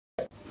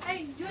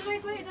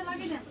এটা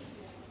লাগে না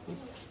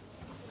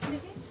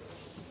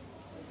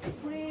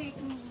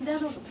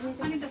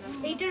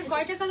এইটার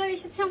কয়টা কালার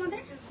এসেছে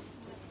আমাদের?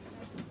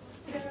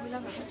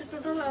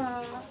 টোটাল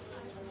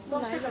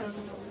 10টা কালার।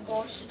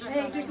 10টা।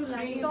 একটু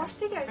লাগে 10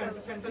 থেকে 11।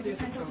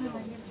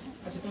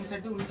 আচ্ছা তুমি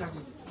সাইডে উনি রাখো।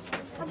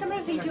 আচ্ছা আমরা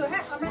ভিডিও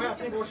আমরা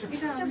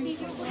একটা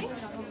ভিডিও করি।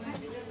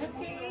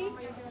 ওকে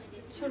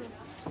শুরু।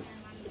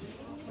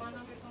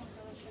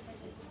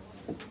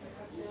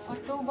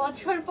 কত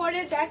বছর পরে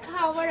দেখা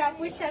আমার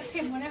আপুর সাথে,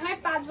 মনে হয়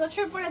 5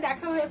 বছর পরে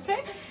দেখা হয়েছে।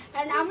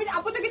 আর আমি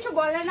আপু তো কিছু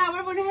বলে না,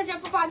 আমার মনে হয় যে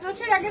আপু 5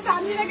 বছর আগে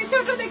সানজিদাকে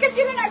ছোট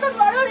দেখেছিলেন, এখন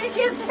বড় হয়ে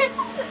গিয়েছে।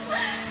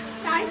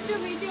 নাইস টু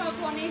মিট ইউ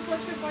আপু, অনেক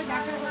বছর পর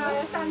দেখা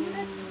হলো।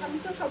 সানজিদা আমি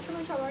তো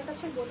সবসময় সবার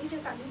কাছে বলি যে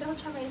সানজিদা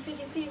হচ্ছে আমার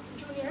এসএসসি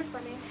জুনিয়র,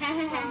 মানে হ্যাঁ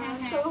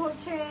তো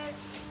হচ্ছে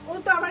ও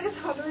তো আমার কাছে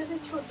অলওয়েজ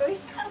ছোটই।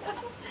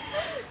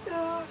 তো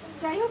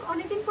যাই হোক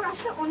অনেকদিন পর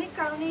আসলে অনেক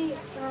কারণেই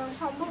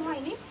সম্ভব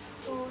হয়নি,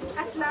 তো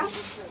এট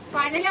লাস্ট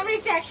ফাইনালি আমরা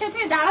একটু একসাথে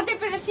দাঁড়াতে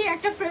পেরেছি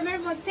একটা ফ্রেমের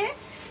মধ্যে।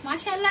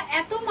 মাশাআল্লাহ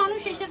এত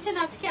মানুষ এসেছেন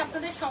আজকে,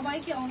 আপনাদের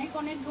সবাইকে অনেক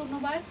অনেক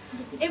ধন্যবাদ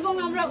এবং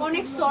আমরা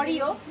অনেক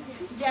সরিও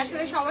যে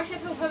আসলে সবার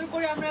সাথে ওভাবে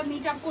করে আমরা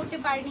মিট আপ করতে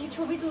পারিনি,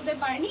 ছবি তুলতে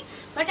পারিনি।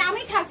 বাট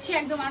আমি থাকছি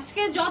একদম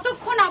আজকে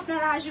যতক্ষণ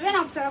আপনারা আসবেন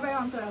আপসারা ভাই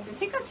অন্তরাতে,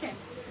 ঠিক আছে?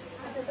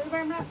 এবার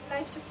আমরা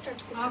লাইভটা স্টার্ট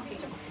করি। ওকে,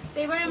 তো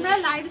এবার আমরা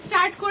লাইভ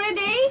স্টার্ট করে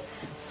দেই।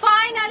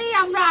 ফাইনালি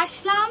আমরা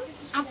আসলাম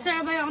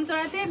আপসারা ভাই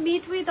অন্তরাতে,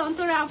 মিট উইথ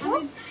অন্তরা আপু।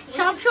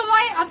 সব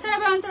সময় আপসারা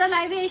ভাই অন্তরা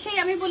লাইভে এসেই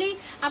আমি বলি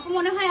আপু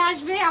মনে হয়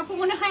আসবে, আপু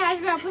মনে হয়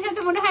আসবে, আপুর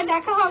সাথে মনে হয়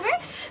দেখা হবে,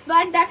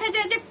 বাট দেখা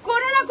যায় যে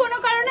কোনো না কোনো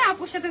কারণে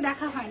আপুর সাথে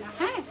দেখা হয় না।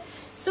 হ্যাঁ,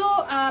 সো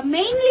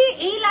মেইনলি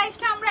এই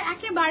লাইভটা আমরা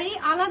একেবারেই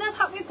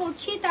আলাদাভাবে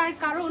করছি, তার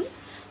কারণ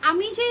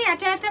আমি যেই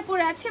অ্যাটায়ারটা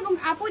পরে আছি এবং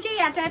আপু যেই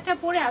অ্যাটায়ারটা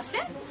পরে আছে,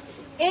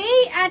 এই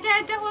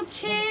অ্যাটায়ারটা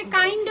হচ্ছে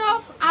কাইন্ড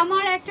অফ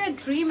আমার একটা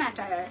ড্রিম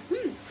অ্যাটায়ার।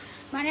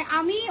 মানে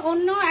আমি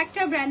অন্য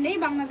একটা ব্র্যান্ডেই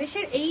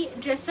বাংলাদেশের এই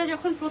ড্রেসটা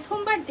যখন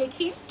প্রথমবার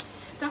দেখি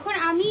তখন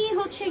আমি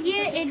হচ্ছে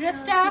গিয়ে এই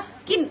ড্রেসটা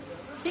কিনি,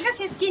 ঠিক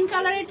আছে? স্কিন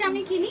কালারেরটা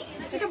আমি কিনি,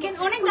 এটা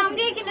অনেক দাম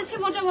দিয়ে কিনেছি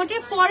মোটামুটি।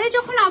 পরে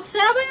যখন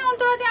আপসারা ভাই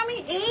অন্তরাতে আমি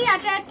এই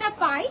অ্যাটায়ারটা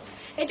পাই,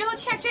 এটা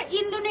হচ্ছে একটা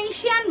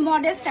ইন্দোনেশিয়ান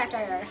মডেস্ট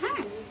অ্যাটায়ার।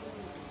 হ্যাঁ,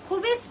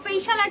 খুবই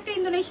স্পেশাল একটা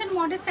ইন্দোনেশিয়ান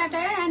মডেস্ট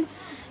অ্যাটায়ার। অ্যান্ড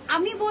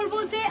আমি বলবো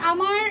যে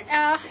আমার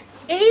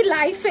এই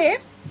লাইফে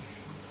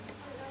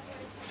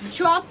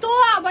যত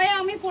আবায়া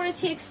আমি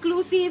পড়েছি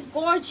এক্সক্লুসিভ,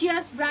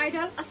 গর্জিয়াস,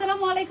 ব্রাইডাল।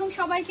 আসসালামু আলাইকুম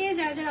সবাইকে,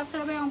 যারা যারা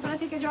আপসারা ভাই অন্তরা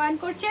থেকে জয়েন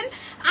করছেন।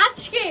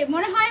 আজকে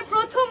মনে হয়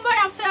প্রথমবার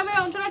আপসারা ভাই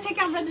অন্তরা থেকে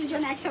আমরা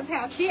দুজন একসাথে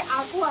আছি,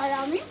 আপু আর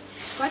আমি।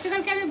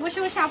 গতকালকে আমি বসে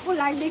বসে আপুর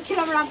লাইভ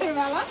দেখছিলাম রাতের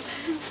বেলা,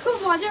 খুব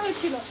মজা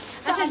হচ্ছিল।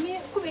 আচ্ছা, আমি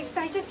খুব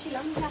এক্সাইটেড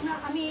ছিলাম যে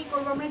আমি এই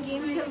করবো, আমরা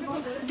গেম খেলবো,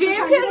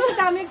 গেম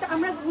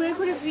আমরা ঘুরে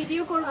ঘুরে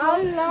ভিডিও করবো,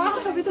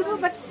 ছবি তুলবো।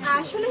 বাট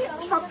আসলে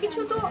সবকিছু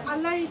তো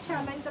আল্লাহর ইচ্ছা,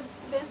 আল্লাহ ইজ দ্য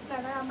বেস্ট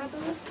প্ল্যানার, আমরা তো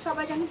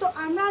সবাই জানি। তো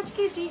আমরা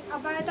আজকে যে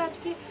আবায়াটা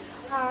আজকে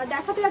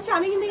দেখাতে যাচ্ছি,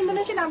 আমি কিন্তু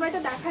ইন্দোনেশিয়ান আবায়াটা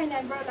দেখাই না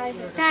একবার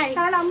লাইভে,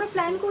 কারণ আমরা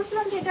প্ল্যান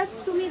করছিলাম যে এটা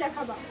তুমি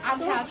দেখাবা।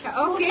 আচ্ছা আচ্ছা,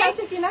 ওকে।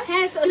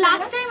 হ্যাঁ,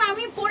 লাস্ট টাইম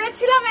আমি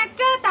পড়েছিলাম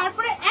একটা,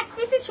 তারপরে এক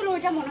পিসই ছিল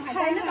ওইটা মনে হয়,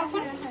 তাই না?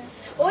 তখন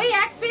ওই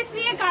এক পিস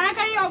নিয়ে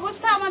কারাকারি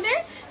অবস্থা আমাদের।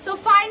 সো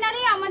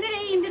ফাইনালি আমাদের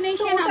এই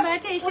ইন্দোনেশিয়ান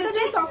আবায়াটা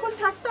এসেছে। তখন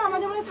থাকতো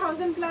আমাদের মনে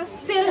 1000 প্লাস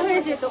সেল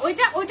হয়ে যেত,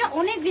 ওইটা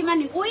অনেক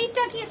ডিমান্ডিং।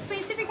 ওইটা কি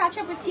স্পেসিফিক আছে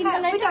স্কিন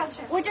কালার?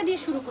 ওইটা দিয়ে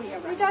শুরু করি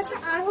আমরা। ওইটা আছে।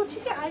 আর হচ্ছে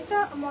কি আরেকটা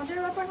মজার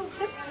ব্যাপার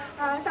হচ্ছে,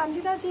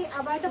 সানজিদা যে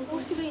আবায়াটা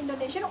পরছিল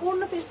ইন্দোনেশিয়ান,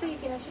 অন্য পেজ থেকে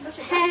কিনেছিল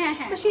সেটা।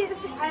 তো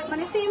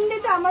মানে সেম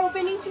ডেতে আমার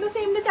ওপেনিং ছিল,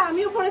 সেম ডেতে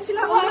আমিও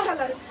পরেছিলাম অন্য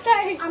কালার।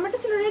 আমারটা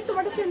ছিল রেড,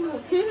 তোমারটা ছিল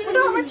নুড।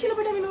 ওটাও আমার ছিল,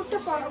 বাট আমি নুডটা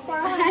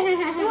পরা হয়নি।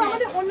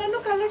 আমাদের অন্যান্য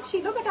কালার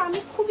ছিল, বাট আমি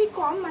খুবই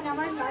কম, মানে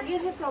আমার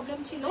লাগেজের প্রবলেম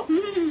ছিল,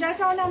 যার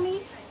কারণে আমি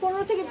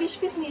 15 থেকে 20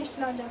 পিস নিয়ে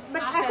এসেছিলাম জাস্ট।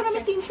 বাট এখন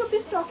আমি 300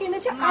 পিস স্টক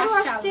এনেছি, আরো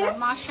আসছে।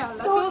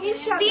 মাশাআল্লাহ, সো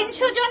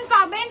 300 জন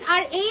পাবেন।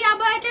 আর এই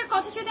আবায়াটার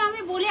কথা যদি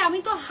আমি বলি, আমি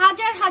তো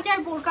হাজার হাজার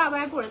বোরকা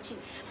আবায়া পরেছি,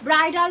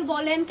 ব্রাইডাল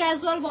বলেন,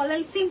 ক্যাজুয়াল বলেন,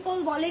 সিম্পল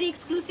বলেন,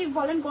 এক্সক্লুসিভ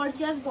বলেন,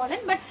 গর্জিয়াস বলেন,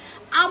 বাট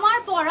আমার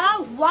পরা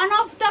ওয়ান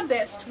অফ দ্য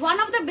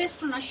বেস্ট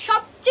না,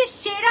 সবচেয়ে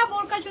সেরা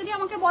বোরকা যদি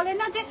আমাকে বলেন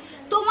না যে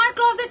তোমার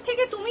ক্লোজেট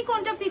থেকে তুমি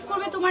কোনটা পিক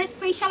করবে তোমার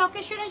স্পেশাল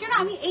অকেশনের জন্য,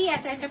 আমি এই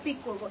অ্যাটায়ারটা পিক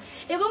করব।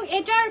 এবং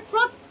এটার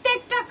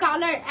প্রত্যেকটা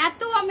কালার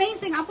এত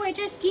অ্যামেজিং। আপু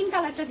এটার স্কিন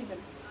কালারটা দিবেন,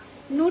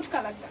 নুড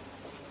কালারটা।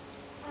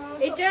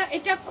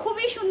 এটা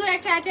খুবই সুন্দর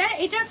একটা অ্যাটায়ার।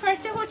 এটার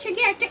ফার্স্টে হচ্ছে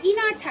কি একটা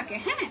ইনার থাকে।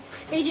 হ্যাঁ,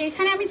 এই যে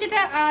এখানে আমি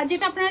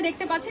যেটা আপনারা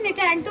দেখতে পাচ্ছেন,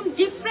 এটা একদম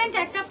ডিফারেন্ট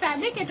একটা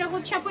ফ্যাব্রিক। এটা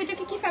হচ্ছে আপু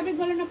এটাকে কি ফ্যাব্রিক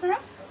বলেন আপনারা?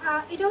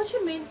 এটা হচ্ছে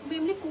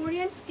মেইনলি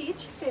কোরিয়ান স্টিচ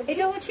ফেব্রিক।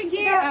 এটা হচ্ছে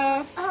গিয়ে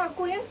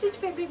কোরিয়ান স্টিচ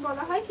ফেব্রিক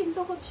বলা হয়,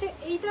 কিন্তু হচ্ছে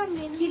এইটা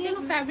মেইনলি কি যেন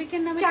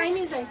ফ্যাব্রিকের নাম?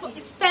 Chinese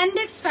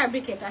spandex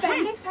fabric. এটা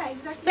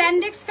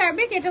স্প্যান্ডেক্স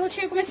ফ্যাব্রিক। এটা হচ্ছে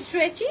এরকম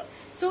স্ট্রেচি।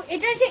 সো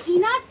এটার যে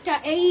ইনারটা,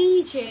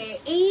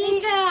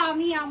 এইটা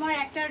আমি আমার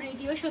একটা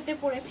রেডিও শোতে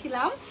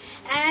পড়েছিলাম,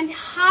 এন্ড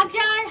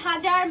হাজার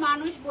হাজার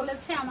মানুষ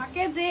বলেছে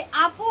আমাকে যে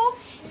আপু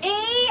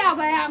এই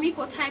আবায়া আমি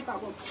কোথায়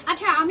পাবো।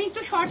 আচ্ছা, আমি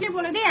একটু শর্টলি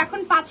বলে দিই, এখন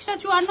 5টা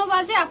 54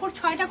 বাজে, আপুর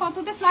 6টা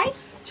কততে ফ্লাইট?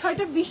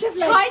 6:20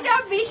 ফ্লাইট।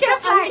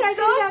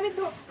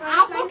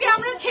 আপুকে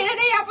আমরা ছেড়ে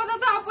দেই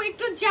আপাতত, আপু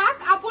একটু যাক।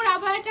 আপুর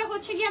আবায়াটা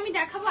হচ্ছে কি আমি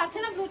দেখাবো, আছে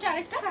না ব্লুটা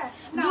আরেকটা?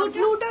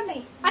 ব্লুটা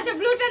নেই। আচ্ছা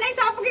ব্লুটা নেই,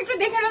 আপুকে একটু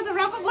দেখে নাও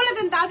তোমরা। আপু বলে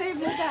দেন তাড়াতাড়ি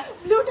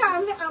ব্লুটা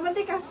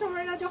আমাদের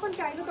কাস্টমাররা যখন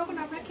চাইলো তখন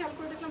আমরা খেয়াল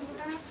করে দেখলাম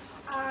ব্লুটা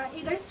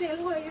এটার সেল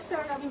হয়ে গেছে।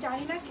 আর আমি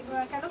জানি না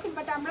কেন,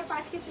 বাট আমরা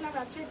পাঠিয়েছিলাম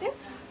রাজশাহীতে।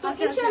 তো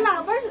ইনশাআল্লাহ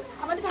আবার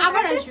আমাদের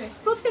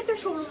প্রত্যেকটা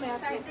শোরুমে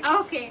আছে।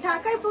 ওকে,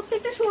 ঢাকার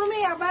প্রত্যেকটা শোরুমে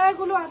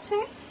আবায়াগুলো আছে।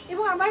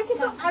 এবং আমার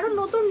কিন্তু আরো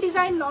নতুন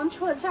ডিজাইন লঞ্চ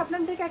হয়েছে,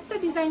 আপনাদেরকে একটা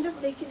ডিজাইন জাস্ট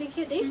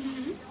দেখিয়ে দেই।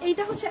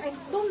 এইটা হচ্ছে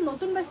একদম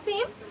নতুন বা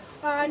সেম,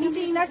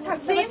 নিচে ইনার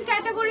থাকবে সেম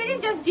ক্যাটাগরিরই,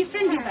 জাস্ট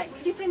ডিফারেন্ট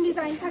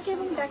ডিজাইন থাকে।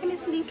 এবং দেখেন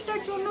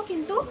স্লিভটার জন্য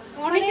কিন্তু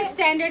অনেক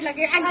স্ট্যান্ডার্ড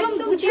লাগে, একদম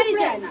বুঝাই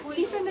যায় না।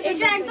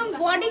 এটা একদম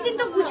বডি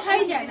কিন্তু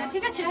বুঝাই যায় না,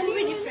 ঠিক আছে?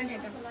 খুবই ডিফারেন্ট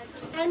এটা।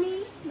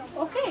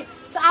 ওকে,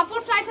 সো আপুর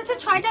ফ্লাইট হচ্ছে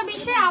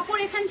 6:20। আপুর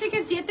এখান থেকে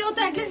যেতেও তো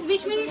অ্যাটলিস্ট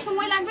 20 মিনিট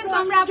সময় লাগবে। সো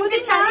আমরা আপুকে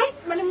ছাড়ি,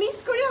 মানে মিস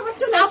করি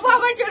আপু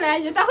আবার চলে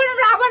আসবে, তখন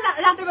আমরা আবার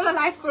রাতে বেলা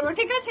লাইভ করবো,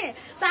 ঠিক আছে?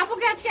 সো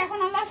আপুকে আজকে এখন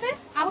আল্লাহ হাফেজ।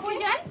 আপু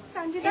যান,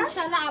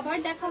 ইনশাআল্লাহ আবার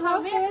দেখা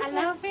হবে।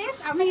 আল্লাহ হাফেজ।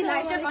 আমি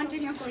লাইভটা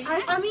কন্টিনিউ করি। আর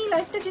আমি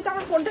লাইভটা যেতে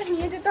আমার ফোনটা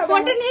নিয়ে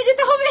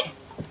যেতে হবে।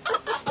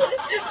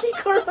 কি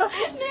করব,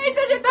 নিয়ে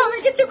তো যেতে হবে,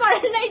 কিছু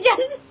করার নাই।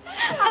 জান,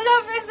 আল্লাহ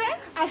হাফেজ।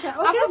 আচ্ছা,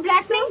 ওকে। আপু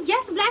ব্ল্যাক নেই?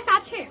 ইয়েস, ব্ল্যাক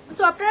আছে।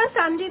 সো আপনারা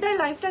সঞ্জিদার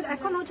লাইভটা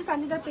এখন হচ্ছে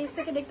সঞ্জিদার পেজ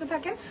থেকে দেখতে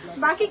থাকেন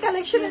বাকি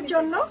কালেকশনের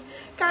জন্য।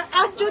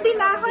 আর যদি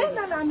না হয়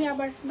তাহলে আমি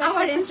আবার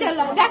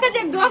ইনশাআল্লাহ দেখা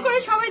যাক। দোয়া করে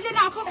সবাই যেন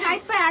আপু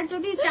ফ্লাইট পায়। আর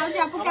যদি চাও যে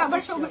আপুকে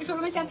আবার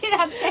শোরুমে চাচ্ছি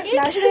রাজশাহী,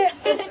 আসলে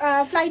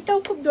ফ্লাইটটাও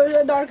খুব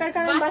দরকার,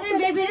 কারণ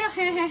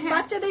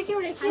বাচ্চাদেরকেও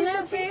রেখে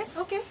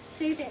ওকে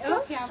সেইটাই।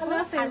 ওকে, আল্লাহ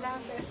হাফেজ।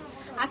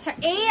 আচ্ছা,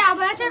 এই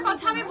আবায়াটার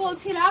কথা আমি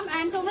বলছিলাম।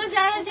 এন্ড তোমরা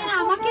যারা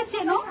আমাকে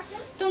চেনো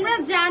তোমরা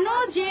জানো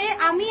যে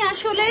আমি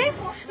আসলে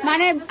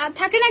মানে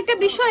থাকে না একটা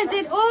বিষয় যে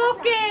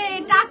ওকে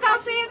টাকা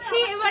পেয়েছি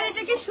এবার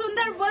এটাকে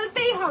সুন্দর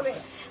বলতেই হবে।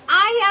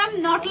 I am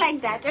not like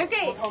that,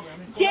 okay?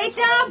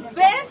 যেটা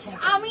বেস্ট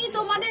আমি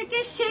তোমাদেরকে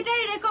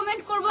সেটাই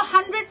রেকমেন্ড করব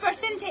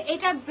 100% যে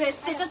এটা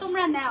বেস্ট, এটা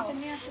তোমরা নাও।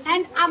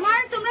 এন্ড আমার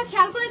তোমরা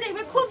খেয়াল করে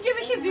দেখবে খুব যে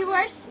বেশি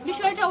ভিউয়ার্স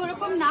বিষয়টা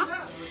ওরকম না।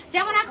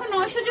 যেমন এখন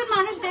 900 জন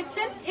মানুষ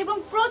দেখছেন এবং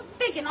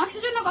প্রত্যেকে 900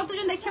 জন না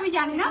কতজন দেখছে আমি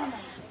জানি না,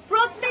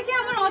 প্রত্যেকে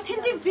আমার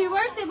অথেন্টিক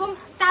ভিউয়ার্স এবং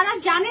তারা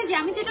জানে যে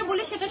আমি যেটা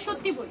বলি সেটা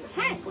সত্যি বলি।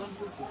 হ্যাঁ,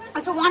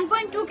 আচ্ছা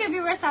 1.2K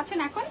ভিউয়ার্স আছেন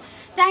এখন,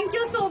 থ্যাংক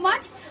ইউ সো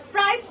মাচ।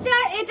 প্রাইসটা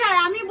এটার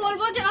আমি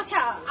বলবো যে আচ্ছা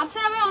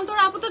আপসারা ভাই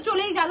অন্তরা আপু তো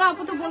চলেই গেল,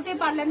 আপু তো বলতে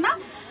পারলেন না।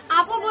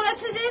 আপু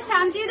বলেছে যে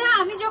সানজিদা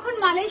আমি যখন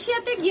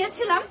মালয়েশিয়াতে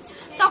গিয়েছিলাম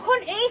তখন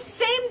এই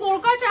সেম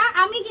বোরকাটা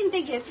আমি কিনতে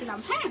গিয়েছিলাম।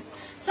 হ্যাঁ,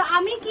 সো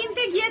আমি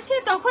কিনতে গিয়েছি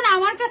তখন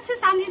আমার কাছে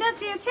সানজিদা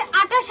চেয়েছে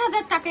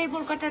 28,000 টাকা এই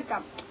বোরকাটার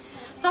দাম।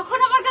 তখন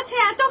আমার কাছে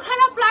এত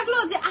খারাপ লাগলো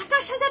যে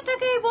 28,000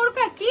 টাকা এই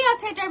বোরকা কি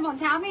আছে এটার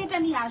মধ্যে, আমি এটা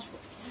নিয়ে আসবো।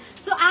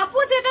 সো আপু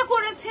যেটা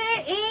করেছে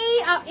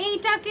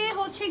এইটাকে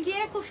হচ্ছে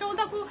গিয়ে খুব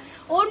সম্ভবত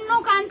অন্য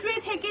কান্ট্রি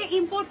থেকে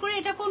ইম্পোর্ট করে,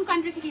 এটা কোন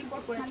কান্ট্রি থেকে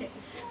ইম্পোর্ট করেছে?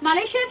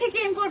 মালয়েশিয়া থেকে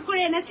ইম্পোর্ট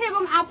করে এনেছে।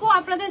 এবং আপু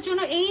আপনাদের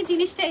জন্য এই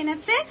জিনিসটা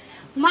এনেছে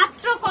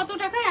মাত্র কত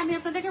টাকায় আমি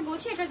আপনাদেরকে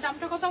বলছি। এটার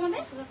দামটা কত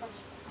আমাদের?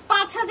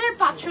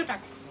 5,500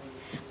 টাকা।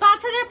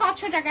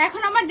 5,500 টাকা।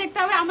 এখন আমার দেখতে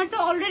হবে, আমার তো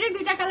অলরেডি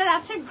দুইটা কালার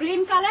আছে,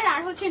 গ্রিন কালার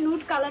আর হচ্ছে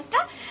নুড কালারটা।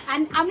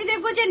 এন্ড আমি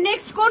দেখবো যে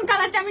নেক্সট কোন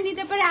কালারটা আমি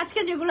নিতে পারি আজকে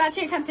যেগুলো আছে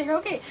এখান থেকে।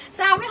 ওকে,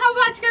 সো আমি হবো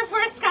আজকের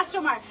ফার্স্ট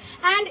কাস্টমার।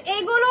 এন্ড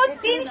এগুলো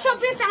 300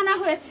 পিস আনা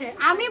হয়েছে।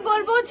 আমি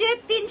বলবো যে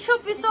 300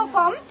 পিসও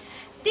কম,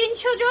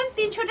 300 জন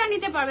 300টা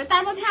নিতে পারবে।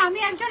 তার মধ্যে আমি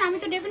একজন, আমি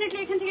তো ডেফিনেটলি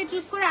এখান থেকে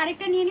চুজ করে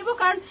আরেকটা নিয়ে নিব,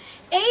 কারণ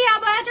এই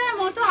আবায়াটার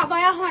মতো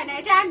আবায়া হয় না।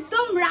 এটা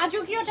একদম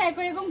রাজকীয়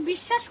টাইপের এবং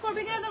বিশ্বাস করবে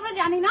কিনা তোমরা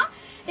জানি না,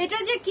 এটা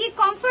যে কি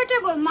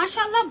কমফোর্টেবল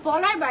মাশাআল্লাহ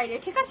বলার বাইরে।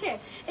 ঠিক আছে,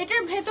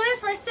 এটার ভেতরে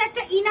ফার্স্টে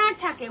একটা ইনার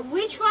থাকে,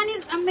 which one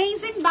is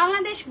amazing.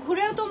 Bangladesh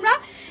ঘুরেও তোমরা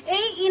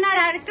এই ইনার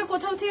আরেকটা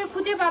কোথাও থেকে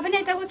খুঁজে পাবে না।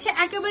 এটা হচ্ছে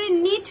একেবারে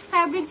নিট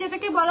ফ্যাব্রিক,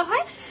 যেটাকে বলা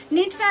হয়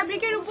নিট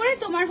ফ্যাব্রিকের উপরে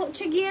তোমার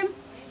হচ্ছে গিয়ে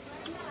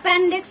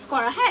স্প্যান্ডেক্স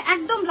করা। হ্যাঁ,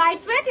 একদম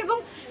লাইট ওয়েট এবং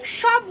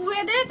সব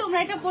ওয়েদারে তোমরা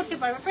এটা পড়তে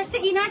পারবে। ফার্স্টে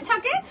ইনার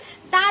থাকে,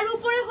 তার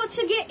উপরে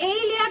হচ্ছে গিয়ে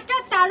এই লেয়ারটা,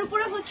 তার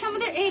উপরে হচ্ছে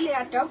আমাদের এই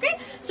লেয়ারটা। ওকে,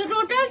 সো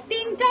টোটাল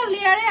 3টা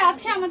লেয়ারে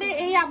আছে আমাদের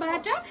এই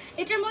আবায়াটা।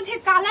 এটার মধ্যে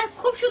কালার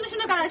খুব সুন্দর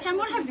সুন্দর কালার আছে। আমি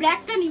মনে হয়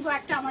ব্ল্যাকটা নিবো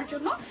একটা আমার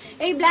জন্য।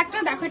 এই ব্ল্যাকটা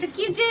দেখো, এটা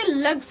কি যে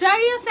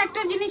লাক্সারিয়াস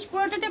একটা জিনিস,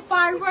 পুরোটাতে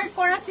পার ওয়ার্ক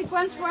করা,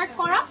 সিকোয়েন্স ওয়ার্ক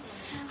করা।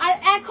 আর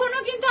এখনো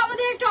কিন্তু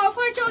আমাদের একটা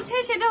অফার চলছে,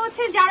 সেটা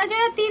হচ্ছে যারা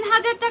যারা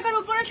 3,000 টাকার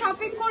উপরে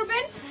শপিং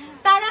করবেন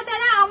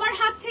তারা আমার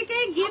হাত থেকে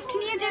গিফট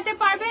নিয়ে যেতে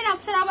পারবেন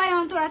আপসারা বাই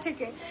অন্তরা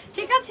থেকে।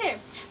 ঠিক আছে,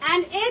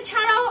 এন্ড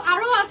এছাড়াও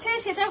আরো আছে,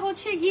 সেটা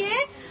হচ্ছে গিয়ে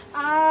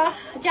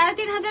যারা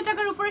 3,000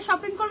 টাকার উপরে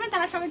শপিং করবেন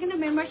তারা সবাই কিন্তু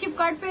মেম্বারশিপ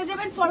কার্ড পেয়ে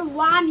যাবেন ফর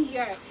 1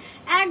 ইয়ার,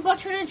 1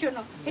 বছরের জন্য।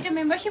 এটা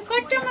মেম্বারশিপ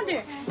কার্ডটা আমাদের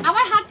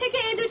আমার হাত থেকে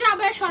এই দুটো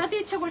আবার সরাতে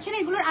ইচ্ছা করছে না।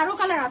 এগুলোর আরো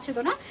কালার আছে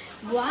তো না?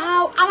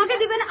 ওয়াও, আমাকে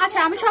দিবেন? আচ্ছা,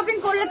 আমি শপিং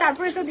করলে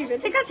তারপরে তো দিবে।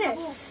 ঠিক আছে,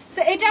 সো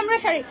এটা আমরা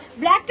শাড়ি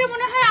ব্ল্যাকটা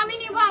মনে হয় আমি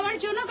নিব আমার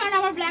জন্য, কারণ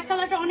আমার ব্ল্যাক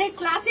কালারটা অনেক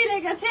ক্লাসি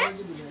লেগেছে।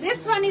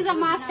 This one is a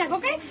must have.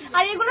 ওকে,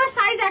 আর এগুলোর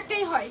সাইজ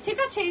একটাই হয়। ঠিক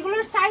আছে,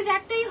 এগুলোর সাইজ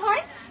একটাই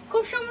হয়।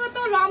 খুব সম্ভবত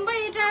লম্বা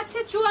এটা আছে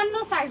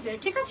 54 সাইজের।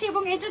 ঠিক আছে,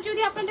 এবং এটা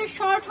যদি আপনাদের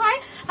শর্ট হয়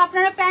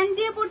আপনারা প্যান্ট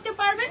দিয়ে পরতে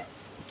পারবেন।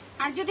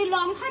 আর যদি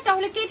লং হয়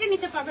তাহলে কেটে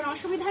নিতে পারবেন,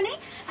 অসুবিধা নেই।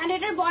 এন্ড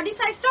এটার বডি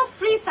সাইজটাও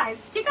ফ্রি সাইজ,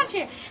 ঠিক আছে।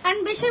 এন্ড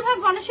বেশিরভাগ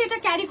মানুষই এটা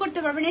ক্যারি করতে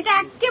পারবেন। এটা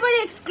একেবারে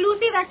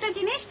এক্সক্লুসিভ একটা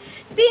জিনিস।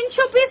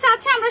 300 পিস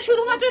আছে, আমরা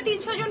শুধুমাত্র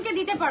 300 জনকে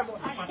দিতে পারবো।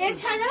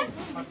 এছাড়া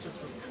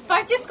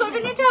পারচেজ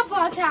করবেন এটা আপু।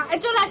 আচ্ছা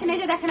চলে আসেন, এই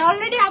যে দেখেন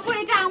অলরেডি আপু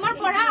এটা আমার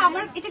পরা,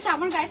 আমার এটা কি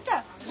আমার গায়েরটা?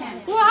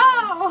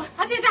 ওয়াও,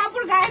 আচ্ছা এটা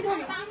আপুর গায়ে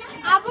ধরে।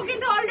 আপু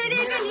কিন্তু অলরেডি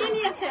এটা নিয়ে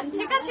নিয়েছেন,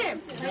 ঠিক আছে।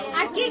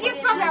 আর কি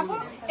গিফট পাবে আপু?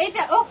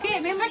 এটা ওকে,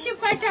 মেম্বারশিপ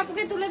কার্ডটা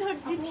আপুকে তুলে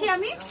দিচ্ছি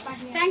আমি।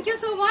 Thank you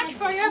so much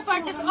for your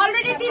purchase.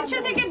 Already 300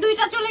 থেকে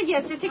 2টা চলে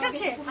গিয়েছে, ঠিক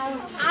আছে।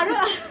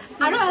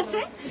 আরো আছে,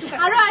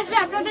 আরো আসবে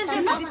আপনাদের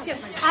জন্য।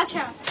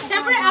 আচ্ছা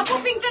তারপরে আপু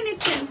পিঙ্কটা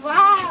নিচ্ছেন।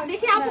 ওয়াও,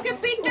 দেখি আপুকে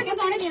পিঙ্কটা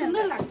কিন্তু অনেক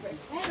সুন্দর লাগবে।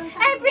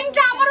 এই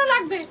পিঙ্কটা আমারও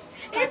লাগবে,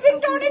 এই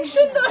পিঙ্কটা অনেক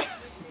সুন্দর।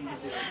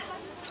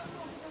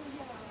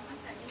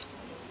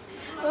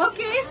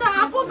 ওকে, সো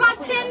আপু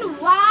পাচ্ছেন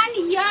 1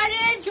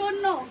 ইয়ারের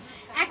জন্য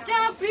একটা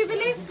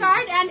প্রিভিলেজ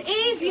কার্ড এন্ড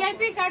এই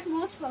ভিআইপি কার্ড।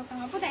 মোস্ট ওয়েলকাম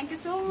আপু, thank you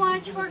so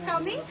much for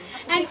coming.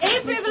 And এই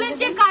প্রিভিলেজ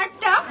যে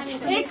কার্ডটা,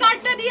 এই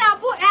কার্ডটা দিয়ে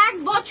আপু 1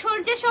 বছর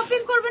যে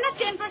শপিং করবে না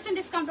 10%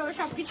 ডিসকাউন্ট হবে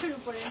সবকিছুর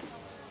উপরে।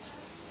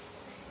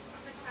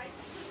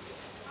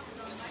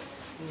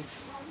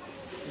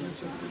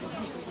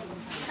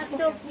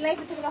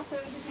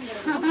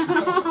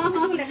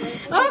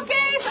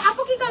 ওকে,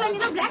 আপু কি কালার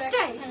নিল?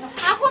 ব্ল্যাকটাই।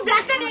 আপু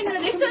ব্ল্যাকটা নিয়ে নিল,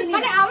 দেখছো?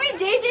 মানে আমি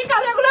যেই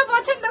কালার গুলো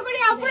পছন্দ করি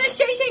আপুরা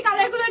সেই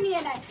কালার গুলো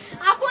নিয়ে নেয়।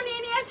 আপু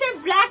নিয়ে নিয়েছে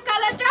ব্ল্যাক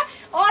কালারটা।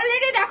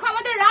 অলরেডি দেখো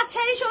আমাদের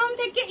রাজশাহী শোরুম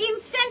থেকে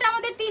ইনস্ট্যান্ট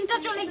আমাদের 3টা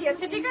চলে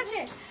গিয়েছে, ঠিক আছে।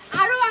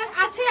 আরো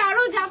আছে,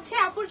 আরো যাচ্ছে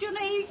আপুর জন্য।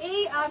 এই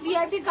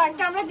ভিআইপি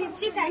কার্ডটা আমরা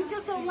দিচ্ছি। Thank you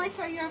so much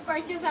for your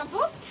purchase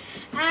আপু।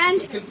 এন্ড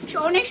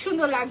অনেক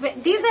সুন্দর লাগবে।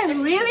 This are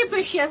really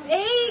precious.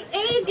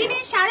 এই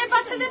জিনিস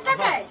 5,500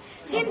 টাকায়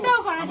চিন্তাও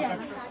করা যায়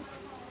না।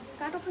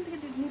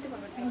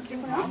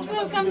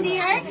 Welcome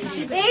deer.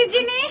 এই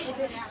জিনিস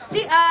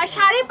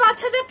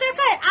 5,500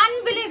 টাকায়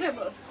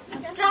আনবিলিভেবল।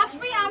 ট্রাস্ট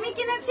মি, আমি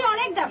কিনেছি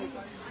অনেক দামি,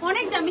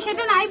 অনেক দামি,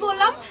 সেটা নাই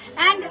বললাম।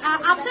 এন্ড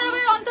আপসারা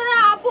ভাই অন্তরা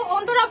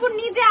আপু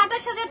নিজে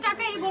 28,000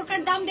 টাকা এই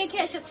বোরকার দাম দেখে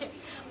এসেছে।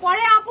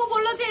 পরে আপু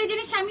বললো যে এই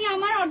জিনিস আমি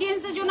আমার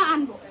অডিয়েন্সদের জন্য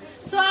আনবো।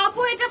 সো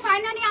আপু এটা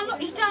ফাইনালি আনলো।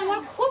 এটা আমার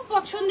খুব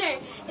পছন্দের।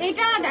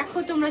 এটা দেখো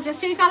তোমরা,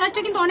 জাস্ট এই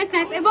কালারটা কিন্তু অনেক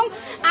নাইস। এবং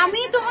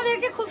আমি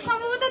তোমাদেরকে খুব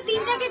সম্ভবত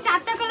 3টা কি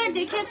 4টা কালার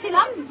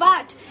দেখিয়েছিলাম,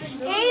 বাট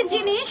এই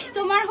জিনিস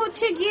তোমার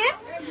হচ্ছে গিয়ে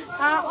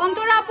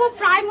অন্তরা আপু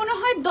প্রায় মনে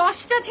হয়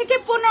 10টা থেকে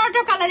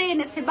 15টা কালারে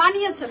এনেছে,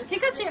 বানিয়েছেন,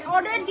 ঠিক আছে।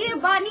 অর্ডার দিয়ে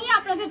বানিয়ে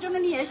আপনাদের জন্য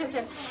নিয়ে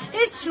এসেছেন।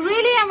 It's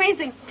really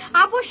amazing.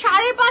 আপু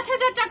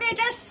 5,500 টাকা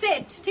এটার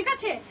সেট, ঠিক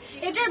আছে।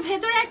 এটার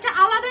ভেতরে একটা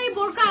আলাদাই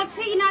বোরকা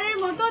আছে ইনারের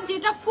মতো,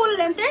 যেটা ফুল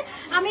লেন্থের।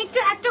 আমি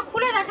একটা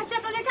খুলে দেখাচ্ছি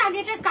আপনাদেরকে। আগে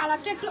এটার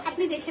কালারটা একটু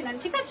আপনি দেখে নেন,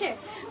 ঠিক আছে।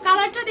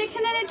 কালারটা দেখে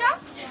নেন।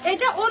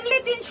 এটা অনলি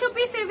 300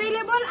 পিস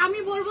অ্যাভেলেবল। আমি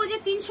বলবো যে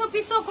 300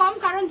 পিসও কম,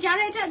 কারণ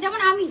যারা এটা,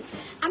 যেমন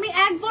আমি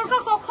এক বোরকা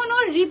কখনো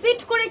রিপিট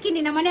করে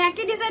কিনি না, মানে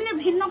একই ডিজাইনের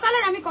ভিন্ন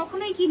কালার আমি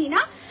কখনোই কিনি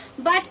না।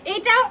 বাট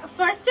এটা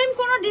ফার্স্ট টাইম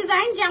কোনো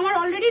ডিজাইন যে আমার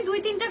অলরেডি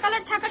 2-3টা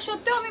কালার থাকা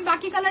সত্ত্বেও আমি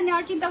বাকি কালার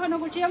নেওয়ার চিন্তা ভাবনা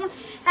করছি। যেমন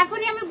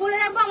এখনই আমি বলে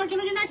রাখবো আমার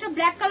জন্য যেন একটা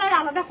ব্ল্যাক কালার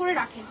আলাদা করে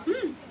রাখেন,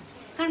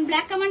 কারণ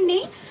ব্ল্যাক আমার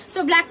নেই। সো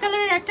ব্ল্যাক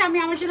কালারের একটা আমি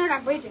আমার জন্য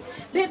রাখবো। এই যে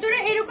ভেতরে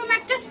এরকম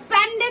একটা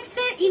স্প্যান্ডেক্স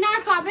এর ইনার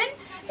পাবেন।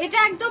 এটা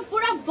একদম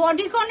পুরো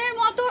বডিকনের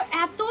মতো,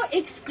 এত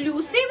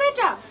এক্সক্লুসিভ,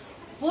 এটা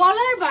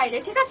বলার বাইরে,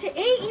 ঠিক আছে।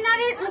 এই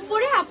ইনারের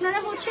উপরে আপনারা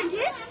হচ্ছে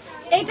গিয়ে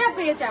এটা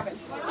পেয়ে যাবেন।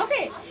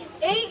 ওকে,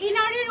 এই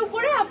ইনারের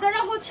উপরে আপনারা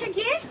হচ্ছে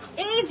গিয়ে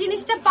এই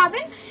জিনিসটা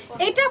পাবেন।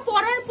 এটা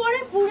পরার পরে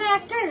পুরো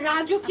একটা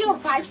রাজকীয়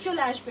ভাইব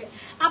চলে আসবে।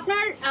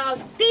 আপনার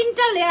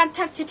 3টা লেয়ার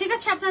থাকছে, ঠিক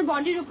আছে, আপনার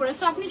বডির উপরে।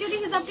 সো আপনি যদি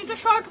হিজাবটা একটু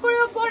শর্ট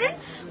করেও পরেন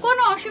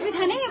কোনো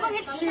অসুবিধা নেই। এবং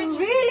it's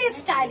really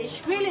stylish,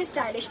 really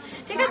stylish,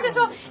 ঠিক আছে।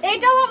 সো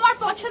এটাও আমার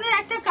পছন্দের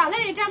একটা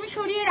কালার, এটা আমি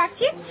সরিয়ে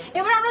রাখছি।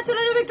 এবার আমরা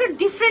চলে যাবো একটু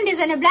ডিফারেন্ট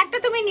ডিজাইনে। ব্ল্যাকটা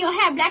তুমি নিও।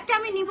 হ্যাঁ, ব্ল্যাকটা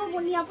আমি নিবো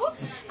বলি আপু।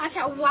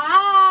 আচ্ছা,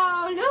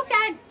 ওয়াও, লুক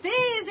এট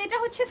দিস। এটা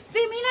হচ্ছে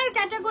সিমিলার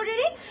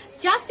ক্যাটাগরিরই,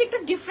 জাস্ট একটু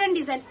ডিফারেন্ট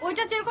ডিজাইন।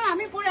 ওইটা যেরকম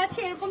আমি পরে আছি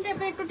এরকম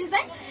টাইপের একটু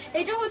ডিজাইন।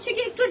 এটা হচ্ছে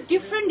কি একটু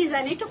ডিফারেন্ট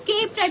ডিজাইন, একটু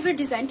কেপ টাইপের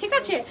ডিজাইন, ঠিক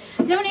আছে।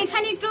 যেমন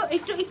এখানে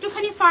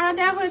একটুখানি ফাড়া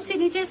দেওয়া হয়েছে,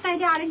 নিচের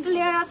সাইডে আরেকটা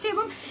লেয়ার আছে,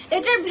 এবং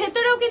এটার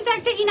ভেতরেও কিন্তু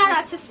একটা ইনার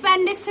আছে,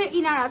 স্প্যান্ডেক্স এর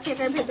ইনার আছে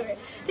এটার ভেতরে,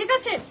 ঠিক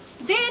আছে।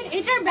 দেন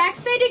এটার ব্যাক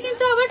সাইডে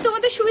কিন্তু আবার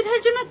তোমাদের সুবিধার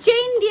জন্য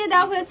চেইন দিয়ে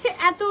দেওয়া হয়েছে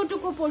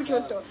এতটুকু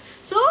পর্যন্ত।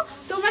 সো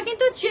তোমরা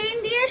কিন্তু চেইন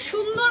দিয়ে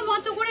সুন্দর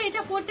মতো করে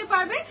এটা পরতে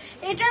পারবে।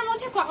 এটার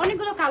মধ্যে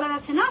অনেকগুলো কালার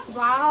আছে না?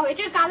 ওয়াও,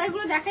 এটার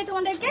কালারগুলো দেখাই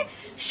তোমাদেরকে।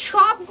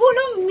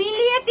 সবগুলো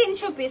মিলিয়ে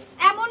 300 পিস,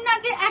 এমন না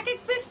যে এক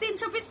পিস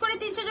 300 পিস করে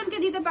 300 জনকে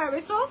দিতে পারবে।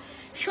 সো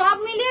সব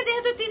মিলিয়ে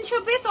যেহেতু 300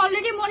 পিস,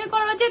 অলরেডি মনে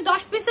করো যে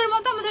 10 পিসের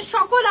মতো আমাদের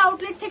সকল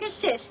আউটলেট থেকে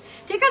শেষ,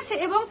 ঠিক আছে।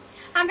 এবং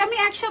আগামী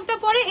 1 সপ্তাহ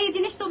পরে এই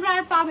জিনিস তোমরা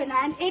আর পাবে না।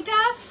 এন্ড এটা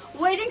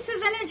ওয়েডিং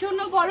সিজনের জন্য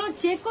বলো,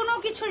 যে কোনো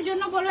কিছুর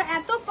জন্য বলো,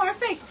 এত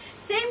perfect.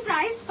 Same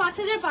price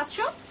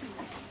 5,500,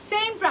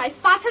 same price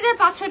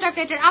 5,500 টাকা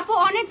এটার। আপু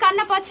অনেক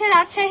কান্না পাচ্ছে,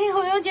 রাজশাহী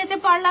হয়েও যেতে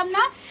পারলাম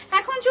না।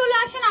 এখন চলে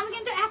আসেন, আমি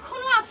কিন্তু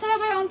এখনো আপসারা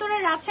ভাই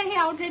অন্তরের রাজশাহী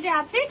আউটলেটে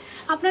আছি,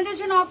 আপনাদের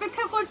জন্য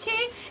অপেক্ষা করছি।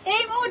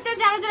 এই মুহূর্তে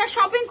যারা যারা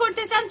শপিং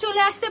করতে চান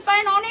চলে আসতে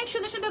পারেন, অনেক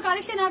সুন্দর সুন্দর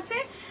কালেকশন আছে।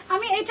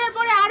 আমি এটার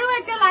পরে আরো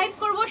একটা লাইভ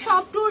করব,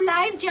 শপ ট্যুর লাইভ।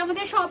 লাইভ যে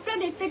আমাদের শপটা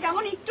দেখতে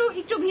কেমন, একটু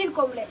একটু ভিড়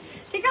কমলে,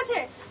 ঠিক আছে?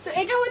 সো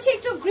এটা হচ্ছে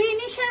একটু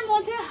গ্রিনিশের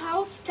মধ্যে, হাউ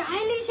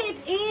স্টাইলিশ ইট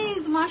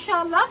ইজ,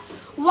 মাশাআল্লাহ।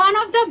 ওয়ান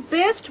অফ দ্য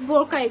বেস্ট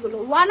বোরকা এগুলো,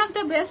 ওয়ান অফ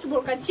দ্য বেস্ট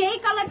বোরকা। যেই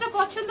কালারটা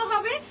পছন্দ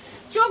হবে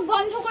চোখ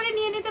বন্ধ করে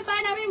নিয়ে নিতে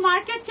পারেন। আমি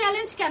মার্কেট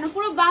চ্যালেঞ্জ কেন,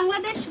 পুরো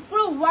বাংলাদেশ,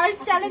 পুরো ওয়ার্ল্ড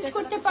চ্যালেঞ্জ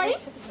করতে পারি,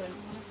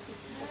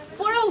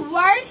 পুরো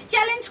ওয়ার্ল্ড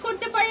চ্যালেঞ্জ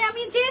করতে পারি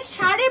আমি যে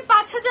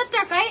 5,500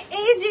 টাকায়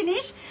এই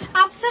জিনিস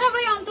আপসারা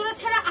বাই অন্তরা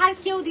ছাড়া আর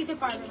কেউ দিতে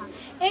পারবে না।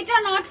 এটা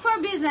not for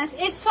business,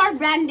 it's for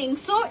branding.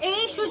 So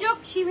এই সুযোগ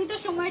সীমিত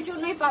সময়ের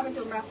জন্যই পাবে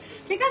তোমরা,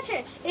 ঠিক আছে?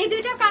 এই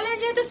দুইটা কালার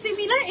যেহেতু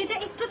সিমিলার, এটা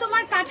একটু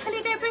তোমার কাঠালি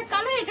টাইপের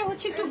কালার, এটা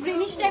হচ্ছে একটু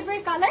গ্রিনিশ টাইপের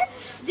কালার।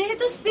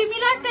 যেহেতু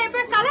সিমিলার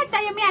টাইপের কালার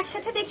তাই আমি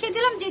একসাথে দেখিয়ে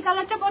দিলাম, যে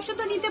কালারটা পছন্দ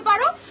নিতে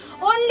পারো।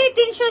 অনলি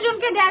 300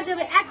 জনকে দেওয়া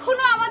যাবে।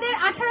 এখনো আমাদের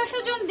 1800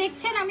 জন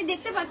দেখছেন, আমি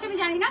দেখতে পাচ্ছি, আমি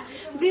জানি না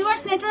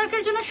ভিউয়ার্স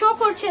নেটওয়ার্কের জন্য শো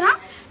করছে না।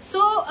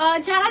 সো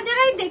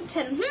যারাই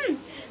দেখছেন,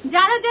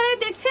 যারাই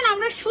দেখছেন,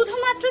 আমরা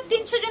শুধুমাত্র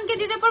 300 জনকে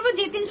দিতে পারবো,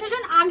 যে 300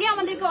 জন আগে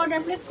আমাদেরকে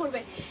অর্ডার প্লেস করবে।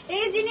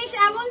 এই জিনিস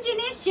এমন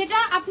জিনিস যেটা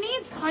আপনি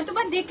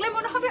হয়তোবা দেখলে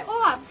মনে হবে ও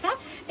আচ্ছা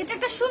এটা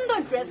একটা সুন্দর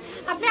ড্রেস।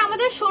 আপনি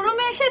আমাদের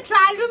শোরুমে এসে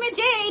ট্রায়াল রুমে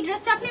যে এই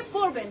ড্রেসটা আপনি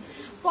পরবেন,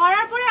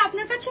 পরার পরে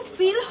আপনার কাছে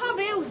ফিল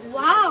হবে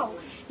wow,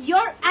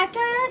 your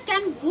attire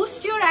can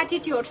boost your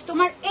attitude.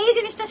 তোমার এই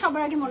জিনিসটা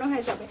সবার আগে মনে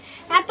হয়ে যাবে,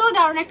 এত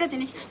দারুণ একটা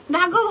জিনিস।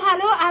 ভাগ্য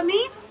ভালো আমি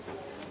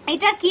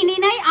এটা কিনি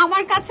নাই,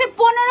 আমার কাছে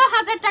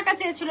 15,000 টাকা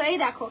চেয়েছিল। এই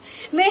দেখো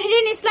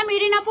মেহরিন ইসলাম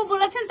ইরিন আপু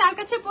বলেছেন তার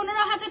কাছে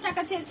 15,000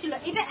 টাকা চেয়েছিল।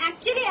 এটা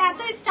অ্যাকচুয়ালি এত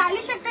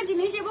স্টাইলিশ একটা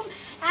জিনিস এবং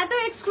এত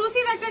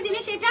এক্সক্লুসিভ একটা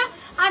জিনিস, এটা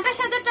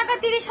 28,000 টাকা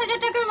 30,000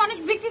 টাকার মানুষ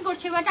বিক্রি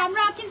করছে। বাট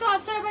আমরা কিন্তু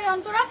আপসারা বাই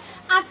অন্তরা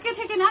আজকে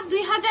থেকে না,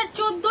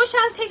 2014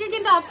 সাল থেকে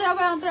কিন্তু আপসারা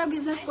বাই অন্তরা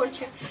বিজনেস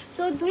করছে।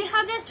 সো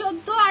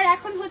 2014 আর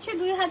এখন হচ্ছে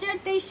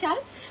 2023 সাল,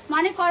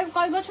 মানে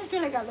কয় বছর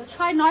চলে গেল?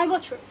 6-9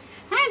 বছর।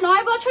 হ্যাঁ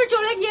 9 বছর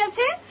চলে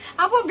গিয়েছে।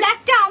 আপু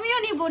ব্ল্যাকটা আমিও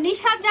নিব,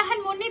 নিশাদ জাহান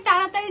মুন্নি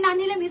তাড়াতাড়ি না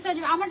নিলে মিস হয়ে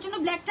যাবে। আমার জন্য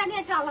ব্ল্যাকটাকে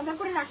একটা আলাদা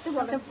করে রাখতে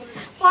বলে,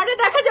 পরে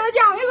দেখা যাবে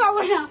যে আমি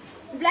পাবো না।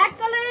 ব্ল্যাক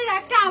কালারের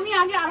একটা আমি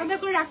আগে আলাদা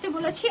করে রাখতে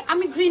বলেছি।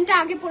 আমি গ্রিনটা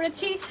আগে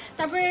পরেছি,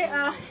 তারপরে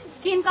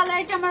স্কিন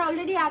কালারটা আমার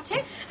অলরেডি আছে।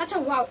 আচ্ছা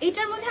ওয়াও,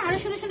 এটার মধ্যে আরো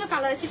সুন্দর সুন্দর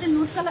কালার আছে। এটা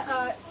নুড কালার,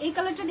 এই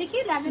কালারটা দেখি,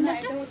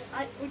 ল্যাভেন্ডারটা।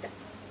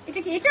 এটা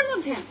কি এটার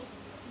মধ্যে?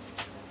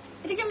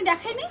 এটা কি আমি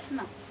দেখাইনি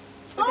না?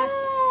 ও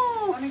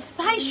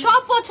ভাই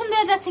সব পছন্দ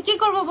হয়ে যাচ্ছে, কি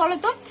করবো বলো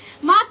তো?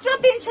 মাত্র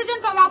 300 জন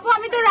পাবো। আপু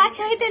আমি তো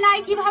রাজশাহীতে নাই,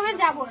 কিভাবে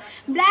যাব?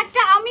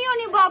 ব্ল্যাকটা আমিও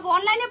নিবো আপু,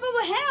 অনলাইনে পাবো?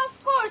 হ্যাঁ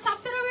of course,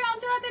 আপসারা by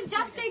অন্তরাতে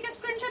just take a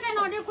screenshot and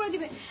order করে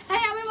দিবে।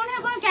 হ্যাঁ আমি মনে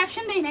হয় কোনো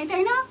ক্যাপশন দেই নাই,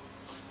 তাই না?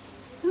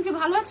 তুমি কি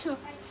ভালো আছো?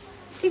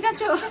 ঠিক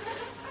আছো?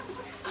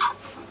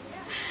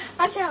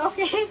 আচ্ছা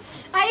ওকে,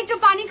 আর একটু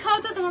পানি খাও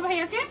তো তোমার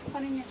ভাইয়াকে।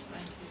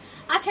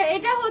 আচ্ছা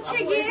এটা হচ্ছে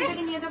গিয়ে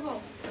নিয়ে যাবো।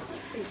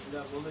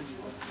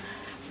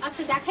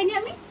 আচ্ছা দেখাইনি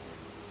আমি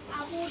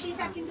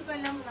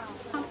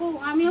আপু,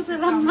 আমিও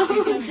পেলাম না,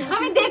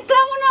 আমি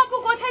দেখলাম না আপু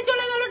কোথায়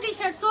চলে গেল টি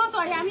শার্ট। সো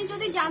সরি, আমি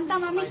যদি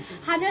জানতাম আমি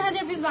হাজার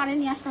পিস বানিয়ে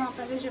নিয়ে আসতাম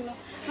আপনাদের জন্য।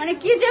 মানে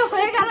কি যে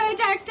হয়ে গেল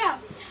এটা একটা।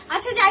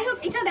 আচ্ছা যাই হোক,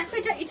 এটা দেখো,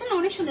 এটা না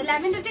অনেক সুন্দর।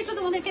 ল্যাভেন্ডারটা একটু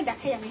তোমাদেরকে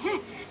দেখাই আমি। হ্যাঁ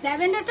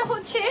ল্যাভেন্ডারটা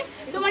হচ্ছে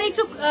তোমার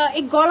একটু,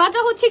 এই গলাটা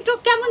হচ্ছে একটু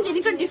কেমন জানি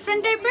একটু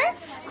ডিফারেন্ট টাইপের,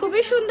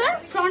 খুবই সুন্দর।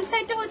 ফ্রন্ট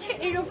সাইডটা হচ্ছে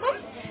এরকম,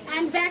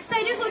 এন্ড ব্যাক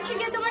সাইডে হচ্ছে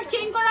গিয়ে তোমার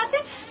চেইন করা আছে।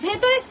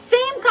 ভেতরে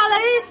সেম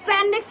কালারের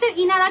স্প্যান্ডেক্সের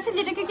ইনার আছে,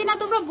 যেটাকে কিনা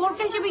তোমরা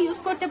বোরকা হিসেবে ইউজ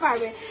করতে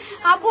পারবে।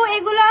 আপু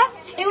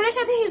এগুলোর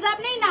সাথে হিজাব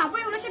নেই না আপু,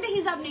 এগুলোর সাথে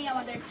হিজাব নেই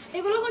আমাদের।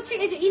 এগুলো হচ্ছে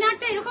এই যে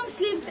ইনারটা এরকম,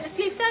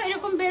 স্লিভটা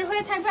এরকম বের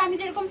হয়ে থাকবে, আমি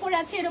যেরকম পরে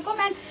আছি এরকম।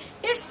 And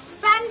it's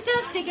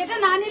fantastic. এটা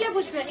না নিলে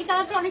বুঝবে। এই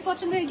কালারটা অনেক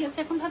পছন্দ হয়ে গেছে,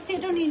 এখন ভাবছি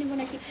এটাও নিয়ে নিবো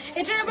নাকি।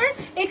 এটার আবার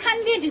এখান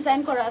দিয়ে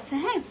ডিজাইন করা আছে।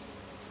 হ্যাঁ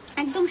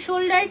একদম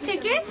শোল্ডার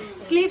থেকে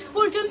স্লিভস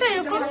পর্যন্ত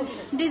এরকম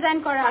ডিজাইন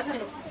করা আছে,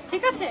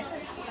 ঠিক আছে?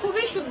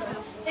 খুবই সুন্দর।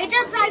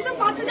 এটার প্রাইস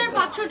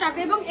 5,500 টাকা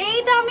এবং এই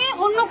দামে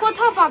অন্য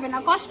কোথাও পাবে না।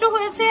 কষ্ট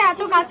হয়েছে,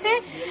 এত কাছে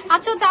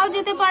আছো তাও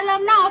যেতে পারলাম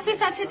না, অফিস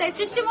আছে তাই।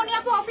 সৃষ্টিমণি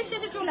আপু অফিস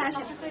শেষে চলে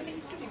আসে।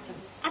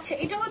 আচ্ছা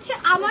এটা হচ্ছে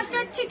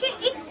আমারটার থেকে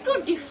একটু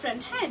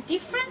ডিফারেন্ট। হ্যাঁ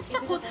ডিফারেন্সটা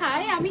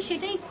কোথায় আমি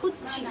সেটাই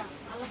খুঁজছি।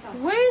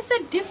 Where is the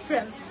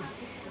difference?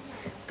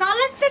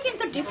 কালারটা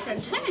কিন্তু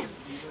ডিফারেন্ট। হ্যাঁ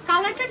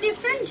কালারটা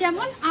ডিফারেন্ট।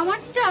 যেমন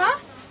আমারটা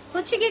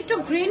হচ্ছে কি একটু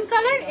গ্রিন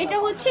কালার, এটা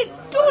হচ্ছে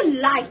একটু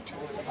লাইট।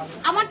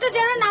 আমারটা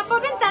যারা না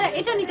পাবেন তারা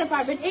এটা নিতে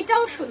পারবেন।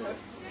 এটাও সুন্দর,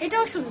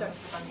 এটাও সুন্দর।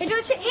 এটা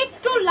হচ্ছে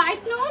একটু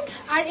লাইট নুড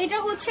আর এটা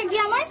হচ্ছে কি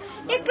আমার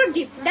একটু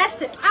ডিপ, দ্যাটস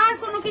ইট, আর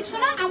কোনো কিছু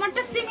না।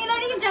 আমারটা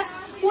সিমিলারই, জাস্ট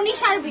 19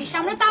 আর 20।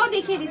 আমরা তাও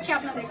দেখিয়ে দিচ্ছি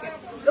আপনাদেরকে।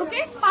 ওকে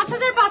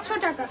 5,500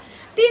 টাকা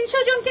 300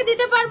 জনকে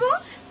দিতে পারবো।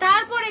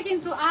 তারপরে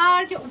কিন্তু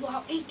আর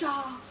এইটা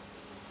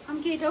আমি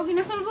কি এটাও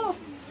কিনে ফেলবো?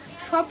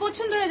 সব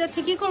পছন্দ হয়ে যাচ্ছে,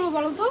 কি করবো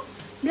বলো তো?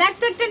 ব্ল্যাক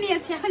তো একটা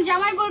নিয়েছি, এখন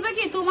জামাই বলবে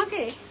কি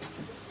তোমাকে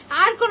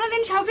আর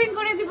কোনোদিন শপিং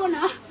করে দিব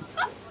না।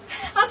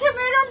 আচ্ছা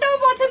মেরুনটাও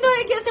পছন্দ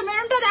হয়ে গিয়েছে।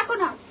 মেরুনটা দেখো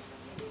না,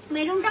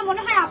 মেরুনটা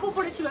মনে হয় আপু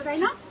পরেছিল তাই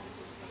না?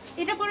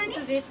 এটা পরে নি?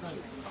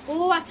 ও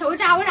আচ্ছা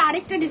ওটা আবার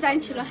আরেকটা ডিজাইন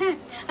ছিল। হ্যাঁ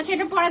আচ্ছা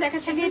এটা পরে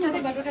দেখাচ্ছে।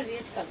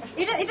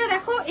 এটা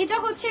দেখো, এটা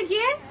হচ্ছে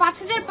গিয়ে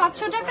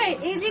 5,500 টাকায়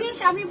এই জিনিস।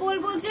 আমি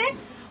বলবো যে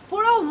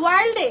পুরো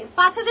ওয়ার্ল্ডে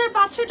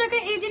 5500 টাকা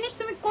এই জিনিস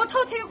তুমি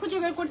কোথাও থেকে খুঁজে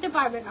বের করতে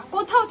পারবে না,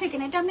 কোথাও থেকে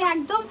না, এটা আমি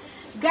একদম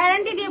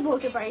গ্যারান্টি দিয়ে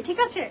বলতে পারি। ঠিক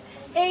আছে,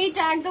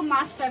 এইটা একদম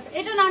মাস্ট হ্যাভ,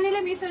 এটা না নিলে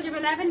মিস হয়ে যাবে।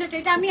 ল্যাভেন্ডারটা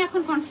এটা আমি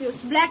এখন কনফিউজ,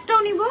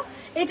 ব্ল্যাকটাও নিব,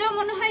 এটাও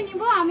মনে হয়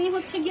নিব, আমি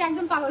হচ্ছে গিয়ে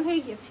একদম পাগল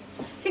হয়ে গেছি।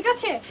 ঠিক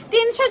আছে,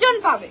 300 জন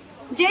পাবে,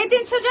 যে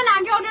 300 জন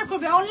আগে অর্ডার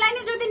করবে।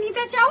 অনলাইনে যদি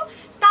নিতে চাও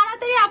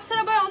তাড়াতাড়ি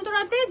আপসারা বাই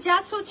অন্তরাতে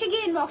জাস্ট হচ্ছে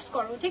গিয়ে ইনবক্স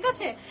করো। ঠিক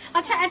আছে,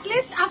 আচ্ছা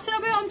অ্যাটলিস্ট আপসারা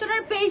বাই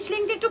অন্তরার পেজ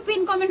লিংকটা একটু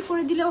পিন কমেন্ট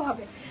করে দিলেও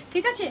হবে।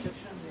 ঠিক আছে,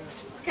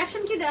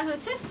 ক্যাপশন কি দেওয়া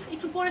হয়েছে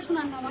একটু পড়ে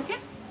শোনান না আমাকে,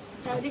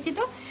 দেখি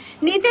তো।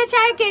 নিতে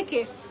চায় কে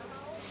কে?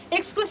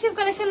 Exclusive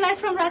collection live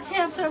from Rajshahi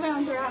আপসারা by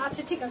Antara.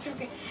 আচ্ছা ঠিক আছে,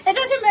 ওকে। এটা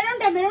হচ্ছে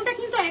মেরুনটা, মেরুনটা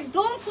কিন্তু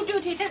একদম ফুটে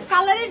ওঠে, এটার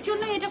কালারের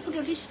জন্য এটা ফুটে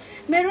উঠিস।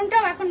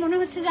 মেরুনটাও এখন মনে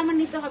হচ্ছে যে আমার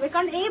নিতে হবে,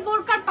 কারণ এই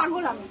বোরকার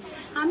পাগল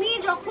আমি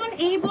যখন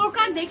এই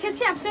বোরকা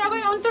দেখেছি আপসারা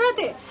বাই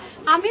অন্তরাতে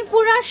আমি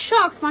পুরা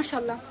শক,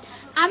 মাশাআল্লাহ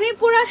আমি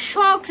পুরা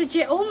শক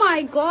যে ও মাই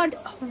god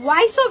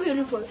Y so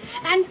beautiful.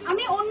 And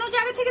আমি অন্য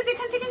জায়গা থেকে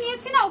যেখান থেকে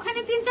নিয়েছি না ওখানে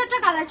 3-4টা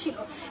কালার ছিল,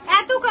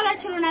 এত কালার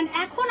ছিল না।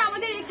 এখন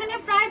আমাদের এখানে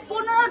প্রায়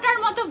 15টার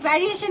মতো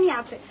ভ্যারিয়েশনই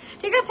আছে।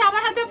 ঠিক আছে,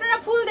 আমার হাতে আপনারা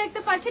ফুল দেখতে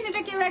পাচ্ছেন,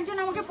 এটা কেউ একজন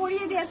আমাকে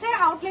পরিয়ে দিয়েছে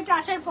আউটলেটে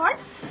আসার পর,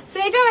 সো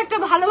এটাও একটা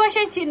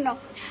ভালোবাসার চিহ্ন।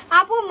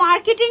 আপু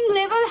marketing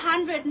level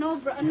 100, no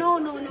no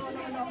no no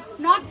no no,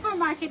 not for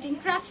marketing,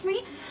 trust me.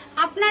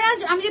 আপনারা,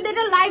 আমি যদি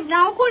এটা লাইভ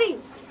নাও করি,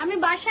 আমি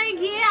বাসায়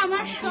গিয়ে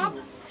আমার সব,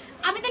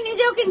 আমি তো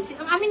নিজেও কিনছি,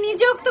 আমি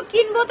নিজেও তো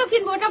কিনবো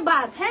ওটা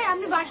বাদ। হ্যাঁ,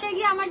 আমি বাসায়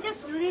গিয়ে আমার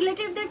জাস্ট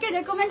রিলেটিভদেরকে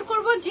রেকমেন্ড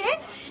করব যে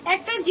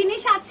একটা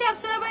জিনিস আছে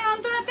আপসারা বাই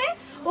অন্তরাতে,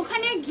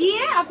 ওখানে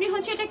গিয়ে আপনি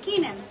হচ্ছে এটা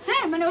কিনেন।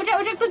 হ্যাঁ, মানে ওটা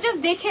একটু জাস্ট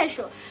দেখে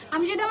এসো।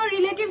 আমি যদি আমার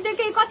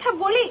রিলেটিভদেরকে এই কথা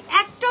বলি,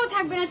 একটাও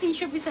থাকবে না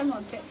 300 পিসের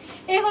মধ্যে,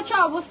 এই হচ্ছে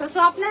অবস্থা। সো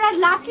আপনারা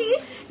লাকি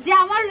যে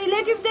আমার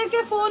রিলেটিভদেরকে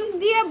ফোন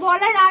দিয়ে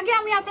বলার আগে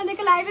আমি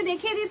আপনাদেরকে লাইভে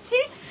দেখিয়ে দিচ্ছি,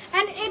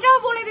 এন্ড এটাও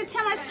বলে দিচ্ছি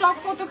আমার স্টক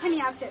কতখানি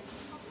আছে।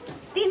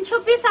 300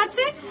 পিস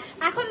আছে,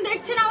 এখন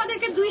দেখছেন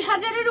আমাদেরকে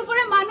 2000-এর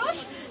উপরে মানুষ।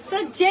 সো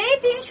যেই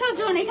 300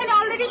 জন এখানে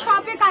অলরেডি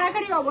শপে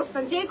কারাকারি অবস্থা,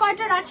 যে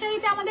কয়টা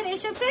রাজশাহীতে আমাদের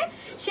এসেছে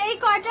সেই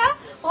কয়টা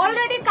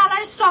already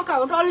colour stock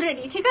out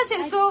already. ঠিক আছে,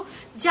 সো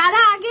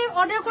যারা আগে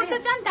অর্ডার করতে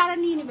চান তারা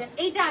নিয়ে নেবেন।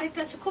 এইটা আরেকটা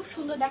আছে খুব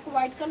সুন্দর, দেখো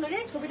হোয়াইট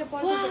কালারের, ছবিটা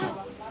পরে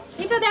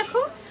এটা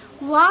দেখো,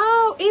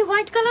 ওয়াও, এই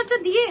হোয়াইট কালারটা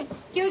দিয়ে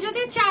কেউ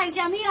যদি চায় যে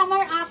আমি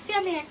আমার আপতে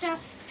আমি একটা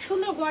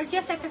সুন্দর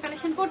গর্জিয়াস একটা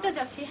কালেকশন করতে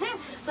যাচ্ছি, হ্যাঁ,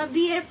 বা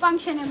বিয়ের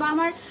ফাংশনে বা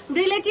আমার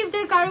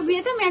রিলেটিভদের কারো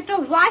বিয়েতে আমি একটা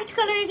হোয়াইট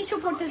কালারের কিছু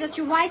করতে যাচ্ছি,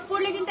 হোয়াইট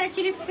পরলে কিন্তু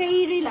অ্যাকচুয়ালি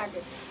ফেয়ারি লাগে।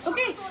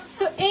 ওকে,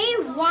 সো এই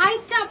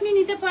হোয়াইটটা আপনি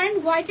নিতে পারেন।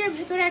 হোয়াইটের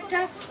ভেতরে একটা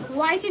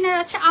হোয়াইট ইনার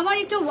আছে, আমার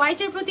একটু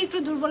হোয়াইটের প্রতি একটু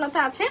দুর্বলতা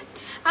আছে।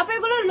 আপনি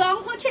এগুলো লং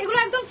হচ্ছে, এগুলো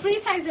একদম ফ্রি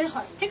সাইজের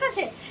হয়। ঠিক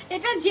আছে,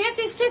 এটা যে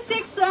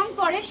 56 লং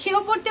পরে সেও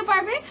পড়তে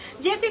পারবে,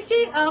 যে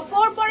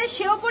 54 পরে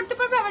সেও পড়তে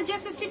পারবে, আবার যে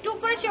 52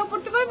 পরে সেও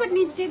পড়তে পারবে, বাট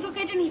নিজ দিয়ে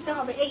কেটে নিতে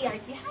হবে এই আর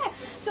কি। হ্যাঁ,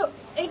 সো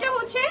এটা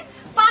হচ্ছে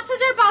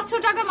 5500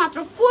 টাকা মাত্র,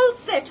 ফুল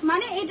সেট।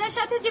 মানে এটার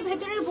সাথে যে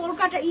ভেতরের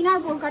বোরকাটা, ইনার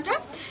বোরকাটা,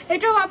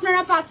 এটাও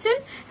আপনারা পাচ্ছেন।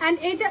 এন্ড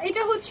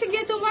এটা হচ্ছে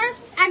গিয়ে তোমার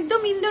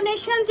একদম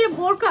ইন্দোনেশিয়ান যে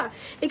বোরকা,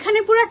 এখানে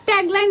পুরো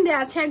ট্যাগলাইন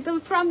দেওয়া আছে একদম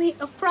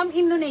ফ্রম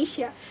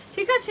ইন্দোনেশিয়া।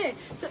 ঠিক আছে,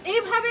 সো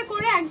এইভাবে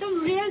করে একদম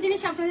রিয়েল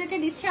জিনিস আপনাদেরকে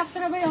দিচ্ছে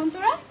আপসারা বাই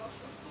অন্তরা।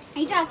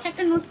 এটা আছে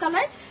একটা নুট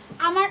কালার,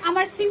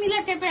 আমার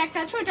সিমিলার টাইপের একটা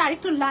আছে, ওটা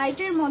আরেকটু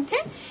লাইটের মধ্যে,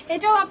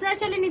 এটাও আপনারা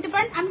চাইলে নিতে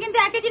পারেন। আমি কিন্তু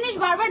একই জিনিস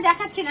বারবার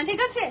দেখাচ্ছি না, ঠিক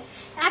আছে,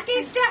 এক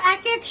একটা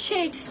এক এক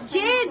শেড,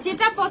 যে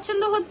যেটা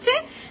পছন্দ হচ্ছে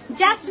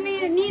জাস্ট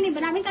নিয়ে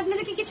নেবেন। আমি তো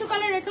আপনাদেরকে কিছু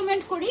কালার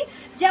রেকমেন্ড করি,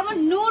 যেমন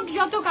নুট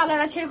যত কালার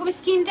আছে এরকম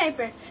স্কিন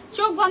টাইপের,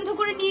 চোখ বন্ধ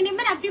করে নিয়ে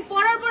নেবেন, আপনি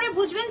পরার পরে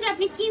বুঝবেন যে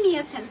আপনি কি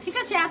নিয়েছেন। ঠিক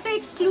আছে, এত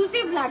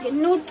এক্সক্লুসিভ লাগে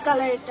নুট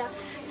কালারটা।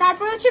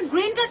 তারপর হচ্ছে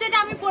গ্রিনটা, যেটা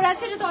আমি পরে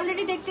আছি, যেটা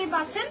অলরেডি দেখতেই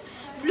পাচ্ছেন।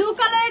 ব্লু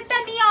কালারটা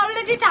নিয়ে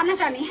অলরেডি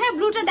টানাটানি, হ্যাঁ,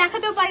 ব্লুটা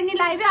দেখাতেও পারিনি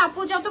লাইভে, আপু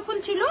যতক্ষণ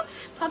ছিল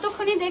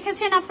ততক্ষণই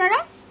দেখেছেন আপনারা।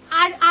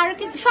 আর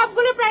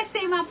সবগুলোর প্রাইস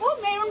সেম আপু।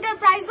 মেরুনটার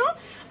প্রাইসও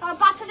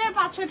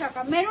 5500 টাকা।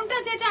 মেরুনটা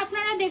যেটা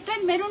আপনারা দেখলেন,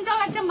 মেরুনটাও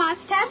একটা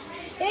মাস্ট হ্যাভ।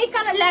 এই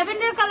কালার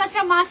ল্যাভেন্ডার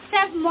কালারটা মাস্ট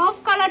হ্যাভ, মভ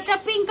কালারটা,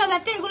 পিঙ্ক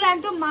কালারটা, এগুলো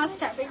একদম মাস্ট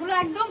হ্যাভ, এগুলো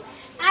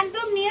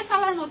একদম নিয়ে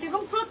ফেলার মতো,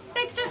 এবং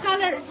প্রত্যেকটা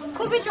কালার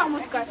খুবই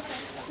চমৎকার।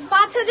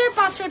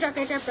 5500 টাকা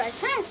এটার প্রাইস।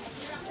 হ্যাঁ,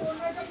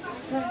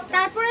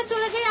 তারপরে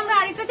চলে যাই আমরা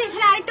আরেকটাতে,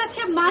 এখানে আরেকটা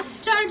আছে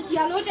মাস্টার্ড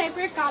ইয়েলো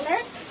টাইপের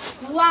কালার।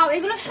 ওয়াও,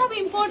 এগুলো সব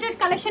ইম্পোর্টেড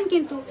কালেকশন,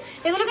 কিন্তু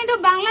এগুলো কিন্তু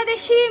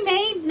বাংলাদেশি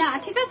মেড না।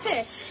 ঠিক আছে,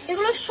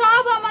 এগুলো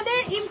সব আমাদের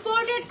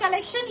imported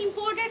collection,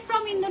 imported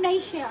from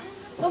Indonesia.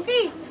 Okay,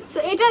 so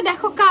এটা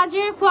দেখো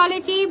কাজের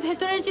কোয়ালিটি,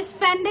 ভেতরের যে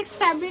স্প্যান্ডেক্স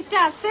ফ্যাব্রিকটা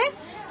আছে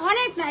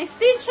অনেক নাইস।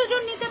 300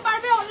 জন নিতে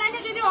পারবে। অনলাইনে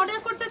যদি অর্ডার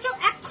করতে চাও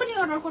এক্ষুনি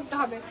অর্ডার করতে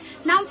হবে,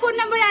 নাম, ফোন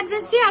নাম্বার,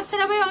 অ্যাড্রেস দিয়ে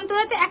আপসারা বাই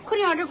অন্তরাতে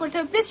এক্ষুনি অর্ডার করতে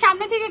হবে। প্লিজ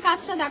সামনে থেকে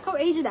কাজটা দেখাও।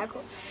 এই যে দেখো,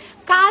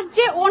 কাজ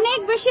যে অনেক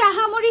বেশি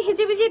আহামরি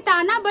হিজিবিজি তা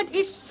না, বাট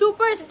ইটস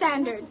সুপার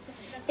স্ট্যান্ডার্ড।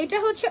 এটা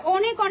হচ্ছে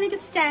অনেক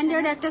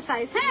স্ট্যান্ডার্ড একটা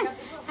সাইজ। হ্যাঁ,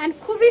 এন্ড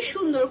খুবই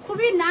সুন্দর,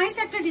 খুবই নাইস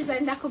একটা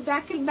ডিজাইন। দেখো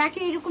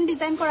ব্যাকে এরকম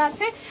ডিজাইন করা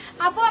আছে।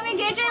 আপু আমি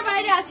গেটের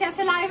বাইরে আছি,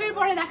 আচ্ছা লাইভের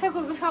পরে দেখা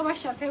করবো সবার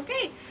সাথে।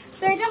 ওকে,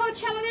 সো এটা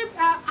হচ্ছে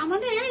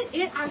আমাদের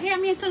এর আগে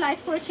আমি একটা লাইভ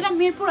করেছিলাম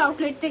মিরপুর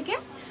আউটলেট থেকে,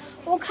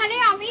 ওখানে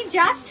আমি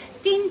জাস্ট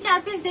 3-4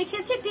 পিস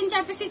দেখিয়েছি,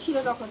 3-4 পিসই ছিল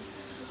তখন।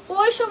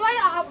 ওই সময়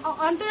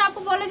অন্তরা আপু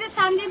বলে যে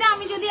সানজিদা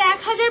আমি যদি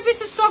 1000 পিস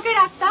স্টকে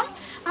রাখতাম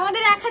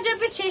আমাদের 1000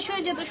 পিস শেষ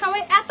হয়ে যেত।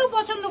 সবাই এত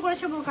পছন্দ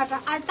করেছে বোরকাটা।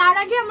 আর তার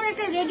আগে আমার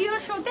একটা রেডিও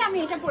শোতে আমি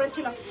এটা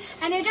পরেছিলাম,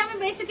 এন্ড এটা আমি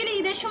বেসিক্যালি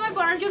ঈদের সময়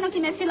পরার জন্য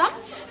কিনেছিলাম।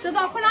 তো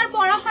তখন আর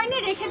পরা হয়নি,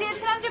 রেখে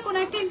দিয়েছিলাম যে কোনো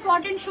একটা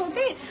ইম্পর্টেন্ট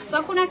শোতে বা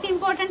কোনো একটা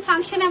ইম্পর্টেন্ট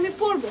ফাংশনে আমি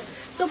পরবো।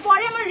 সো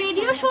পরে আমার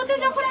রেডিও শোতে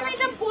যখন আমি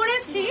এটা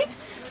পরেছি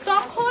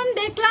তখন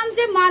দেখলাম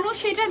যে মানুষ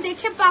এটা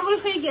দেখে পাগল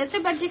হয়ে গেছে,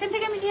 বাট যেখান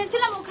থেকে আমি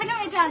নিয়েছিলাম ওখানেও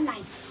এটা আর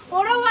নাই,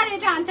 ওরাও আর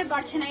এটা আনতে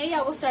পারছে না, এই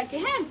অবস্থা আর কি।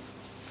 হ্যাঁ,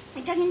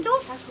 এটা কিন্তু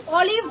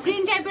অলিভ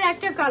গ্রিন টাইপের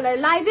একটা কালার,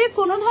 লাইভে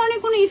কোনো ধরনের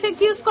কোনো ইফেক্ট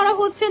ইউজ করা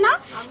হচ্ছে না,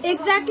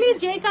 এক্স্যাক্টলি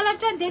যে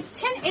কালারটা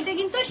দেখছেন এটা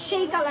কিন্তু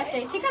সেই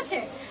কালারটাই, ঠিক আছে।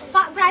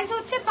 প্রাইস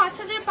হচ্ছে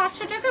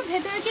 5500 টাকা।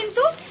 ভেতরে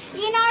কিন্তু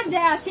ইনার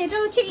দেয়া আছে, এটা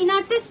হচ্ছে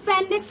ইনারটা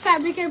স্প্যান্ডেক্স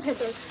ফ্যাব্রিকের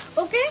ভেতর।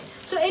 ওকে,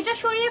 সো এটা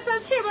সরিয়ে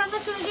ফেলছি, এবার আমরা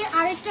চলে যাই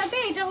আরেকটাতে।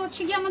 এটা হচ্ছে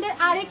কি আমাদের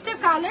আরেকটা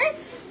colour,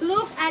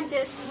 look at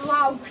this,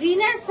 wow,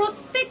 গ্রিনের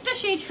প্রত্যেকটা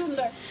শেড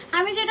সুন্দর।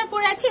 আমি যেটা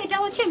পরে আছি এটা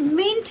হচ্ছে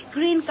মিন্ট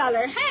গ্রিন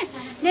কালার। হ্যাঁ,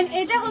 দেন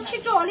এটা হচ্ছে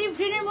একটু অলিভ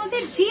গ্রিনের মধ্যে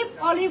ডিপ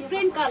অলিভ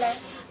গ্রিন কালার,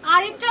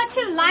 আরেকটা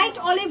আছে লাইট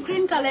অলিভ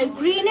গ্রিন কালার।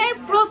 গ্রিনের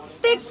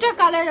প্রত্যেকটা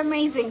কালার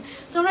অ্যামেজিং,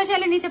 তোমরা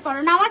চাইলে নিতে পারো।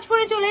 নামাজ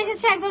পড়ে চলে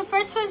এসেছে, একদম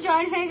ফার্স্ট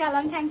জয়েন হয়ে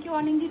গেলাম। থ্যাংক ইউ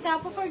অনিন্দিতা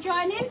আপু ফর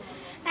জয়েনিং।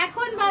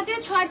 এখন বাজে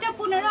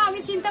 6:15। আমি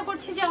চিন্তা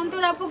করছি যে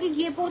অন্তর আপুকে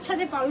গিয়ে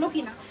পৌঁছাতে পারলো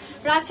কিনা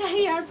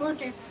রাজশাহী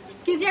এয়ারপোর্টে,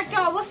 কি যে একটা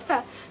অবস্থা।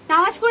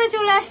 নামাজ পড়ে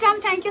চলে আসলাম।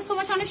 থ্যাংক ইউ সো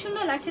মাচ, অনেক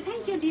সুন্দর লাগছে।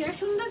 Thank you dear.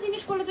 সুন্দর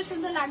জিনিস পড়লে তো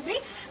সুন্দর লাগবেই।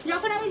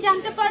 যখন আমি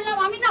জানতে পারলাম,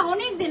 আমি না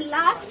অনেকদিন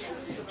লাস্ট,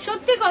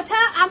 সত্যি কথা,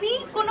 আমি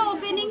কোনো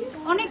ওপেনিং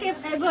অনেক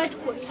অ্যাভয়েড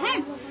করি। হ্যাঁ,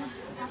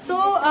 সো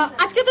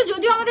আজকে তো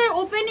যদিও আমাদের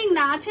ওপেনিং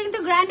না, আজকে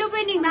কিন্তু গ্র্যান্ড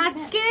ওপেনিং না।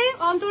 আজকে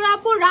অন্তরা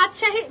আপু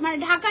রাজশাহী, মানে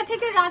ঢাকা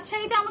থেকে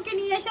রাজশাহীতে আমাকে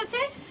নিয়ে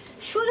এসেছে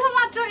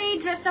শুধুমাত্র এই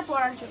ড্রেসটা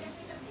পরার জন্য,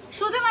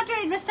 শুধুমাত্র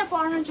এই ড্রেসটা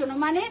পরানোর জন্য।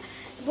 মানে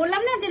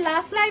বললাম না যে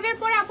লাস্ট লাইভের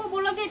পরে আপু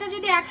বললো যে এটা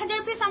যদি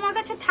 1000 পিস আমার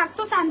কাছে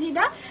থাকতো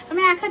সানজিদা,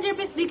 আমি 1000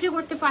 পিস বিক্রি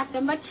করতে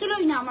পারতাম, বাট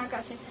ছিলই না আমার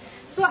কাছে।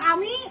 সো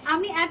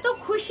আমি এত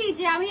খুশি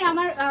যে আমি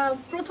আমার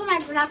প্রথম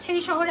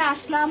রাজশাহী শহরে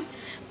আসলাম,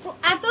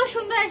 এত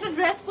সুন্দর একটা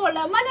ড্রেস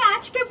পরলাম, মানে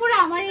আজকে পুরো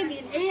আমারই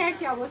দিন, এই আর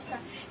কি অবস্থা।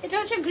 এটা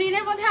হচ্ছে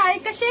গ্রিনের মধ্যে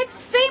আরেকটা শেড,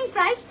 সেম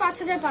প্রাইস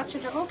 5500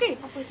 টাকা। ওকে,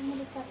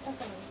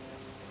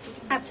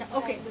 আচ্ছা,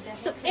 ওকে।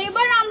 সো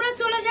এবার আমরা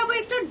চলে যাব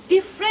একটু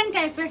ডিফারেন্ট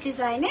টাইপের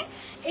ডিজাইনে।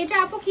 এটা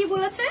আপু কি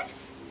বলেছে?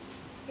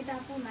 এটা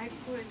আপু লাইভ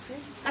করেছে।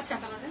 আচ্ছা,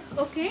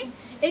 ওকে,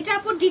 এটা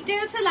আপু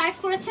ডিটেইলসে লাইভ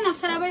করেছেন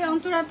আপসারা ভাই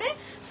অন্তরাতে।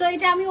 সো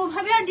এটা আমি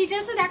ওভাবে আর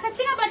ডিটেইলসে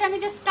দেখাচ্ছি না, বাট আমি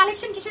জাস্ট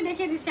কালেকশন কিছু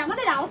দেখিয়ে দিচ্ছি।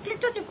 আমাদের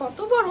আউটলেটটা যে কত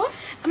বড়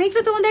আমি একটু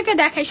তোমাদেরকে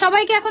দেখাই,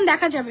 সবাইকে এখন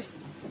দেখা যাবে।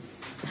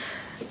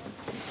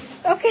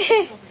 ওকে,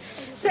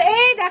 সো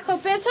এই দেখো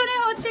পেছনে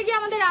হচ্ছে কি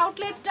আমাদের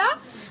আউটলেটটা,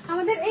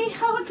 আমাদের এই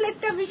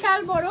আউটলেটটা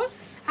বিশাল বড়।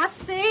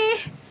 আস্তে,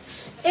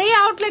 এই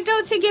আউটলেটটা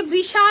হচ্ছে গিয়ে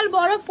বিশাল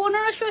বড়,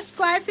 1500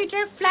 স্কোয়ার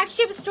ফিটের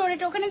ফ্ল্যাগশিপ স্টোর।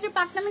 এটা ওখানে যে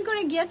পাকনামি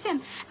করে গিয়েছেন,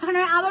 এখন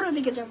আমি আবার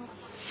ওদিকে যাবো।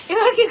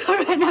 এবার কি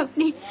করবেন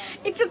আপনি?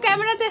 একটু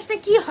ক্যামেরাতে আসলে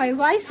কি হয়,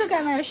 ভয়েস তো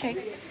ক্যামেরা শাই।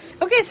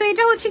 ওকে, সো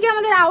এটা হচ্ছে কি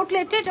আমাদের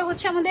আউটলেটটা, এটা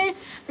হচ্ছে আমাদের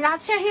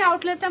রাজশাহী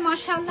আউটলেটটা।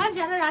 মাশাআল্লাহ,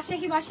 যারা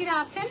রাজশাহী বাসীরা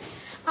আছেন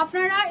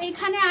আপনারা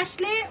এখানে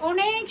আসলে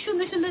অনেক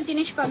সুন্দর সুন্দর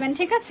জিনিস পাবেন,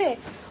 ঠিক আছে,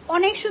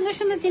 অনেক সুন্দর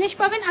সুন্দর জিনিস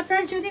পাবেন।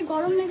 আপনার যদি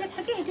গরম লেগে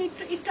থাকে এটা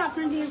একটু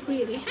আপনার দিয়ে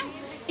ঘুরিয়ে দিই। হ্যাঁ,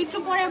 একটু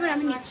পরে আবার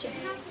আমি নিচ্ছি।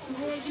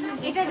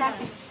 এটা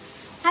দেখেন।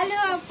 হ্যালো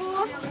আপু,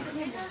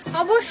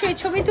 অবশ্যই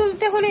ছবি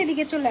তুলতে হলে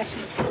এদিকে চলে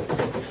আসেন।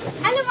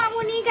 হ্যালো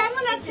মামুনি,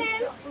 কেমন আছেন?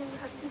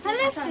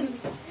 ভালো আছেন?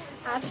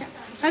 আচ্ছা,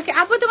 ওকে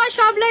আপু, তোমার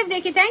সব লাইভ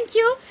দেখি, থ্যাংক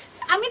ইউ।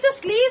 আমি তো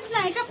স্লিভস না,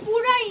 এটা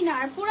পুরা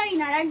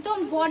ইনার, একদম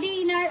বডি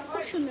ইনার,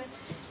 খুব সুন্দর।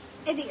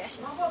 এদিকে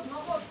আসেন।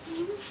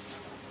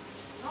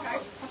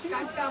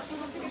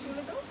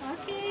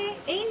 ওকে,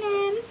 এই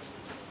নেন।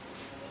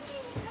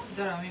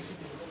 আমি একটু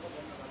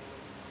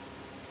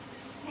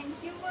থ্যাংক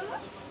ইউ বলো।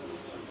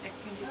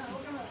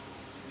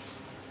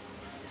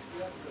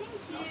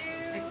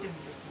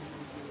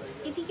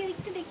 এদিকে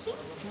একটু দেখি।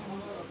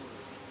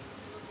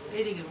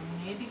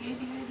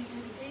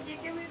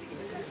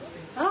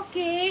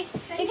 ওকে,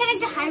 এখানে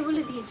একটা হাই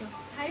বলে দিয়ে যাও।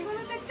 হাই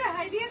বলে তো একটা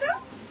হাই দিয়ে দাও।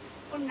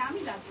 ওর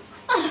নামই লাজুক।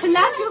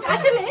 লাজুক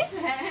আসলে?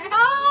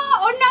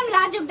 ওর নাম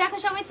লাজুক, দেখো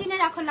সবাই চিনে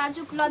রাখো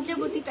লাজুক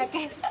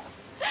লজ্জাবতীটাকে।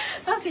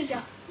 ওকে,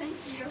 যাও।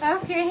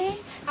 ওকে,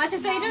 আচ্ছা,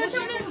 এটা হচ্ছে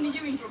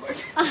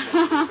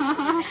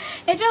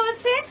এটা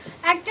হচ্ছে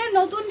একটা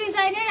নতুন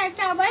ডিজাইনের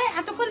একটা আবার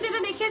এতক্ষণ যেটা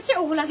দেখিয়েছি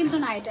ওগুলা কিন্তু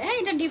না, এটা হ্যাঁ,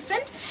 এটা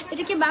ডিফারেন্ট।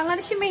 এটা কি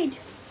Bangladeshi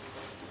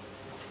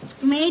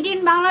made in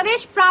Bangladesh,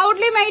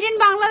 proudly made in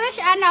Bangladesh,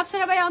 and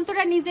আপসারা ভাই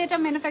অন্তরা নিজে এটা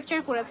ম্যানুফ্যাকচার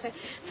করেছে।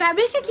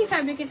 ফ্যাব্রিকটা কি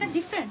ফ্যাব্রিক? এটা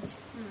ডিফারেন্ট।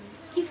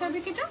 কি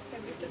ফ্যাব্রিক এটা?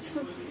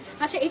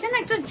 আচ্ছা, এটা না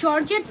একটু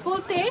জর্জেট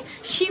বলতে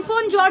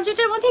শিফন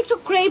জর্জেটের মধ্যে একটু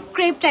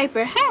ক্রেপ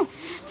টাইপের। হ্যাঁ,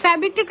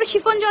 ফ্যাব্রিকটা একটু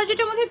শিফন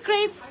জর্জেটের মধ্যে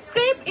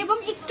ক্রেপ এবং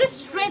একটু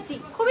স্ট্রেচি,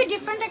 খুবই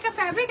ডিফারেন্ট একটা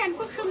ফ্যাব্রিক এন্ড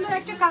খুব সুন্দর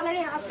একটা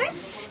কালারে আছে।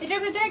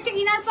 এটার ভিতরে একটা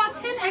ইনার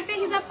পাচ্ছেন, একটা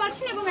হিজাব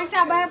পাচ্ছেন এবং একটা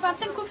আবায়া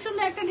পাচ্ছেন, খুব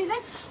সুন্দর একটা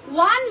ডিজাইন।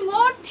 ওয়ান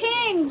মোর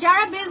থিং,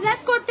 যারা বিজনেস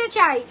করতে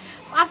চাই,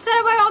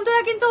 আপসারা ভাই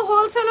অন্তরা কিন্তু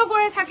হোলসেলও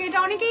করে থাকে, এটা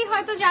অনেকেই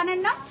হয়তো জানেন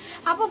না।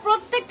 আপু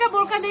প্রত্যেকটা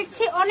বোরকা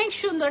দেখছি অনেক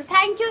সুন্দর,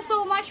 thank you so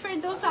much for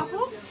দোস আপু।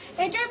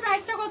 এটার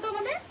প্রাইসটা কত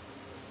আমাদের?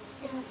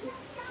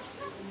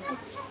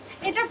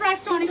 এটার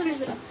প্রাইসটা অনেক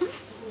রিজনেবল,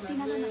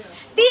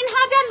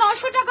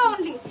 3900 টাকা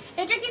অনলি।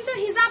 এটা কিন্তু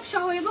হিজাব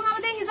সহ, এবং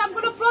আমাদের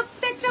হিজাবগুলো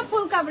প্রত্যেকটা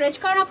ফুল কভারেজ,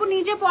 কারণ আপু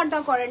নিজে পর্দা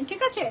করেন,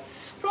 ঠিক আছে?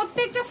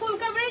 প্রত্যেকটা ফুল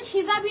কভারেজ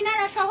হিজাব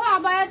ইনারা সহ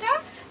আবায়াটা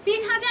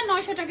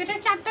 3900 টাকা।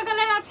 এটার 4টা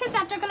কালার আছে,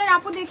 4টা কালার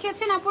আপু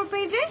দেখিয়েছেন আপুর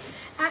পেজে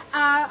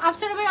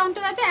আপসারা ভাই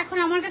অন্তরাতে। এখন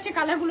আমার কাছে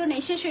কালারগুলো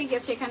নেই, শেষ হয়ে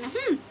গেছে এখানে।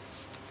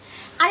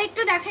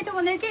 আরেকটা দেখাই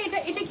তোমাদেরকে,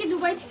 এটা কি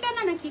দুবাই থেকে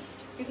আনা নাকি?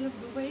 এগুলো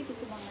দুবাই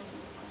থেকে বাংলাদেশে।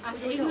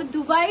 আচ্ছা, এগুলো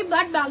দুবাই,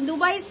 বাট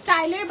দুবাই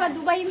স্টাইলের বা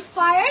Dubai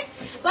inspired,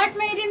 but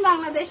made in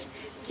Bangladesh.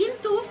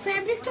 কিন্তু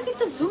ফ্যাব্রিকটা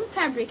কিন্তু জুম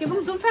ফ্যাব্রিক, এবং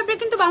জুম ফ্যাব্রিক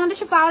কিন্তু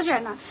বাংলাদেশে পাওয়া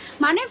যায় না।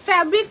 মানে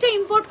ফ্যাব্রিকটা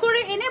ইম্পোর্ট করে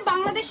এনে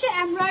বাংলাদেশে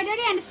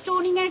এমব্রয়ডারি এন্ড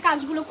স্টোনিং এর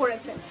কাজগুলো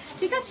করেছে,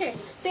 ঠিক আছে?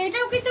 সো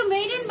এটাও কিন্তু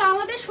মেড ইন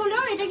বাংলাদেশ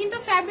হলেও এটা কিন্তু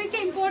ফ্যাব্রিকটা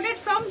imported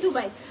from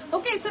Dubai.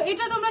 Okay, so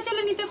এটা তোমরা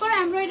চাইলে নিতে পারো,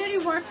 এমব্রয়ডারি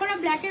ওয়ার্ক করা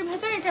ব্ল্যাক এর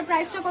ভেতর। এটা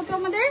প্রাইসটা কত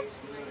আমাদের?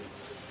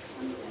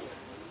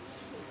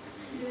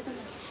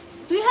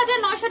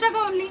 2900 টাকা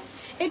অনলি।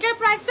 এটার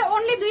প্রাইসটা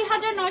অনলি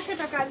 2900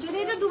 টাকা। যদি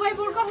এটা দুবাই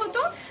বোরকা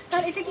হতো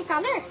তাহলে এটা কি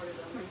কালার,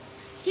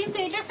 কিন্তু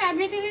এটার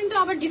ফ্যাব্রিক কিন্তু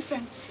আবার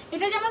ডিফারেন্ট।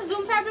 এটা যেমন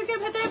জুম ফ্যাব্রিকের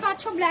ভেতরে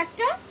পাচ্ছ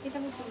ব্ল্যাকটা, এটা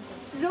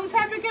জুম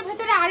ফ্যাব্রিকের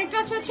ভেতরে আরেকটা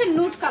আছে হচ্ছে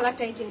নুট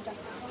কালারটাই, যেটা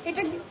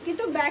এটা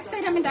কিন্তু ব্যাক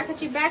সাইড আমি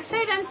দেখাচ্ছি, ব্যাক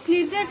সাইড এন্ড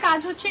স্লিভস এর কাজ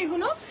হচ্ছে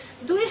এগুলো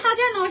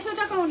 2900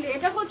 টাকা অনলি।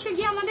 এটা হচ্ছে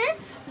কি আমাদের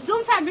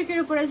জুম ফ্যাব্রিকের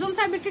উপরে। জুম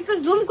ফ্যাব্রিক একটু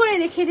জুম করে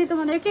দেখিয়ে দিই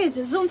তোমাদেরকে, এই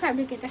যে জুম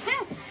ফ্যাব্রিক এটা,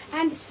 হ্যাঁ।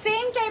 এন্ড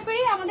সেম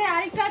টাইপেরই আমাদের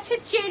আরেকটা আছে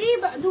চেরি,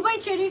 দুবাই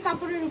চেরি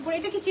কাপড়ের উপরে।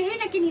 এটা কি চেরি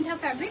নাকি নিধা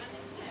ফ্যাব্রিক?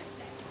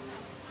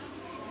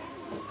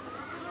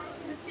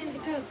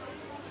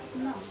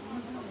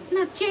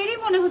 না, চেরি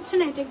মনে হচ্ছে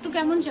না, এটা একটু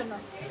কেমন যেন,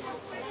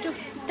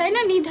 তাই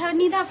না?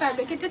 Nida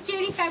fabric. এটা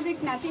চেরি ফ্যাব্রিক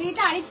না,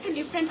 চেরিটা আরেকটু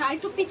ডিফারেন্ট হয়,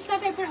 একটু পিছলা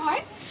টাইপের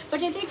হয়, বাট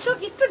এটা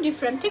একটু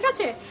ডিফারেন্ট, ঠিক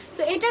আছে?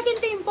 সো এটা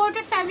কিন্তু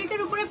ইম্পোর্টেড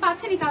ফ্যাব্রিকের উপরে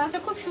পাচ্ছেন। এই কালারটা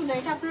খুব সুন্দর,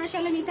 এটা আপনারা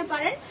চাইলে নিতে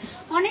পারেন।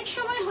 অনেক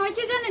সময় হয়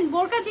কি জানেন,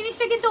 বোরকা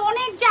জিনিসটা কিন্তু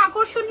অনেক যে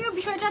আকর্ষণীয়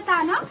বিষয়টা তা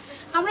না।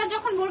 আমরা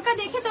যখন বোরকা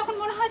দেখি তখন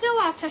মনে হয় যে ও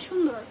আচ্ছা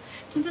সুন্দর,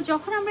 কিন্তু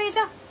যখন আমরা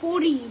এটা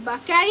পরি বা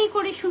ক্যারি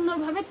করি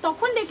সুন্দরভাবে,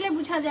 তখন দেখলে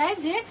বোঝা যায়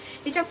যে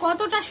এটা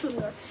কতটা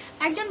সুন্দর।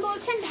 একজন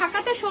বলছেন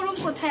ঢাকাতে শোরুম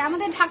কোথায়?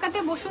 আমাদের ঢাকাতে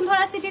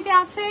বসুন্ধরা সিটিতে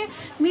আছে,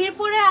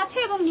 মিরপুরে আছে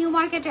এবং নিউ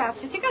মার্কেটে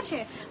আছে, ঠিক আছে?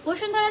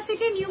 বসুন্ধরা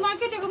সিটি, নিউ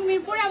মার্কেট এবং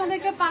মিরপুরে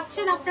আমাদেরকে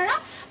পাচ্ছেন আপনারা।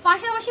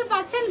 পাশাপাশি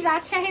পাচ্ছেন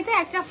রাজশাহীতে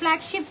একটা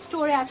ফ্ল্যাগশিপ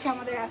স্টোরে আছে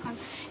আমাদের এখন।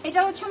 এটা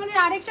হচ্ছে আমাদের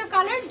আরেকটা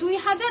কালার,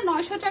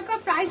 2900 টাকা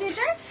প্রাইস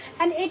এটার।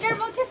 এন্ড এটার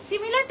মধ্যে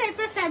সিমিলার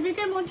টাইপের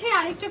ফ্যাব্রিকের মধ্যে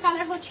আরেকটা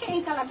কালার হচ্ছে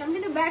এই কালারটা। আমি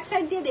কিন্তু ব্যাক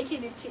সাইড দিয়ে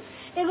দেখিয়ে দিচ্ছি,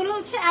 এগুলো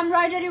হচ্ছে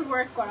এমব্রয়ডারি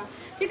ওয়ার্ক করা,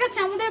 ঠিক আছে?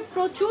 আমাদের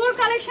প্রচুর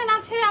কালেকশন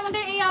আছে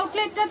আমাদের এই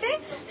আউটলেটটাতে।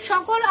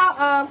 সকল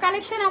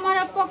কালেকশন আমার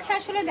পক্ষে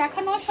আসলে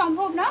দেখানো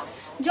সম্ভব না,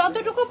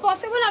 যতটুকু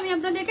পসিবল আমি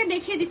আপনাদেরকে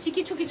দেখিয়ে দিচ্ছি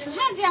কিছু কিছু,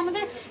 হ্যাঁ, যে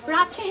আমাদের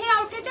রাজশাহী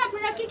আউটলেটে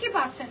আপনারা কি কি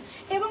পাচ্ছেন।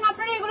 এবং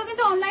আপনারা এগুলো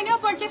কিন্তু অনলাইনেও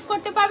পারচেস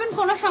করতে পারবেন,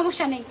 কোনো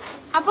সমস্যা নেই।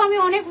 আপু আমি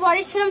অনেক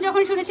ওয়ারিড ছিলাম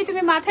যখন শুনেছি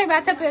তুমি মাথায়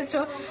ব্যথা পেয়েছো।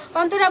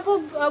 অন্তর আপু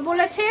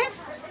বলেছে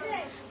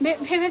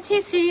ভেবেছি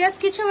সিরিয়াস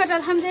কিছু, বাট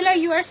আলহামদুলিল্লাহ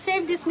you R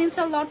safe, this means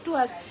a lot to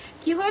us.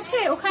 কি হয়েছে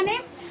ওখানে,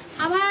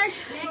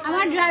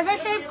 আমার ড্রাইভার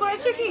সাহেব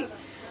করেছে কি,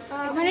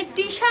 মানে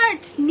টি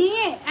শার্ট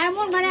নিয়ে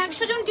এমন, মানে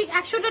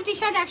 100টা টি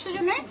শার্ট 100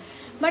 জনের,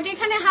 বাট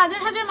এখানে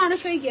হাজার হাজার মানুষ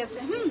হয়ে গিয়েছে।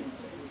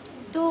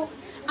 তো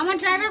আমার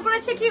ড্রাইভার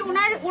করেছে কি,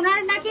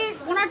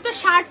 ওনার তো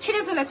শার্ট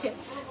ছিঁড়ে ফেলেছে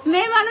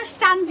মেয়ে মানুষ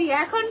টান দিয়ে।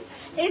 এখন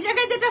এই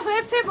জায়গায় যেটা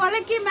হয়েছে, বলে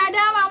কি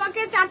ম্যাডাম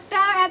আমাকে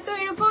 4টা এত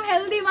এরকম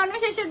হেলদি মানুষ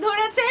এসে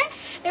ধরেছে,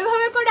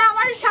 এভাবে করে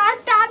আমার শার্ট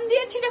টান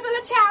দিয়ে ছিঁড়ে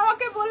ফেলেছে।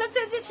 আমাকে বলেছে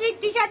যে সেই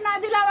টি শার্ট না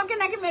দিলে আমাকে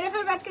নাকি মেরে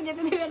ফেলবে, আজকে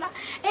যেতে দিবে না।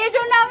 এই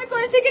জন্য আমি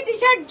করেছি কি, টি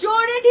শার্ট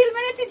জোরে ঢিল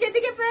মেরেছি,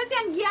 যেদিকে পেরেছি,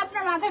 আর গিয়ে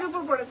আপনার মাথার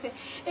উপর পড়েছে।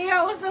 এই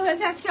অবস্থা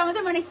হয়েছে আজকে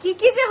আমাদের, মানে কি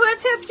কি যে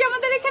হয়েছে আজকে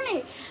আমাদের এখানে,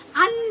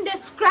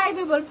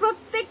 আনডেসক্রাইবেবল।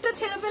 প্রত্যেকটা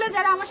ছেলেপেলে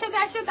যারা আমার সাথে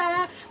আসছে তারা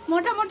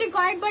মোটামুটি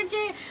কয়েকবার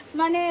যে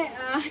মানে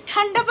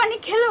ঠান্ডা পানি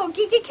খেলো,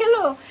 কি কি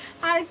খেলো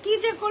আর কি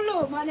যে করলো,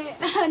 মানে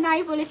নাই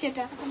বলে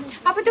সেটা।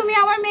 আপু তুমি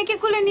আমার মেয়েকে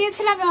কোলে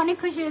নিয়েছিলাম, আমি অনেক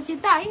খুশি হয়েছি,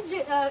 তাই যে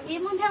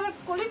এর মধ্যে আমার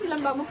কোলে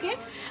নিলাম বাবুকে।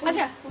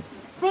 আচ্ছা,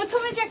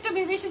 প্রথমে যে একটা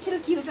বেবি এসেছিল,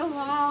 কি ওটা,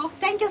 wow,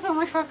 thank you so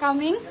much for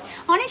coming.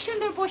 অনেক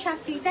সুন্দর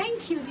পোশাকটি, থ্যাংক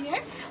ইউ ডিয়ার।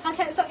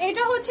 আচ্ছা, সো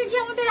এটা হচ্ছে কি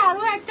আমাদের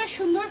আরো একটা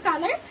সুন্দর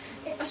কালার,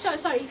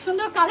 সরি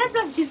সুন্দর কালার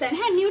প্লাস ডিজাইন,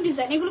 হ্যাঁ, নিউ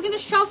ডিজাইন। এগুলো কিন্তু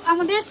সব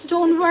আমাদের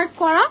স্টোন ওয়ার্ক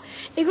করা,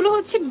 এগুলো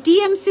হচ্ছে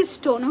ডিএমসি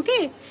স্টোন। ওকে,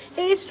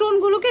 এই স্টোন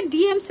গুলোকে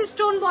ডিএমসি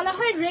স্টোন বলা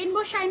হয়,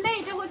 রেইনবো শাইন দেয়।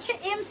 এটা হচ্ছে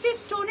এমসি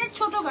স্টোনের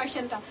ছোট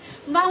ভার্সনটা।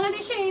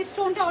 বাংলাদেশে এই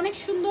স্টোনটা অনেক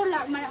সুন্দর,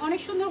 মানে অনেক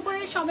সুন্দর করে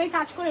সবাই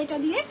কাজ করে এটা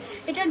দিয়ে।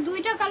 এটার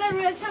 2টা কালার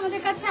রয়েছে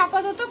আমাদের কাছে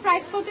আপাতত।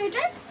 প্রাইস কত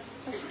এটার?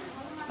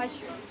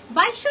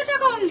 2200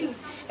 টাকা অনলি।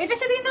 এটার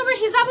সাথে কিন্তু আবার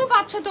হিজাবও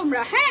পাচ্ছ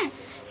তোমরা, হ্যাঁ,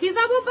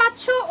 হিজাবও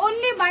পাচ্ছ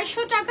অনলি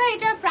 2200 টাকা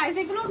এটার প্রাইস।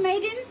 এগুলো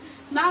মেড ইন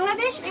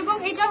বাংলাদেশ। এবং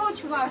এটা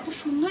হচ্ছে একটা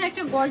সুন্দর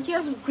একটা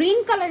গর্জিয়াস গ্রিন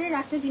কালারের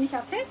একটা জিনিস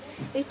আছে।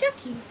 এটা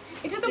কি,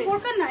 এটা তো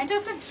বোরকা না, এটা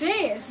একটা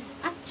ড্রেস।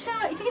 আচ্ছা,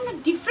 এটা কিন্তু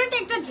ডিফারেন্ট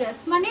একটা ড্রেস,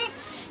 মানে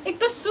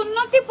একটু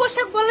সুন্নতি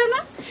পোশাক বলে না,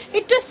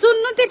 একটু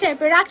সুন্নতি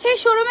টাইপের। রাজশাহী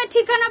শোরুমের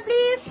ঠিকানা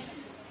প্লিজ।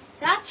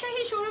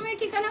 রাজশাহী শোরুমের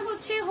ঠিকানা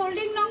হচ্ছে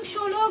হোল্ডিং নং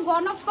 16,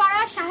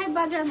 গণকপাড়া, সাহেব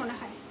বাজার মনে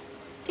হয়।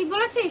 ঠিক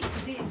বলেছি?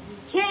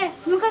 ইয়েস,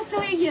 মুখস্থ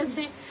হয়ে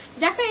গিয়েছে।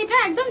 দেখো এটা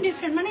একদম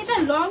ডিফারেন্ট, মানে এটা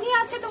লংই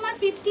আছে তোমার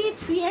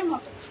 53 এর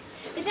মতো,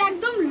 এটা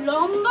একদম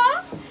লম্বা।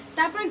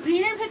 তারপরে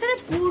গ্রিনের ভেতরে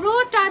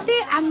পুরোটাতে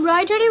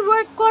এমব্রয়ডারি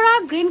ওয়ার্ক করা,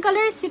 গ্রিন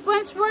কালারের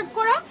সিকোয়েন্স ওয়ার্ক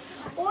করা।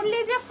 অনলি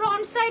যে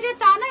ফ্রন্ট সাইডে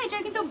তা না, এটা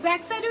কিন্তু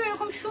ব্যাক সাইডেও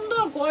এরকম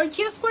সুন্দর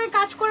গর্জিয়াস করে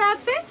কাজ করা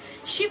আছে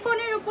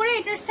শিফনের উপরে।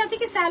 এটার সাথে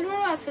কি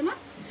সালোয়ারও আছে না?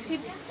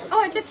 ও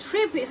এটা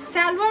 3 পিস,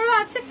 সালোয়ারও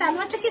আছে।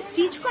 সালোয়ারটা কি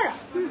স্টিচ করা?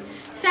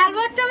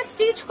 সালোয়ারটাও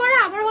স্টিচ করা,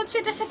 আবার হচ্ছে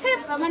এটার সাথে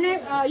মানে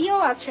ইয়েও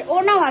আছে,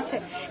 ওনাও আছে।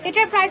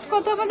 এটার প্রাইস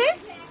কত আমাদের?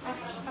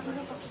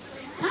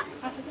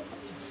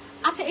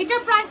 আচ্ছা,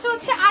 এটার প্রাইস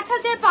হচ্ছে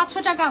 8500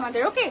 টাকা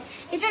আমাদের। ওকে,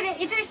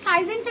 এটার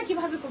সাইজিংটা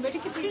কিভাবে করবে? এটা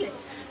কি ফ্রি?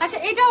 আচ্ছা,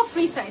 এটাও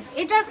ফ্রি সাইজ,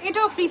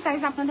 এটাও ফ্রি সাইজ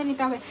আপনাদের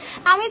নিতে হবে।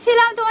 আমি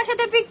ছিলাম তোমার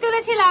সাথে পিক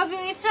তুলেছিলাম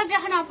ইসরা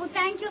জাহান আপু,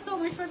 thank you so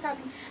much for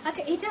coming.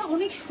 আচ্ছা, এটা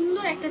অনেক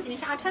সুন্দর একটা জিনিস।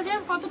 8000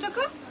 কত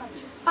টাকা?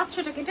 500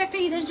 টাকা। এটা একটা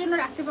ঈদের জন্য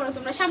রাখতে পারো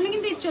তোমরা, সামনে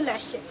কিন্তু ঈদ চলে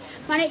আসছে,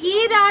 মানে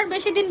ঈদ আর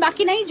বেশি দিন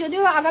বাকি নাই,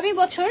 যদিও আগামী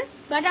বছর,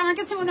 বাট আমার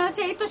কাছে মনে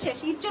হচ্ছে এই তো শেষ,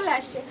 ঈদ চলে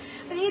আসছে।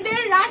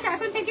 ঈদের রাশ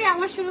এখন থেকে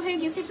আমার শুরু হয়ে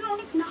গেছে। এটা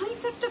অনেক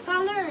নাইস একটা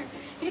কালার,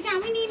 এটাকে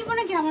আমি নিয়ে নিবো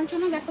নাকি আমার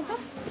জন্য? দেখো তো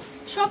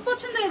সব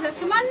পছন্দ হয়ে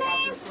যাচ্ছে, মানে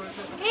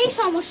এই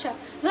সমস্যা।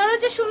 ধরো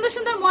যে সুন্দর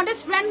সুন্দর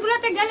মডেস্ট ব্র্যান্ড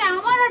গুলোতে গেলে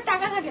আমার আর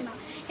টাকা থাকে না,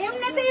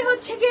 এমনিতেই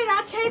হচ্ছে কি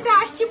রাজশাহীতে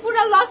আসছি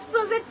পুরো লস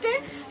প্রজেক্টে,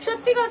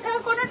 সত্যি কথা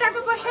কোনো টাকা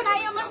পয়সা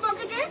নাই আমার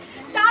পকেটে,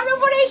 তার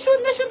উপরে এই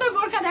সুন্দর সুন্দর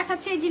বোরকা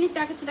দেখাচ্ছে, এই জিনিস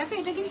দেখাচ্ছে। দেখো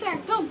এটা কিন্তু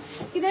একদম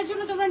ঈদের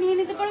জন্য তোমরা নিয়ে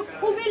নিতে পারো,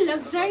 খুবই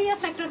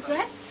লাক্সারিয়াস একটা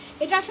ড্রেস।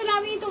 এটা আসলে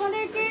আমি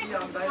তোমাদেরকে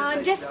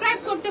ডেসক্রাইব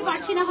করতে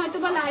পারছি না হয়তো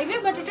বা লাইভে,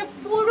 বাট এটা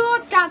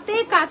পুরোটাতে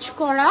কাজ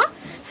করা।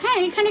 হ্যাঁ,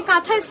 এখানে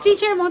কাঁথা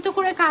স্টিচের মতো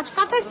করে কাজ,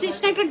 কাঁথা স্টিচ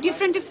না, একটা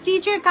ডিফারেন্ট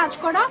স্টিচের কাজ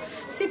করা,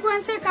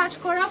 সিকোয়েন্সের কাজ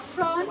করা,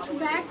 ফ্রন্ট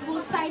ব্যাক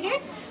বোথ সাইডে।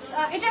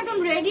 এটা একদম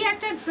রেডি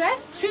একটা ড্রেস,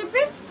 3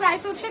 পিস।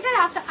 প্রাইস হচ্ছে এটা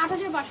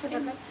 8500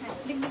 টাকা।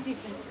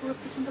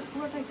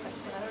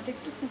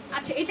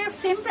 আচ্ছা, এটার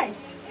সেম প্রাইস?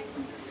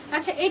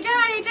 আচ্ছা, এটা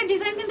আর এটার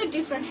ডিজাইন কিন্তু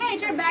ডিফারেন্ট। হ্যাঁ,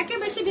 এটার ব্যাকে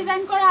বেশি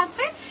ডিজাইন করা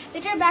আছে,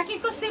 এটার ব্যাকে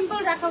একটু সিম্পল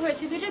রাখা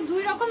হয়েছে। দুইটা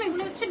দুই রকম,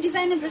 এগুলো হচ্ছে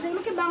ডিজাইনের ড্রেস।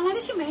 এগুলো কি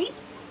বাংলাদেশি মেড?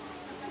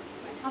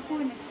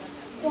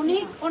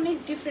 অনেক অনেক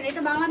ডিফারেন্ট,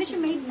 এটা বাংলাদেশি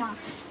মেড না,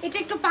 এটা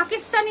একটু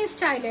পাকিস্তানি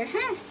স্টাইলের।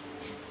 হ্যাঁ,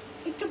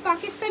 একটু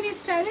পাকিস্তানি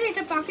স্টাইলের,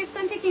 এটা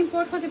পাকিস্তান থেকে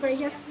ইম্পোর্ট হতে পারে।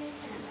 ইয়েস,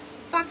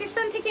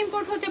 পাকিস্তান থেকে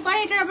ইম্পোর্ট হতে পারে।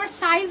 এটার আবার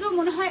সাইজও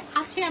মনে হয়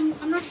আছে, আই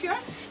এম নট শিওর।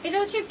 এটা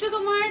হচ্ছে একটু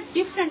তোমার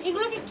ডিফারেন্ট,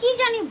 এগুলোকে কি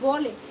জানি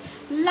বলে,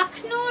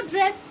 লখনৌ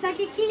ড্রেস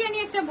নাকি কি জানি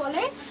একটা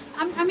বলে,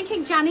 আমি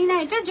ঠিক জানি না।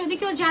 এটা যদি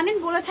কেউ জানেন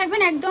বলে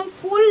থাকবেন। একদম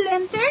ফুল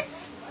লেন্থের,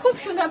 খুব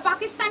সুন্দর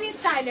পাকিস্তানি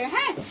স্টাইলের।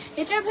 হ্যাঁ,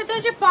 এটার ভেতরে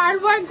যে পার্ল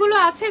ওয়ার্ক গুলো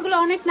আছে এগুলো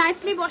অনেক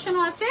নাইসলি বসানো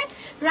আছে।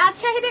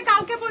 রাজশাহীতে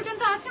কালকে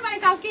পর্যন্ত আছে, মানে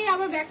কালকেই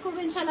আবার ব্যাক করবো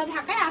ইনশাল্লাহ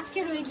ঢাকায়, আজকে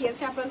রয়ে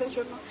গিয়েছে আপনাদের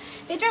জন্য।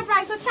 এটার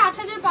প্রাইস হচ্ছে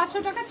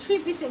 8500 টাকা,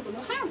 3 পিস এগুলো।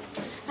 হ্যাঁ,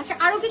 আচ্ছা,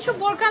 আরো কিছু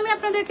বোরকা আমি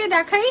আপনাদেরকে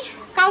দেখাই,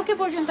 কালকে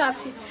পর্যন্ত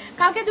আছে।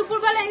 কালকে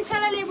দুপুরবেলা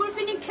ইনশাল্লাহ লেবুর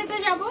পিকনিক খেতে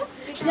যাবো।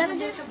 যারা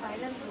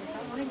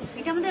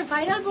এটা আমাদের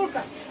ভাইরাল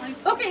বোরকা।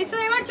 ওকে, সো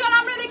এবার চলো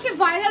আমরা দেখি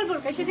ভাইরাল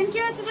বোরকা। সেদিন কি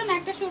হয়েছে জানো,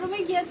 একটা শোরুমে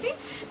গিয়েছি,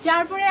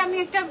 যার পরে আমি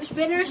একটা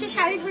বেনারসি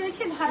শাড়ি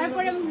ধরেছি, ধরার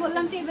পরে আমি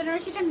বললাম যে এই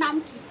বেনারসিটার নাম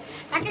কি।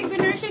 এক এক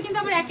বেনারসির কিন্তু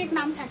আবার এক এক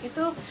নাম থাকে,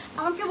 তো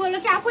আমাকে বললো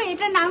কি আপু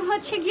এটার নাম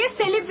হচ্ছে গিয়ে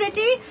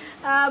সেলিব্রিটি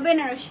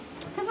বেনারসি।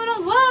 তো বলো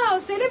ওয়াও,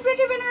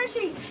 সেলিব্রিটি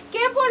বেনারসি,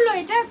 কে পড়লো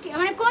এটা,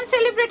 মানে কোন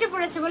সেলিব্রিটি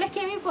পড়েছে? বলে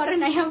কেউই পড়ে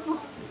নাই আপু,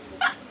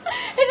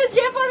 এটা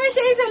যে পড়বে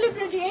সেই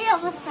সেলিব্রিটি, এই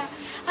অবস্থা।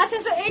 আচ্ছা,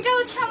 তো এটা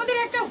হচ্ছে আমাদের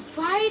একটা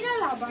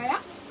ভাইরাল আবায়া।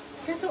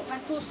 এটা তো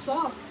এত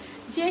সফট,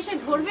 যে সে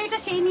ধরবে এটা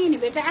সেই নিয়ে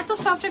নিবে। এটা এত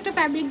সফট একটা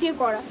ফ্যাব্রিক দিয়ে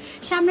করা,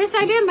 সামনের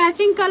সাইডে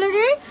ম্যাচিং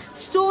কালারের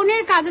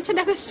স্টোনের কাজ আছে।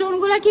 দেখো স্টোন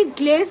গুলা কি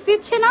গ্লেজ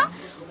দিচ্ছে না,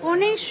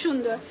 অনেক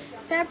সুন্দর।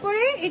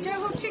 তারপরে এটা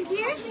হচ্ছে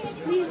গিয়ে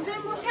স্লিভস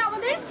এর মধ্যে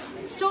আমাদের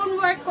স্টোন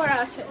ওয়ার্ক করা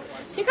আছে।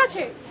 ঠিক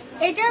আছে,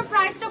 এটার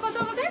প্রাইসটা কত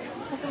আমাদের?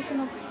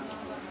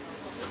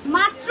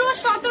 মাত্র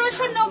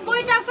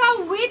 1790 টাকা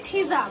উইথ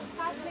হিজাব,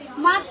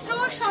 মাত্র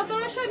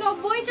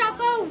 1790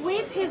 টাকা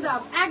উইথ হিজাব।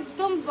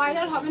 একদম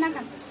ভাইরাল হবে না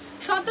কেন?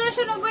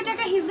 1790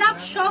 টাকা হিজাব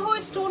সহ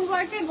স্টোন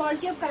ওয়ার্কের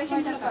গর্জিয়াস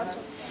কালেকশনটা পাচ্ছ।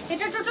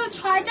 এটা টোটাল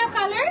 6টা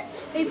কালার,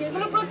 এই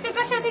যেগুলো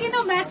প্রত্যেকটার সাথে কিন্তু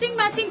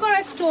ম্যাচিং করা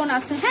স্টোন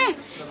আছে। হ্যাঁ,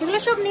 এগুলো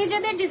সব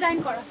নিজেদের ডিজাইন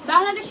করা,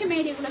 বাংলাদেশি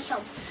মেড এগুলো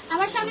সব।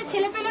 আমার সামনে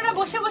ছেলেপেলেরা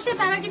বসে বসে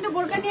তারা কিন্তু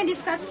বোরকা নিয়ে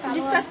ডিসকাস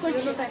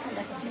করছে।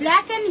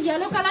 ব্ল্যাক এন্ড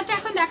ইয়েলো কালারটা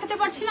এখন দেখাতে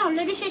পারছি না,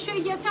 অলরেডি শেষ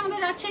হয়ে গিয়েছে আমাদের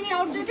রাজশাহী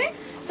আউটলেটে,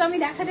 সো আমি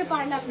দেখাতে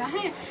পারলাম না।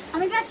 হ্যাঁ,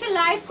 আমি যে আজকে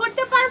লাইভ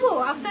করতে পারবো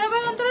আফসারা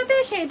ভাই অন্তরাতে,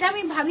 সেটা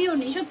আমি ভাবিও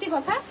নি, সত্যি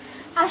কথা।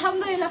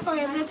 আলহামদুলিল্লাহ ফর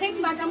এভরিথিং,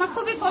 বাট আমার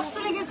খুবই কষ্ট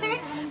লেগেছে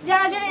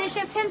যারা যারা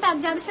এসেছেন,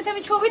 যাদের সাথে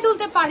আমি ছবি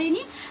তুলতে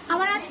পারিনি।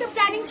 আমার আজকে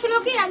প্ল্যানিং ছিল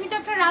কি, আমি তো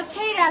একটা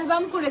রাজশাহীর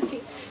অ্যালবাম করেছি,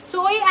 সো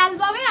ওই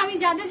অ্যালবামে আমি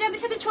যাদের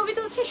যাদের সাথে ছবি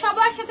তুলছি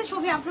সবার সাথে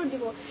ছবি আপলোড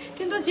দিব।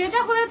 কিন্তু যেটা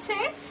হয়েছে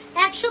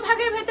 100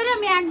 ভাগের ভেতরে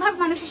আমি 1 ভাগ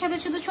মানুষের সাথে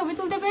শুধু ছবি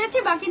তুলতে পেরেছি,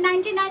 বাকি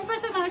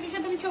 99% মানুষের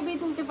সাথে আমি ছবি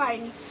তুলতে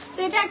পারিনি। সো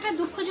এটা একটা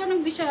দুঃখজনক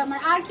বিষয় আমার।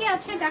 আর কি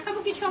আছে দেখাবো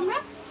কিছু আমরা?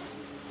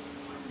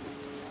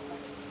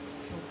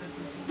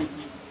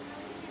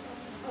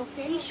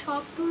 ওকে,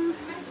 সব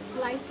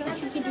লাইভ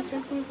কালেকশন কি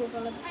ডিফারেন্ট করে করতে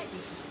হবে।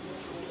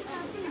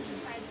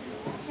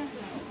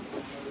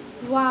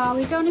 ওয়াও,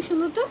 এটা অনেক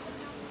সুন্দর তো।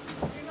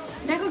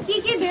 দেখো কি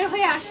কি বের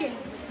হয়ে আসে,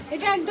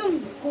 এটা একদম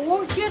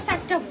গর্জিয়াস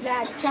একটা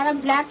ব্ল্যাক, যারা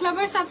ব্ল্যাক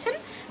লাভার্স আছেন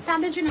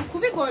তাদের জন্য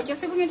খুবই গর্জিয়াস।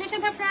 এবং এটার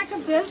সাথে আপনারা একটা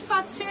বেল্ট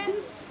পাচ্ছেন।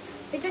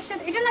 এটার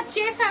সাথে এটা না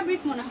চে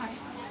ফ্যাব্রিক মনে হয়,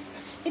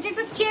 এটা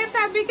একটা চে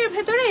ফ্যাব্রিকের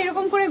ভেতরে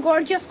এরকম করে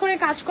গর্জিয়াস করে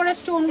কাজ করা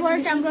স্টোন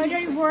ওয়ার্ক,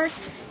 এমব্রয়ডারি ওয়ার্ক।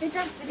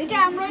 এটা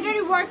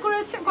এমব্রয়ডারি ওয়ার্ক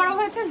করা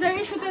হয়েছে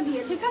জারি সুতা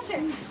দিয়ে, ঠিক আছে?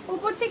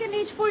 উপর থেকে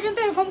নিচ পর্যন্ত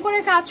এরকম করে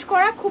কাজ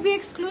করা, খুবই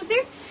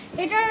এক্সক্লুসিভ।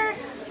 এটা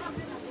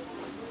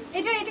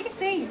কি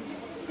সেম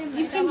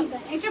ডিফারেন্ট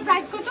ডিজাইন। এটার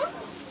প্রাইস কত?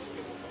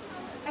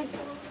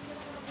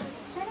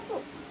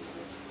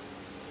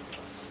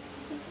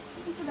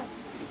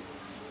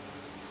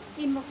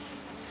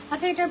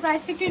 আচ্ছা, এটার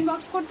প্রাইসটা একটু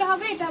ইনবক্স করতে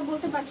হবে, এটা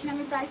বলতে পারছি না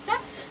আমি প্রাইসটা।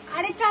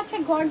 আরেকটা আছে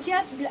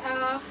গর্জিয়াস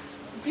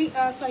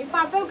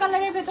পার্পল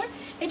কালারের ভেতর,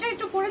 এটা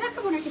একটু পরে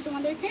দেখাবো নাকি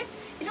তোমাদেরকে?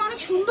 এটা অনেক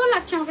সুন্দর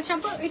লাগছে আমার কাছে।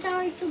 এটা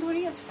একটু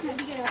ধরি, আছে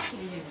এদিকে রাখি।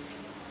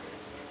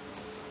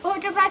 ও,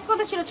 এটার প্রাইস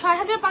কত ছিল?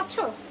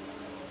 6500।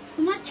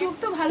 তোমার চোখ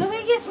তো ভালো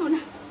হয়ে গিয়েছে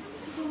না?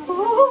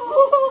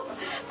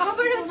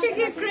 আবার হচ্ছে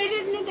কি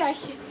ক্রেডিট নিতে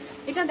আসছে।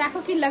 এটা দেখো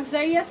কি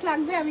লাক্সারিয়াস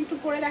লাগবে, আমি একটু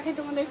পরে দেখাই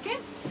তোমাদেরকে।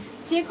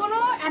 যে কোনো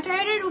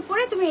অ্যাটায়ারের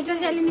উপরে তুমি এটা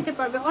চাইলে নিতে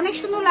পারবে, অনেক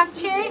সুন্দর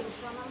লাগছে।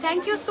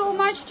 Thank you so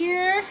much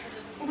dear.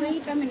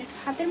 Wait a minute,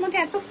 হাতের মধ্যে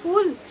এত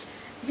ফুল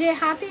যে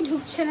হাতে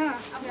ঢুকছে না।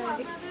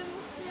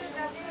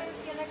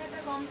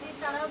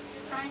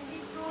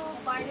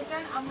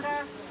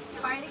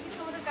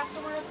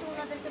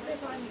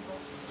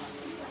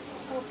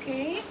 ওকে,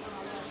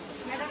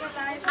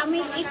 আমি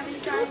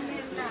একটু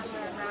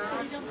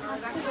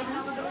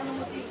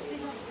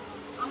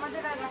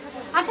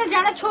আচ্ছা,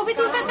 যারা ছবি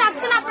তুলতে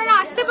চাচ্ছেন আপনারা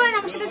আসতে পারেন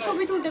আমার সাথে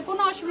ছবি তুলতে,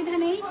 কোনো অসুবিধা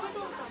নেই।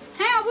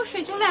 হ্যাঁ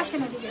অবশ্যই চলে আসেন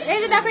এদিকে। এই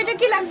যে দেখো, এটা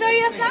কি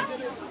লাক্সারিয়াস না?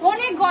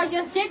 অনেক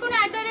গর্জিয়াস, যে কোনো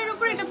অ্যাটায়ারের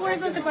উপর এটা পরে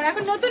ফেলতে পারে।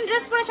 এখন নতুন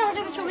ড্রেস পরে সবার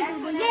সাথে ছবি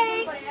তুলবো।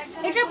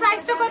 এটার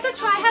প্রাইসটা কত?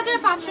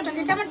 6500 টাকা।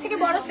 এটা আমার থেকে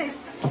বড় সাইজ।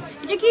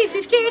 এটা কি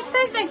 58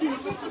 সাইজ নাকি?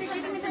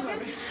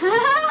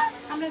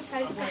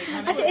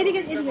 আচ্ছা, এদিকে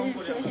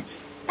চলে আসেন,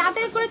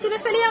 তাড়াতাড়ি করে তুলে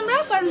ফেলি আমরা,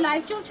 কারণ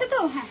লাইভ চলছে তো।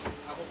 হ্যাঁ,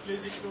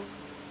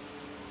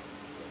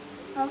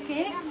 ওকে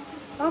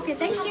ওকে,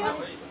 থ্যাংক ইউ।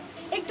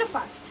 একটু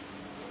fast.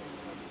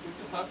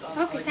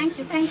 Okay,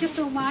 thank you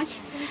so much.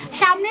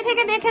 সামনে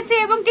থেকে দেখেছি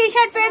এবং টি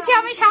শার্ট পেয়েছি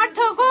আমি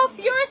সার্থক।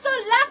 You R so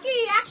lucky.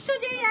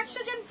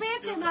 100 জন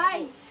পেয়েছে ভাই,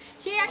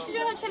 সেই 100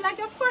 জন হচ্ছে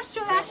লাকি। অফ কোর্স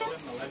চলে আসেন,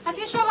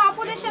 আজকে সব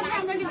আপুদের সাথে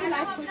আমরা কিন্তু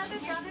লাইভ করছি।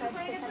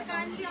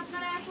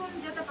 আপনারা এখন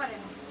যেতে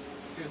পারেন।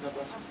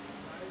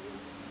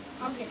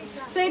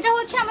 সো এটা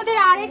হচ্ছে আমাদের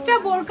আরেকটা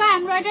বোরকা,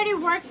 এমব্রয়ডারি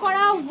ওয়ার্ক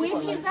করা উইথ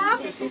হিজাব,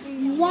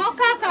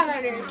 মকা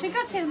কালারের, ঠিক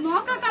আছে?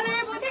 মকা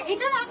কালারের মধ্যে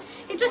এটা না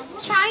একটু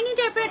শাইনি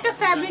টাইপের একটা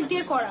ফ্যাব্রিক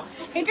দিয়ে করা।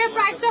 এটার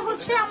প্রাইসটা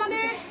হচ্ছে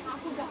আমাদের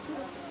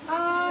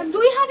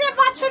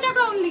 2500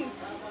 টাকা অনলি।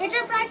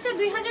 এটার প্রাইসটা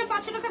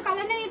 2500 টাকা।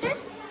 কালার নেই এটার,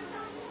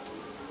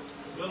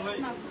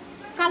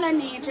 কালার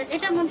নেই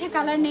এটার মধ্যে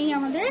কালার নেই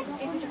আমাদের।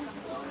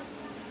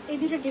 এই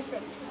দুটো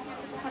ডিফারেন্ট।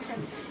 আচ্ছা,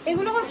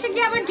 এগুলো হচ্ছে কি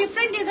আবার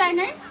ডিফারেন্ট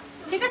ডিজাইনের,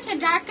 ঠিক আছে?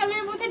 ডার্ক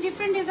কালারের মধ্যে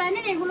ডিফারেন্ট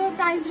ডিজাইনের। এগুলোর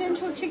প্রাইস রেঞ্জ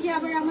হচ্ছে কি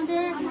আবার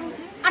আমাদের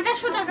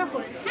 2800 টাকা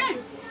করে। হ্যাঁ,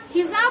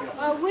 হিজাব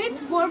উইথ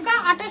বোরকা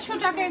 2800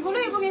 টাকা এগুলো।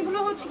 এবং এগুলো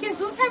হচ্ছে কি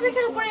জুম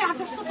ফ্যাব্রিকের উপরে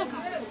 2800 টাকা।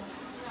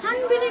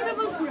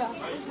 আনবিলিভেবল পুরো,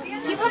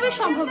 কিভাবে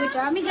সম্ভব এটা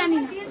আমি জানি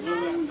না।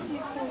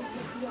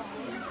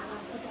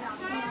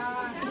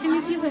 এখানে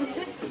কি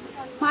হয়েছে?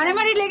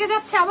 মারামারি লেগে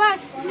যাচ্ছে আবার।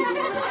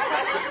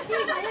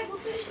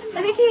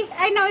 দেখি,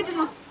 এই না ওইটা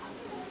না।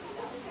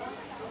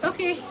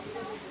 ওকে,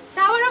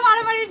 সাওয়ারও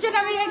মারামারির জন্য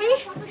আমি রেডি,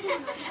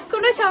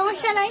 কোনো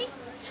সমস্যা নাই।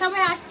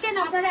 সবাই আসছেন,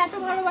 আপনারা এত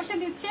ভালোবাসা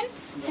দিচ্ছেন।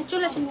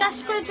 চলে আসেন, টাচ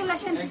করে চলে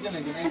আসেন।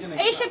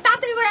 এই সে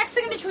তাড়াতাড়ি করে 1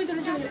 সেকেন্ডে ছবি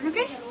তুলে চলে যাবেন।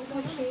 ওকে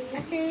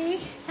ওকে,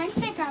 থ্যাংকস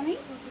ফর কামিং।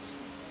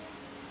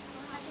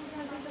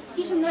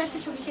 কি সুন্দর আছে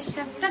ছবি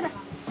শেষটা। টাটা।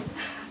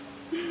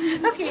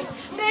 ওকে,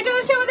 সো এটা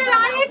হচ্ছে আমাদের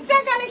আরেকটা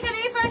কালেকশন।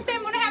 এই ফার্স্ট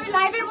টাইম মনে হয় আমি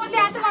লাইভের মধ্যে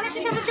এত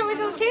মানুষের সাথে ছবি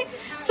তুলছি।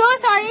 So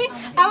sorry.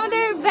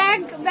 আমাদের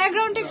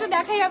ব্যাকগ্রাউন্ড একটু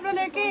দেখাই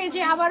আপনাদেরকে। এই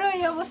যে আবারও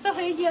এই অবস্থা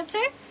হয়ে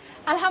গিয়েছে।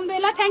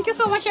 আলহামদুলিল্লাহ, thank you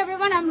so much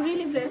everyone, I am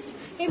really blessed.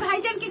 এই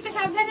ভাইজানকে একটু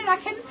সাবধানে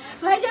রাখেন,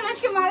 ভাইজান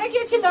আজকে মারা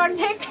গিয়েছিল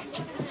অর্ধেক।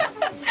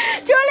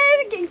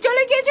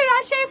 চলে গিয়েছে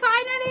রাজশাহী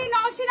ফাইনালি।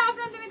 নওশিন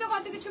আফরান, তুমি তো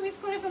কত কিছু মিস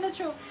করে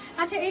ফেলেছো।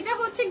 আচ্ছা, এটা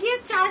হচ্ছে গিয়ে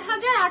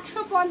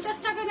 4850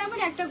 টাকা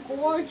দামের একটা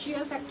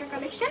গর্জিয়াস একটা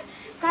কালেকশন।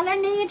 কালার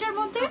নেই এটার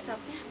মধ্যে,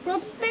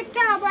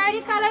 প্রত্যেকটা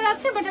আবারই কালার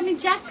আছে, বাট আমি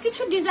জাস্ট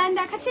কিছু ডিজাইন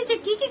দেখাচ্ছি যে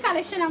কি কি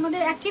কালেকশন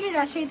আমাদের অ্যাকচুয়ালি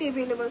রাজশাহীতে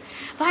অ্যাভেলেবল।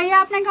 ভাইয়া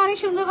আপনাকে অনেক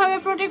সুন্দরভাবে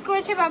প্রোটেক্ট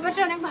করেছে,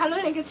 ব্যাপারটা অনেক ভালো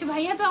লেগেছে।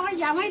 ভাইয়া তো আমার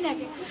জামাই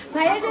লাগে,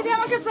 ভাইয়া যদি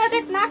আমাকে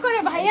প্রোটেক্ট না করে,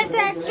 ভাইয়ার তো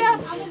একটা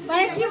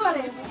মানে কি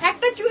বলে,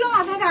 একটা চুলো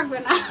মাথায় থাকবে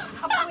না।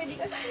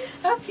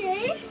 ওকে,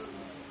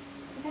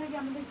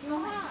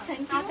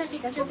 আচ্ছা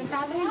ঠিক আছে, ওকে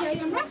তাড়াতাড়ি যাই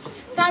আমরা।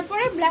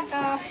 তারপরে ব্ল্যাক,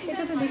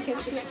 এটা তো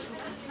দেখিয়েছিলাম।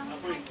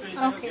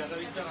 ওকে,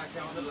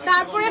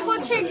 তারপরে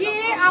হচ্ছে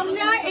গিয়ে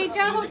আমরা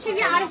এটা হচ্ছে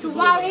গিয়ে আর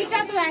ওয়াও, এটা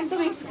তো একদম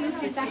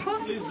এক্সক্লুসিভ। দেখো,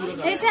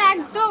 এটা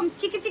একদম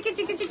চিকি চিকি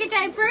চিকি চিকি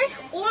টাইপের,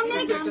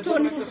 অনেক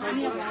স্টোন।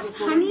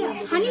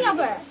 হানি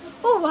আবায়া।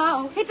 ও ওয়াও,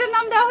 এটার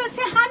নাম দেওয়া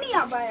হয়েছে হানি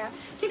আবায়া,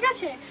 ঠিক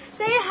আছে?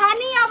 সেই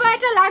হানি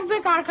আবায়াটা লাগবে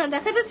কার কার?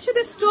 দেখো, এটা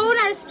শুধু স্টোন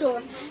আর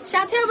স্টোন,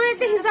 সাথে আবার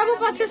একটা হিজাবও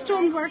পাচ্ছে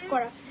স্টোন ওয়ার্ক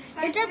করা।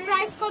 এটার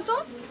প্রাইস কত?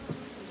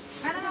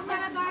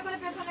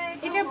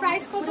 এটার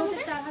প্রাইস কত?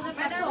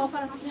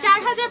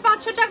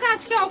 4500 টাকা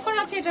আজকে অফার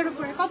আছে এটার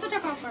উপরে। কত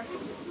টাকা অফার?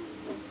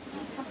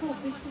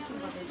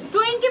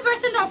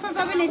 20% অফার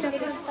পাবেন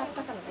এটাতে।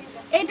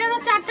 এটারও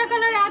 4টা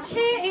কালার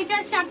আছে,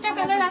 এটার 4টা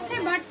কালার আছে,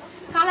 বাট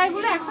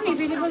কালারগুলো এখন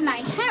এভেলেবল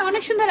নাই। হ্যাঁ,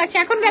 অনেক সুন্দর লাগছে।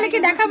 এখন গেলে কি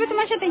দেখাবে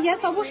তোমার সাথে?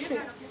 ইয়েস,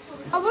 অবশ্যই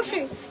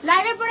অবশ্যই।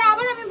 লাইভের পরে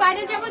আবার আমি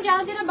বাইরে যাব,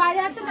 যারা যারা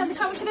বাইরে আছে তাদের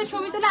সবার সাথে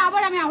ছবি তুলে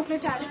আবার আমি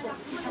আউটলেটে আসবো।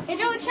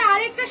 এটা হচ্ছে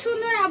আরেকটা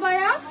সুন্দর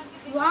আবায়া।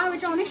 ওয়াও,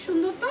 এটা অনেক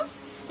সুন্দর। তো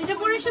এটা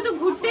পরে শুধু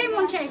ঘুরতেই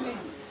মন চাইবে।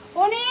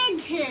 অনেক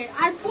ঘের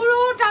আর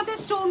পুরোটাতে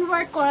স্টোন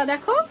ওয়ার্ক করা,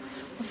 দেখো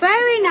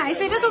ভেরি নাইস।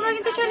 এটা তোমরা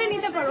কিন্তু চলে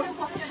নিতে পারো।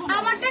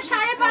 আমারটা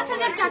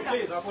 5500 টাকা।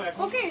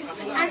 ওকে,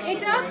 আর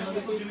এটা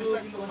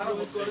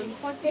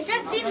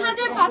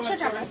 3500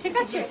 টাকা। ঠিক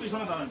আছে,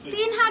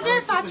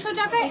 3500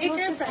 টাকা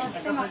এটার প্রাইস।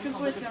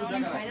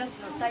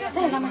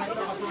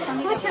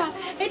 আচ্ছা,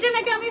 এটা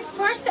নাকি আমি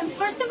ফার্স্ট টাইম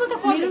বলতে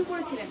মেরুন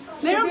পরেছিলেন।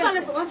 মেরুন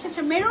কালার,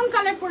 আচ্ছা মেরুন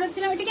কালার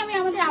পরেছিলাম। এটা কি আমি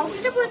আমাদের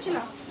আউটলেটে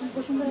পরেছিলাম?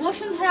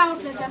 বসুন্ধরা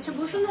আউটলেটে। আচ্ছা,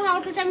 বসুন্ধরা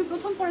আউটলেটে আমি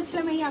প্রথম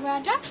পরেছিলাম এই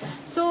আবায়াটা।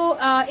 সো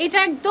এটা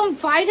একদম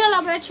ভাইরাল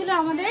আবায়া ছিল,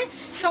 আমাদের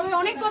সবাই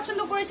অনেক পছন্দ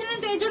করেছিলেন,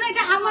 তো এই জন্য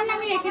এটা আমার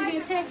নামে রেখে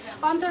দিয়েছে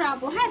অন্তরা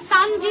আপু। হ্যাঁ,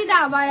 সানজি দা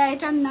আবায়া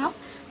এটার নাম।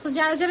 তো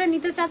যারা যারা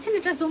নিতে চাচ্ছেন,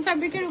 এটা জুম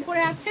ফ্যাব্রিকের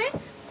উপরে আছে,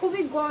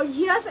 খুবই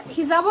গর্জিয়াস।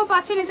 হিজাবও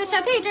পাচ্ছেন এটার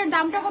সাথে। এটার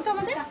দামটা কত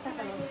আমাদের?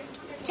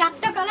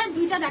 4টা কালার,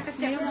 2টা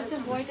দেখাচ্ছে।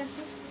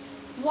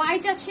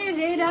 হোয়াইট আছে,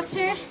 রেড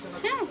আছে।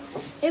 হ্যাঁ,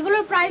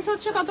 এগুলোর প্রাইস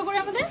হচ্ছে কত করে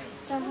আমাদের?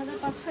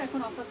 4500 এখন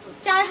অফার চলছে।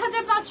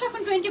 4500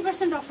 এখন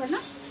 20% অফার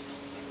না?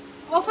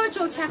 অফার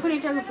চলছে এখন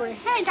এটার উপরে।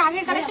 হ্যাঁ, এটা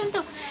আগের কালেকশন।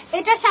 তো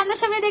এটা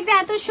সামনাসামনি দেখতে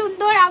এত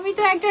সুন্দর, আমি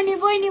তো একটা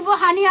নিবই নিব।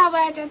 হানি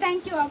আবায়াটা,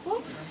 থ্যাংক ইউ আপু।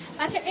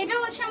 আচ্ছা, এটা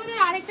হচ্ছে আমাদের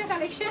আরেকটা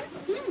কালেকশন।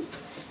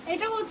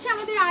 এটা হচ্ছে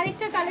আমাদের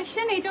আরেকটা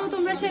কালেকশন। এটাও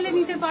তোমরা চাইলে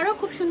নিতে পারো,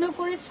 খুব সুন্দর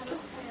করে।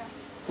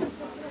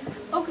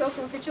 ওকে ওকে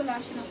ওকে, চলে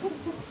আসেন আপু।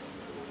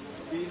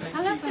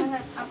 ভালো আছেন?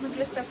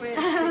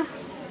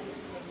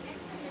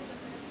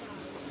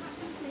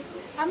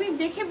 আমি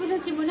দেখে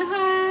বুঝেছি, মনে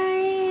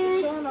হয়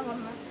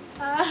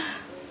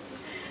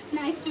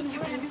নাইস টু মিট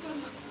ইউ।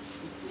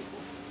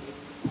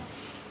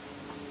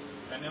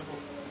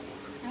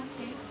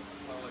 ওকে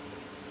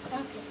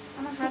ওকে,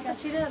 আমার হাতটা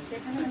ছিঁড়ে যাচ্ছে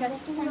এখানে।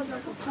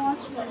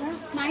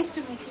 Nice to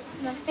meet you.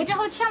 এটা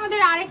হচ্ছে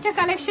আমাদের আরেকটা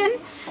কালেকশন।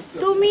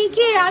 তুমি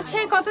কি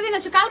রাজশাহী কতদিন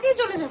আছো? কালকেই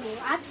চলে যাবো।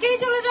 আজকেই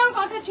চলে যাওয়ার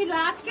কথা ছিল।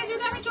 আজকে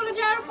যদি আমি চলে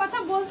যাওয়ার কথা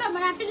বলতাম,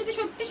 মানে আজকে যদি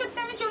সত্যি সত্যি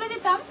আমি চলে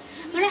যেতাম,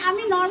 মানে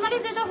আমি নর্মালি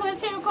যেটা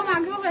হয়েছে এরকম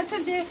আগেও হয়েছে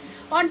যে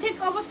অর্ধেক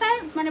অবস্থায়,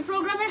 মানে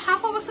প্রোগ্রামের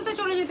হাফ অবস্থাতে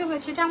চলে যেতে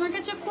হয়েছে। এটা আমার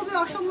কাছে খুবই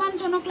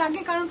অসম্মানজনক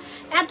লাগে, কারণ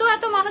এত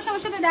এত মানুষ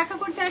আমার সাথে দেখা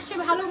করতে আসছে,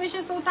 ভালোবেসে,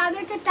 তো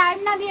তাদেরকে টাইম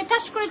না দিয়ে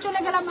ঠাস করে চলে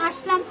গেলাম,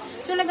 আসলাম,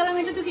 চলে গেলাম,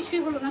 এটা তো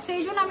কিছুই হলো না।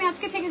 সেই জন্য আমি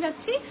আজকে থেকে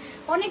যাচ্ছি,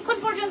 অনেকক্ষণ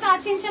পর্যন্ত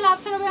আছি ইনশাআল্লাহ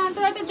আপসারা ভাই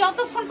অন্তরাতে,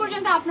 যতক্ষণ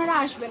পর্যন্ত আপনারা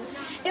আসবেন।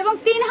 এবং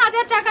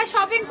 3000 টাকা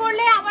শপিং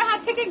করলে আমার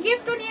হাত থেকে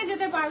গিফটও নিয়ে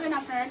যেতে পারবেন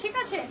আপনারা। ঠিক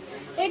আছে,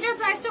 এটার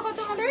প্রাইসটা কত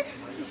আমাদের?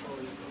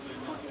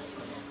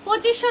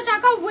 2500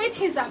 টাকা উইথ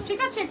হিজাব। ঠিক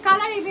আছে,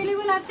 কালার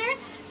এভেলেবল আছে,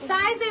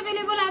 সাইজ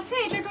এভেলেবল আছে।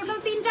 এটা টোটাল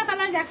 3টা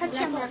কালার দেখাচ্ছি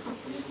আমরা এখন।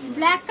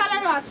 ব্ল্যাক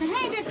কালারও আছে।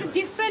 হ্যাঁ, এটা একটু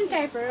ডিফারেন্ট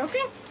টাইপের।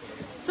 ওকে,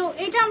 সো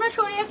এটা আমরা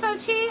সরিয়ে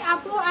ফেলছি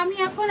আপু। আমি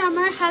এখন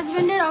আমার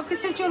হাজবেন্ডের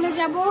অফিসে চলে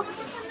যাব।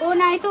 ও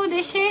নাই তো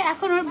দেশে,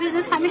 এখন ওর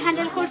বিজনেস আমি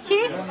হ্যান্ডেল করছি,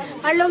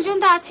 আর লোকজন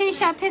তো আছেই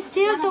সাথে।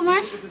 স্টিল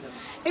তোমার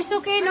it's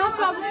okay, no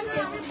problem.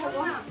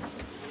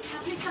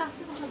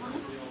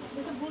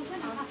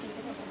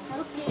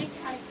 Okay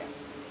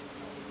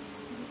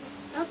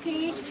okay,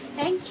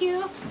 thank you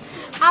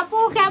আপু।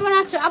 কেমন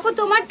আছো আপু?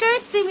 তোমারটার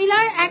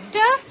সিমিলার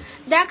একটা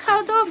দেখাও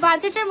তো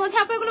বাজেটের মধ্যে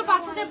আপু। এগুলো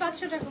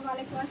 5500 টাকা।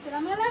 ওয়ালাইকুম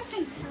আসসালাম, ভালো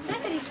আছেন?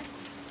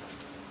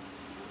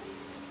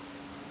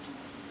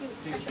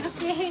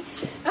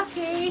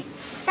 ওকে,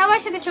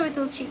 সবার সাথে ছবি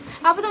তুলছি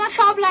আপু, তোমার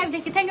সব লাইভ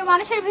দেখি। Thank you.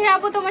 মানুষের ভিড়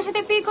আপু, তোমার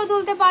সাথে পিকও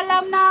তুলতে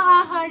পারলাম না।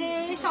 আহারে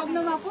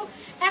শবনম আপু,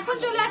 এখন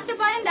চলে আসতে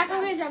পারেন, দেখা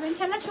হয়ে যাবে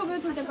ইনশাআল্লাহ, ছবিও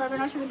তুলতে পারবেন,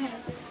 অসুবিধা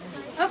নেই।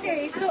 ওকে,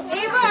 সো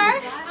এবার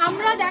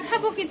আমরা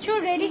দেখাবো কিছু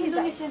রেডি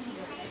হিজাব।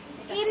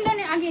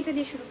 আগে এটা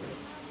দিয়ে শুরু করি।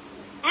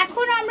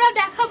 এখন আমরা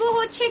দেখাবো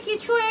হচ্ছে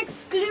কিছু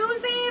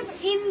এক্সক্লুসিভ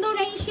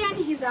ইন্দোনেশিয়ান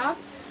হিজাব।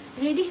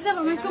 রেডি হিজাব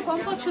আমার একটু কম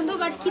পছন্দ,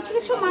 বাট কিছু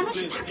কিছু মানুষ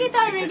থাকে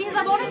তারা রেডি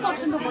হিজাব অনেক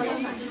পছন্দ করে।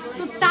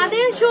 সো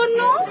তাদের জন্য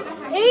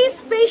এই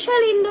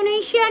স্পেশাল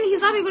ইন্দোনেশিয়ান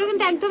হিজাব, এগুলো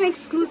কিন্তু একদম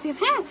এক্সক্লুসিভ।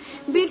 হ্যাঁ,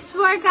 বিটস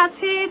ওয়ার্ক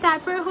আছে,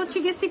 তারপরে হচ্ছে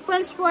গিয়ে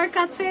সিকোয়েন্স ওয়ার্ক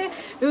আছে,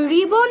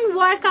 রিবন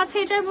ওয়ার্ক আছে।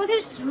 এটার মধ্যে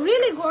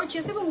রিয়েলি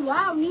গর্জিয়াস, এবং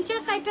ওয়াও, নিচের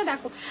সাইডটা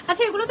দেখো।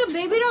 আচ্ছা, এগুলো তো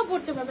বেবিরাও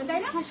পড়তে পারবে, তাই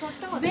না?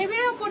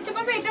 বেবিরাও পড়তে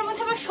পারবে। এটার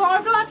মধ্যে আবার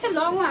শর্টও আছে,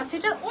 লংও আছে।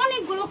 এটার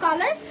অনেকগুলো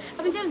কালার,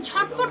 আমি জাস্ট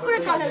ঝটপট করে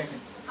কালার।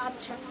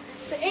 আচ্ছা,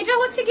 এটা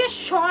হচ্ছে গিয়ে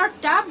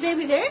শর্টটা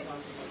বেবিদের,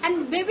 এন্ড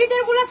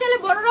বেবিদের গুলো চাইলে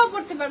বড়রাও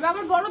পড়তে পারবে,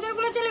 আবার বড়দের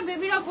গুলো চাইলে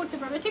বেবিরাও পড়তে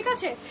পারবে। ঠিক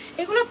আছে,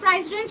 এগুলোর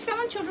প্রাইস রেঞ্জ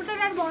কেমন? ছোটটার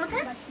আর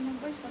বড়টার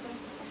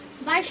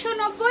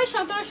 2290,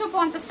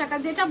 1750 টাকা।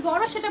 যেটা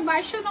বড় সেটা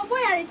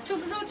 2290, আর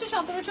ছোটটা হচ্ছে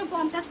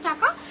 1750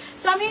 টাকা।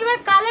 তো আমি এবার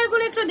কালার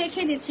গুলো একটু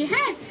দেখিয়ে দিচ্ছি।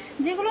 হ্যাঁ,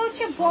 যেগুলো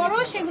হচ্ছে বড়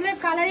সেগুলোর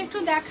কালার একটু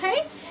দেখাই।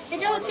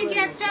 এটা হচ্ছে কি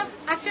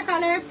একটা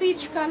কালার পিচ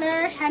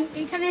কালার।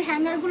 এখানের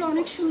হ্যাঙ্গার গুলো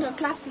অনেক সুন্দর,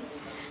 ক্লাসি।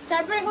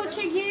 তারপরে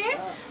হচ্ছে গিয়ে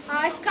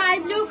স্কাই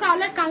ব্লু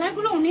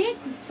কালারগুলো অনেক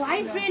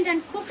ভাইব্রেন্ট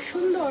এন্ড খুব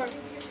সুন্দর।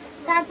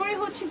 তারপরে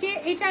হচ্ছে গিয়ে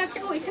এটা আছে,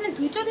 ও এখানে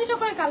দুইটা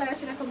করে কালার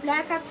আছে দেখো,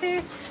 ব্ল্যাক আছে,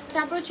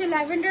 তারপর হচ্ছে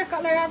ল্যাভেন্ডার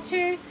কালার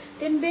আছে,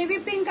 দেন বেবি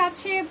পিঙ্ক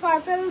আছে,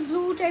 পার্পল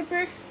ব্লু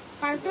টাইপের,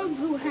 পার্পল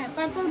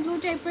ব্লু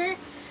টাইপের,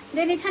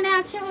 দেন এখানে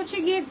আছে হচ্ছে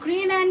গিয়ে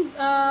গ্রিন অ্যান্ড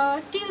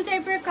টিল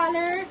টাইপের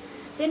কালার।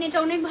 দেন এটা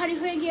অনেক ভারী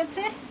হয়ে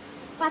গিয়েছে,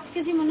 5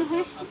 কেজি মনে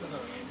হয়।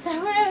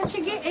 তারপরে হচ্ছে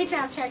গিয়ে এটা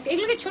আছে একটা,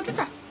 এগুলো কি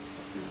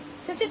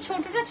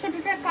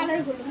ছোটটার কালার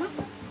গুলো না,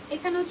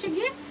 এখানে হচ্ছে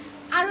গিয়ে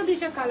আরো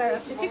 2টা কালার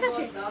আছে, ঠিক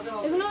আছে।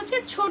 এগুলো হচ্ছে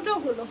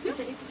ছোটগুলো,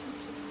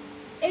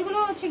 এগুলো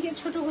হচ্ছে গিয়ে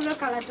ছোটগুলোর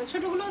কালারটা,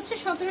 ছোটগুলো হচ্ছে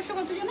 1700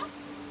 কত যেন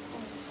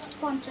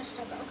 50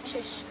 টাকা।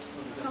 শেষ।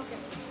 ওকে,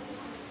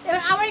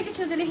 এবার আবার একটু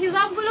ছোট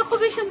হিজাব গুলো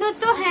খুবই সুন্দর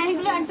তো। হ্যাঁ,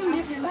 এগুলো একদম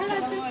ডিফারেন্ট। ভালো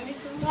আছে,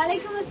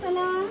 ওয়ালাইকুম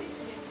আসসালাম।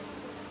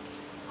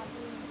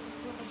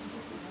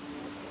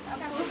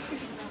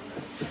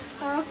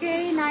 ওকে,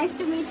 নাইস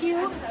টু মিট ইউ।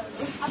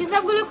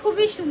 হিজাব গুলো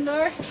খুবই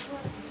সুন্দর।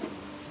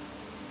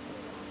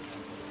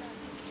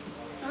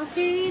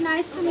 ওকে,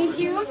 নাইস টু মিট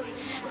ইউ।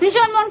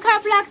 ভীষণ মন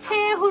খারাপ লাগছে,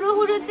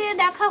 হুড়ুতে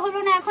দেখা হলো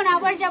না, এখন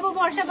আবার যাব,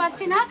 বর্ষা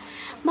পাচ্ছি না,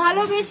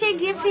 ভালোবেসে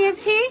গিফট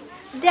নিয়েছি,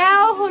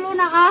 দেওয়া হলো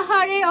না।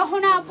 আহারে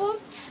অহনা আপু,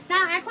 না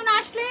এখন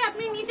আসলে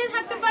আপনি নিচে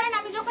থাকতে পারেন,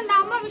 আমি যখন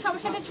নামবো আমি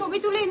সবার সাথে ছবি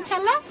তুলে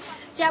ইনশাল্লাহ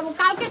যাবো।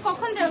 কালকে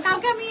কখন যাবো?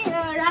 কালকে আমি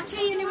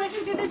রাজশাহী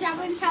ইউনিভার্সিটিতে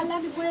যাবো ইনশাল্লাহ,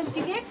 দুপুরের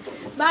দিকে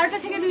 12টা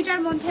থেকে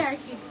 2টার মধ্যে আর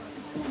কি।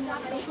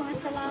 ওয়ালাইকুম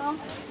আসসালাম।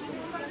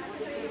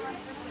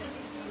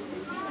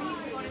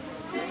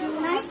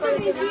 Nice to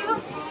meet you.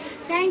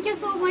 Thank you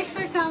so much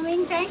for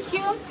coming. Thank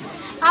you.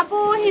 Apu,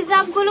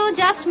 hijab gulo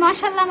just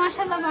mashallah.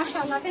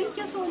 Thank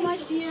you so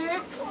much, dear.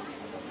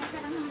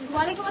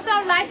 Walaikum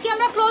assalam. Live ki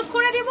amra close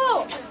kore dibo?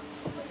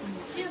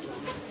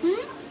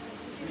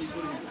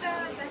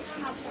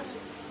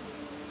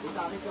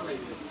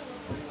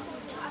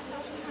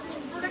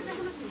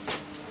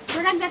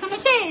 Product দেখানো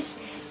শেষ?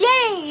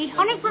 এই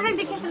অনেক product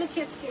দেখে ফেলেছি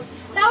আজকে,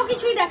 তাও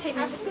কিছুই দেখাই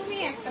না। তুমি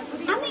একটা,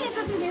 আমি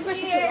একটা, তুমি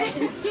এপাশে চলে আসো।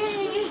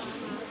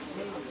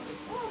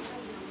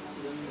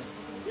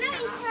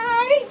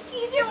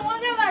 কি যে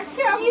মজা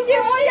লাগছে,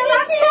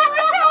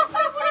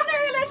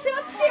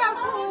 সত্যি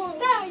আপু।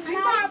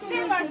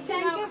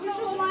 Thank you so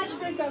much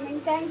for coming.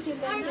 Thank you.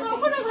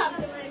 কখনো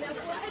ভাবতে পারি না।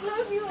 I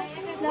love you.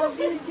 Love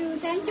you too.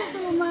 Thank you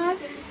so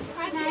much.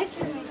 Nice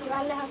to meet you.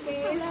 আল্লাহ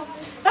হাফেজ।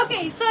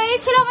 Okay, so এই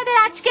ছিল আমাদের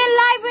আজকের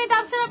লাইভ উইথ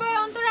আফসারা ভাই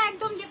অন্তরা।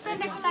 একদম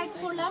ডিফারেন্ট একটা লাইভ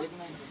করলাম,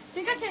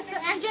 ঠিক আছে। সো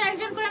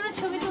একজন করে আমরা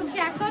ছবি তুলছি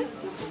এখন।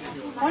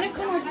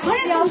 অনেকক্ষণ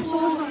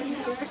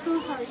সো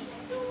সরি।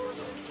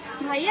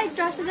 ভাইয়া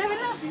একটু আসা যাবে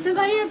না?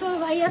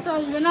 ভাইয়া তো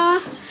আসবে না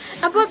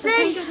আপু। আপনার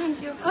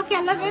ওকে,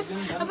 আল্লাহ হাফেজ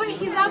আপু।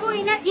 হিজাব ও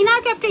ইনার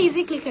ক্যাপটা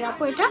ইজি ক্লিকের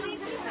আপু, এটা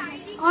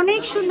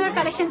অনেক সুন্দর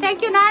কালেকশন। Thank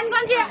you.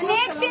 নারায়ণগঞ্জে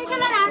নেক্সট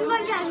ইনশাআল্লাহ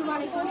নারায়ণগঞ্জে আসবো।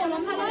 ওয়ালাইকুম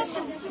আসসালাম। ভালো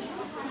আছেন?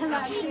 ভালো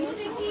আছি।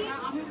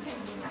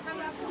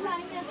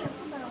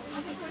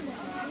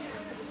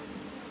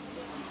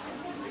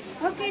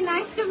 ওকে,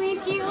 নাইস টু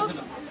মিট ইউ।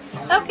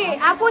 ওকে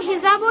আপু,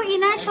 হিজাব ও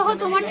ইনার সহ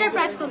তোমারটার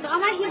প্রাইস কত?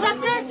 আমার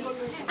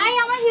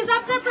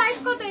হিজাবটার প্রাইস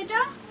কত?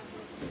 এটা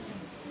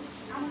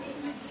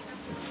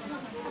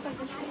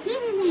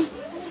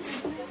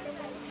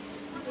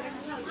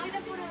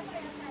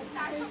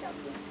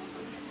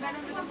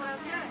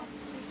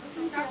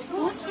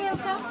মোস্ট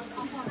ওয়েলকাম।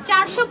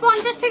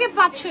 450 থেকে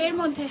 500 এর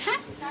মধ্যে।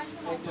 হ্যাঁ,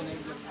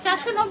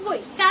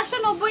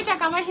 490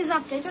 টাকা আমার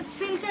হিজাবটা। এটা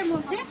সিল্কের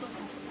মধ্যে।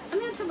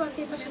 আমি হচ্ছে বলছি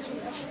এই পাশে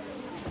চলে আসি।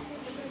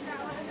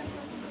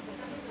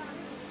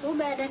 So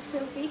bad at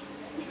selfie.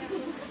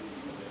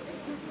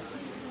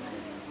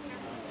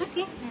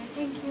 Okay,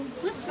 thank you.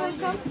 Most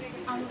welcome.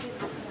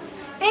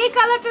 এই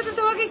কালারটা তো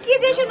তোমাকে কি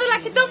যে সুন্দর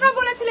লাগছে। তোমরা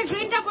বলেছিলে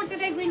গ্রিনটা পড়তে,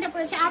 তাই গ্রিনটা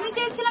পড়েছে। আমি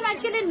চেয়েছিলাম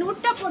অ্যাকচুয়ালি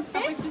নুডটা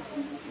পড়তে।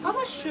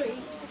 অবশ্যই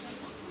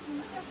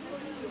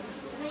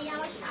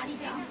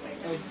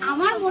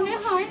আমার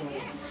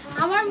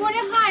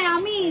মনে হয়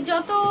আমি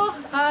যত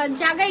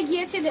জায়গায়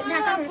গিয়েছি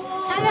Dhaka.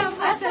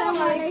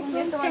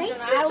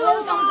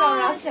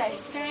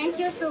 Thank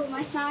you so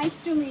much. Nice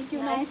to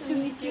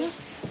meet you.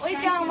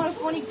 ওইটা আমার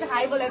ফোন একটু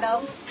হাই বলে দাও।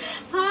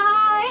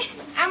 হাই,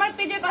 আমার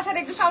পেজের কথাটা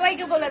একটু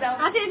সবাইকে বলে দাও।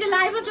 আচ্ছা, এই যে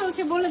লাইভও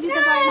চলছে, বলে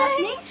দিতে পারেন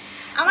আপনি।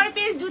 আমার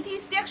পেজ জুথি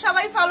ইস্তিয়াক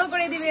সবাই ফলো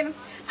করে দিবেন।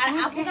 আর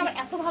আপনাকে আমার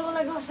এত ভালো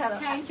লাগে ভাষারা।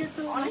 Thank you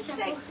so much.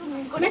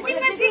 Matching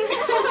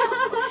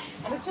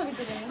একটা ছবি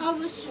তুলে নিন।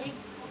 অবশ্যই।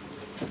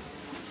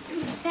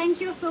 Thank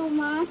you so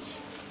much.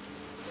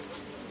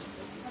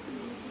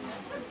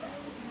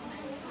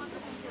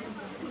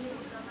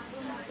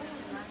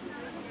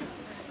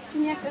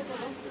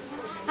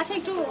 আচ্ছা,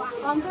 একটু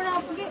অন্তরা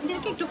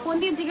আপুদেরকে একটু ফোন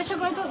দিয়ে জিজ্ঞাসা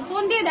করে তো,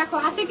 ফোন দিয়ে দেখো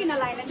আছে কিনা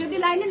লাইনে। যদি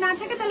লাইনে না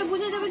থাকে তাহলে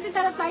বুঝে যাবে যে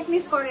তারা ফ্লাইট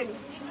মিস করেনি।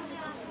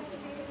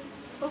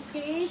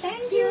 ওকে,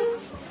 thank you,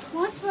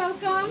 most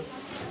welcome.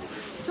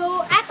 So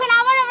এখন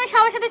আবার আমরা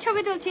সবার সাথে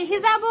ছবি তুলছি।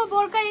 হিজাব ও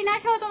বোরকার ইনার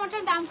সহ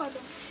তোমারটার দাম কত?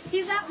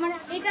 হিজাব মানে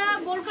এটা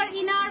বোরকার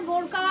ইনার,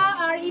 বোরকা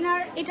আর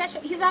ইনার, এটা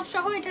হিজাব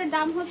সহ এটার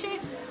দাম হচ্ছে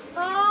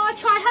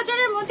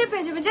 6000-এর মধ্যে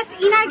পেয়ে যাবে, জাস্ট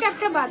ইনার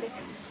ক্যাপটা বাদে,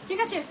 ঠিক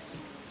আছে।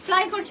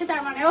 ফ্লাই করছে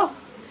তার মানে, ও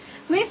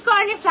মিস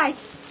করেনি ফ্লাইট।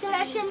 চলে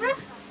আসি আমরা।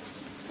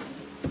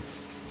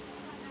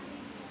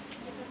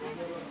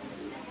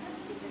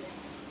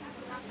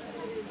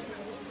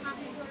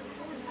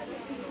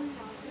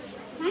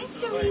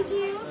 Nice to meet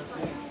you.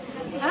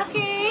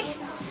 ওকে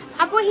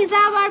আপু,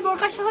 হিজাব আর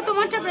বোরকা সহ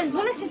তোমারটা প্রাইস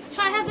বলেছি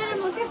 6000-এর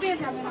মধ্যে পেয়ে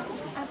যাবেন।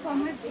 আপু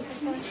আমার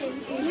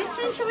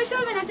রেস্টুরেন্ট ছবি তো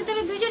হবে না, আচ্ছা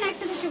তাহলে দুজন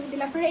একসাথে ছবি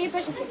দিলে আপনারা এই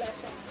পাশে চলে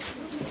আসেন,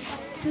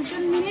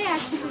 দুজন মিলে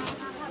আসি।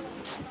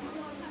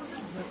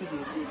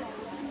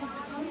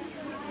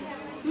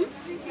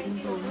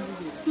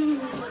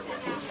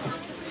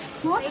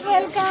 Most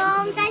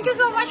welcome, thank you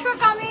so much for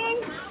coming.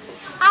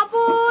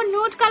 আপু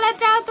নুট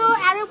কালারটা তো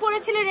আরো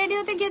পরেছিল,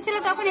 রেডিওতে গিয়েছিল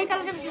তখন এই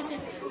কালারটা বেশি।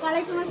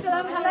 ওয়ালাইকুম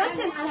আসসালাম, ভালো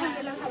আছেন?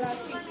 আলহামদুলিল্লাহ ভালো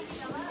আছি।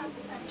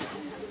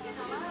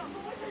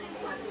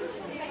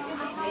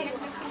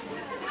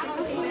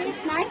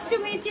 Nice to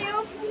meet you.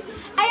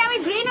 আমি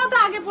গ্রিনও তো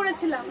আগে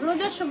পরেছিলাম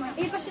রোজার সময়।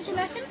 এই পাশে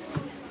চলে আসেন,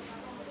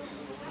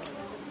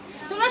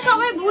 তোমরা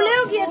সবাই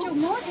ভুলেও গিয়েছো।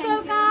 Most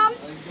welcome.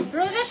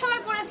 রোজার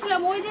সময় পড়েছিলাম,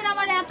 ওই দিন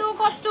আমার এত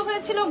কষ্ট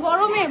হয়েছিল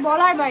গরমে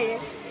বলার বাইরে।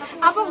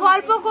 আপু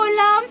গল্প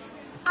করলাম,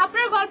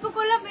 আপনার গল্প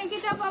করলাম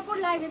মেকিট আপু আপুর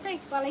লাইভে, তাই?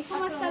 ওয়ালাইকুম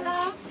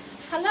আসসালাম,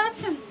 ভালো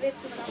আছেন?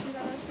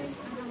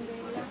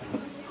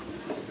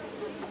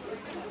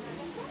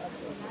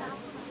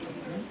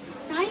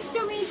 Nice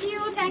to meet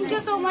you, thank you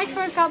so much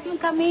for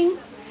coming.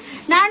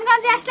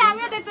 নারায়ণগঞ্জে আসলে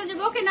আমিও দেখতে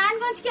যাবো। ওকে,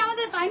 নারায়ণগঞ্জ কি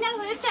আমাদের ফাইনাল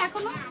হয়েছে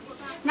এখনো?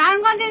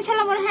 নারায়ণগঞ্জে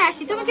ইনশাল্লাহ মনে হয়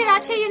আসি। তুমি কি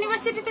রাজশাহী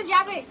ইউনিভার্সিটিতে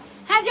যাবে?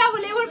 হ্যাঁ যাবো,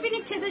 লেবুর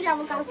পিকনিক খেতে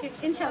যাবো কালকে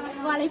ইনশাল্লাহ।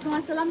 ওয়ালাইকুম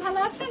আসসালাম, ভালো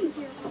আছেন?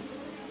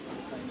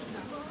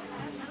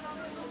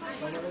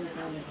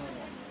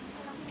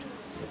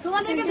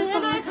 তোমাদেরকে ধরে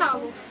ধরে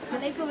খাওয়াবো।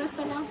 ওয়ালাইকুম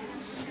আসসালাম।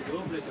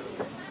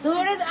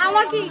 ধরে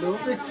আমার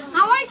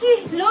কি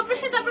লো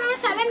প্রেশার, তারপরে আমরা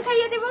স্যালাইন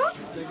খাইয়ে দিব,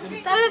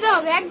 তাহলে তো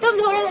হবে। একদম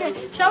ধরে ধরে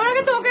সবার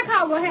আগে তো ওকে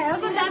খাওয়াবো। হ্যাঁ, ও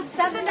তো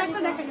দাঁতের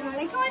ডাক্তার দেখানি।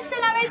 ওয়ালাইকুম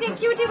আসসালাম। এই যে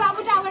কিউটি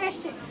বাবুটা আবার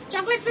আসছে।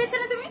 চকলেট পেয়েছো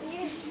না তুমি?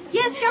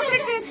 ইয়েস,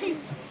 চকলেট পেয়েছি।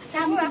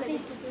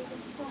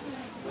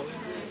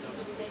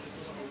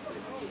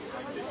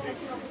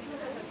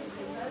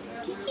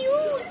 কি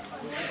কিউট।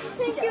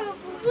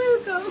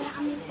 ওয়েলকাম।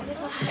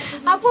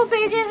 আপু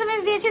পেজে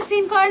এসএমএস দিয়েছে,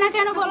 সিন করে না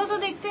কেন বলো তো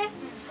দেখতে।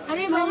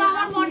 আরে বাবা,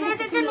 আমার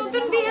মডারেটরটা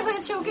নতুন বিয়ে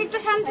হয়েছে, ওকে একটু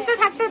শান্তিতে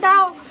থাকতে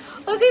দাও।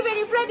 ও দিবে,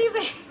 রিপ্লাই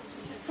দিবে।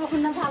 তখন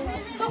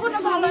না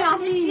ভালো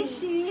আসিস।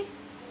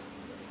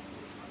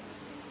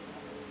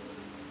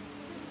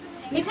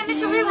 এখানে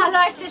ছবি ভালো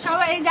আসছে,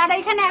 সবাই যারা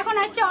এখানে এখন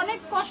আসছে অনেক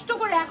কষ্ট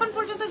করে, এখন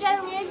পর্যন্ত যারা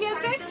রয়ে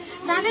গিয়েছে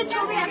তাদের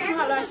ছবি এখন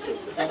ভালো আসছে।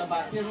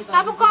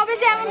 আপু কবে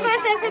যে এমন করে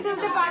সেলফি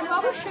তুলতে পারবো?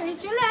 অবশ্যই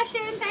চলে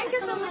আসেন। Thank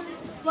you so much.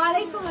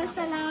 ওয়ালাইকুম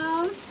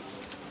আসসালাম।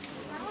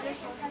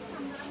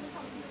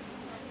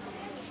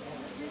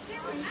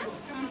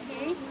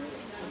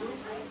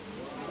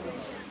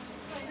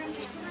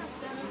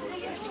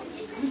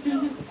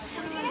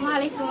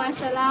 ওয়ালাইকুম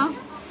আসসালাম।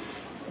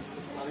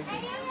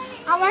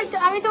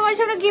 আমি তোমার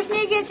জন্য গিফট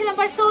নিয়ে গিয়েছিলাম,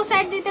 বাট সো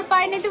স্যাড দিতে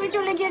পারিনি। তুমি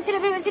চলে গিয়েছিলে,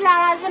 ভেবেছিলে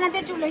আর আসবে না,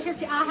 চলে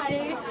এসেছি। আহারে।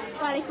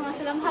 ওয়ালাইকুম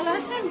আসসালাম, ভালো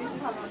আছেন?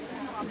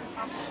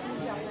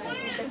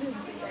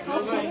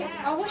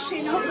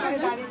 অবশ্যই, নো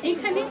প্রবলেম।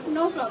 এখানে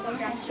নো প্রবলেম।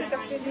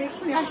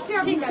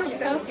 ঠিক আছে,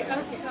 ওকে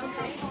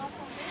ওকে।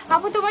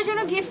 আপু তোমার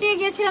জন্য গিফট নিয়ে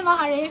গিয়েছিলাম।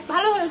 আরে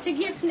ভালো হয়েছে।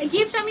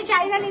 গিফট আমি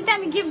চাই না নিতে,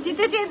 আমি গিফট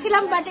দিতে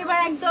চেয়েছিলাম, বাট এবার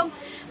একদম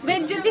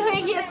বেজ্জতি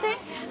হয়ে গিয়েছে।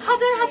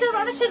 হাজার হাজার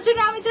মানুষের জন্য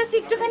আমি জাস্ট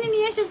একটুখানি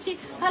নিয়ে এসেছি।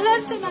 ভালো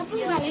আছেন আপু?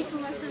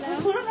 ওয়ালাইকুম আসসালাম।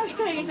 পুরো নষ্ট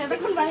হয়ে গেছে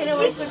এখন বাইরে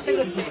ওয়েট করতে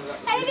করতে।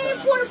 আরে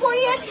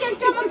পরে আসছে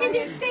একটা আমাকে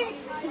দেখতে।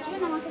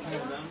 বুঝবেন আমার কাছে?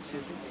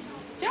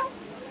 যাও,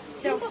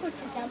 চিন্তা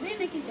করছি যাবে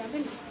নাকি যাবে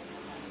না।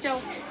 যাও।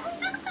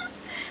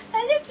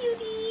 Hello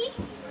cutie.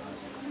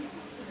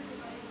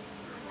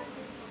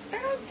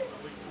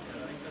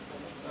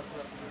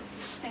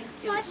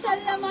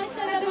 মাশাআল্লাহ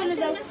মাশাআল্লাহ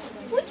মাশাআল্লাহ।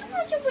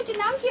 পুচু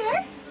নাম কি ওর?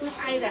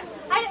 আয়রা।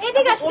 আর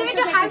এদিকে আসো, তুমি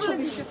একটু হাই বলে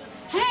দিও।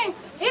 হ্যাঁ,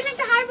 এটা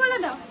একটা হাই বলে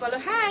দাও। বলো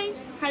হাই।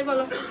 হাই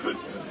বলো।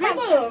 হাই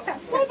বলো।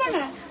 বলবা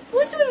না।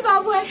 পুতুল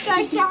বাবু একটা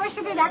আসছে আমার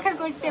সাথে দেখা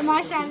করতে।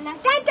 মাশাআল্লাহ,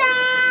 টাটা।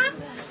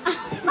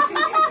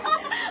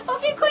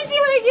 ওকে খুশি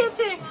হয়ে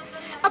গেছে।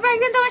 আপা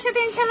একদিন তোমার সাথে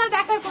ইনশাআল্লাহ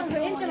দেখা করবে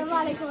ইনশাআল্লাহ।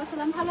 ওয়ালাইকুম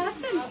আসসালাম, ভালো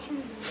আছেন?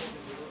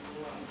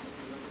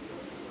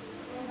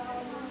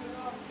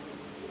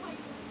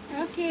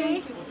 ওকে,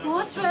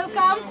 মোস্ট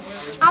ওয়েলকাম।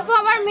 আপু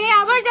আমার মেয়ে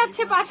আবার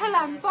যাচ্ছে,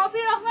 পাঠালাম।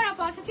 পপি রহমান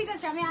আপু। আচ্ছা ঠিক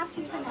আছে, আমি আছি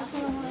এখানে।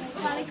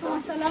 ওয়ালাইকুম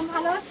আসসালাম,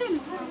 ভালো আছেন?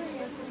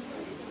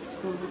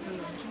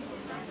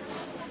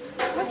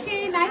 ওকে,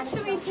 nice to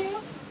meet you.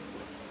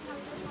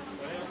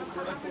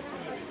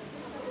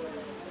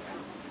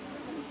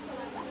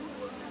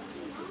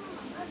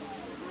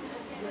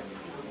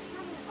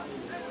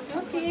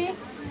 Okay,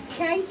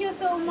 thank you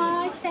so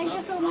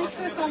much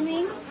for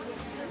coming.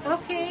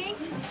 Okay.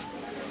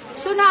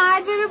 শোনো,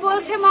 আজ বেবি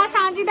বলছে মা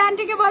সানজিদা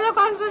আন্টিকে বলো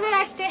কক্সবাজার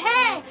আসতে।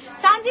 হ্যাঁ,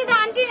 সানজিদা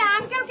আন্টি না,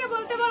 আঙ্কেলকে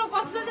বলতে বলো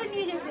কক্সবাজার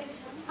নিয়ে যেতে।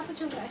 আপু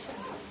চলে আসেন।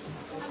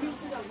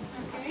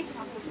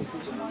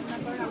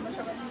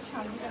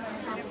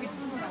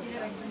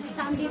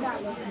 সানজিদা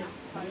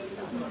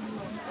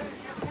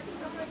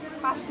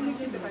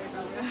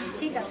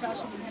ঠিক আছে,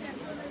 অসুবিধা নেই।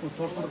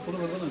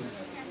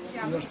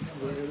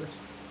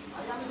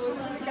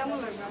 কেমন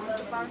লাগবে? আমার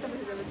 12টা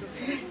বেজে যাবে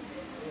চোখে।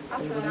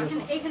 আচ্ছা,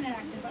 এখানে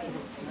রাখতে পারবো।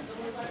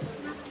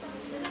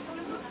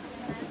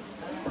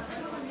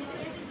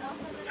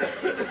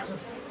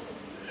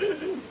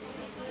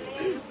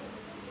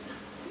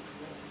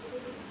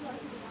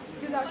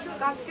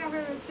 আজকে আমরা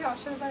রয়েছি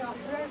অসহায়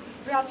অন্তরার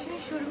রাজশাহী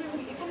শোরুমে এবং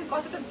এখানে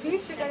কতটা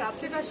ভিড় সেটা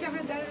রাজশাহীবাসী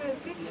আমরা যারা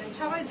রয়েছি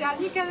সবাই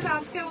জানি কেন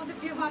আজকে আমাদের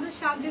প্রিয় মানুষ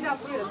সানজিদা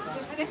আপু রয়েছে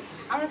সেখানে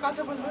আমরা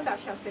কথা বলবো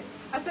তার সাথে।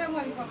 আসসালামু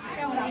আলাইকুম,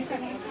 কেমন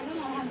আছেন?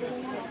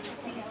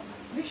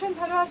 ভীষণ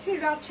ভালো আছি।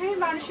 রাজশাহীর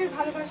মানুষের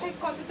ভালোবাসায়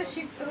কতটা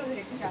শিখতে হলে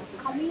একটু জানতে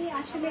চাই। আমি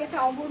আসলে এটা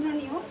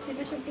অবর্ণনীয়,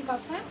 যেটা সত্যি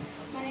কথা।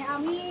 মানে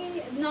আমি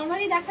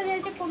নর্মালি দেখা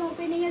যায় যে কোনো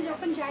ওপেনিং এ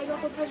যখন যাই বা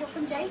কোথাও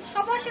যখন যাই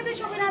সবার সাথে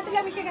ছবি না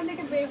তুলে আমি সেখান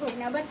থেকে বের হই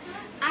না, বাট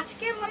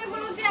আজকে মনে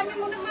হলো যে আমি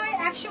মনে হয়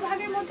 100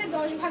 ভাগের মধ্যে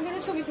 10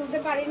 ভাগেরও ছবি তুলতে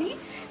পারিনি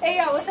এই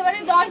অবস্থা। মানে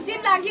 10 দিন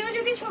লাগিয়েও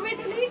যদি ছবি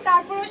তুলি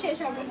তারপরেও শেষ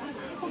হবে না।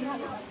 খুব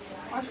ভালো লাগছে।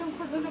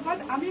 অসংখ্য ধন্যবাদ।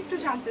 আমি একটু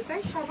জানতে চাই,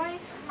 সবাই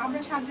আমরা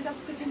সানজিদা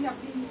আপুকে চিনি,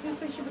 আপনি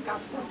ইনফ্লুয়েন্সার হিসেবে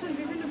কাজ করছেন,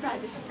 বিভিন্ন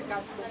ব্র্যান্ডের সাথে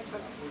কাজ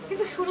করছেন,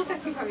 কিন্তু শুরুটা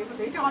কিভাবে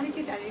হলো এটা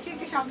অনেকে জানে, এটা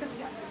একটু সংক্ষেপে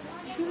জানতে চাই।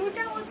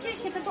 শুরুটা হচ্ছে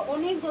সেটা তো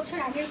অনেক বছর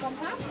আগের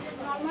কথা।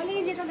 নর্মালি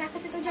যেটা দেখা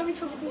যেত যে আমি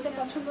ছবি তুলতে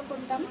পছন্দ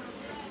করতাম,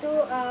 তো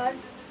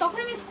তখন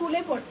আমি স্কুলে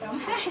পড়তাম।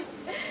 হ্যাঁ,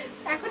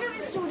 এখন আমি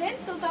স্টুডেন্ট,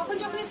 তো তখন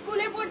যখন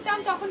স্কুলে পড়তাম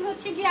তখন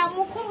হচ্ছে গিয়ে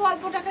আম্মু খুব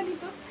অল্প টাকা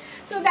দিত।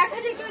 তো দেখা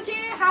যেত যে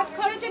হাত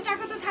খরচের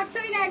টাকা তো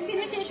থাকতোই না,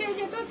 একদিনে শেষ হয়ে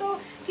যেত, তো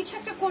কিছু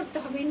একটা করতে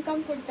হবে, ইনকাম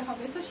করতে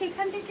হবে। সো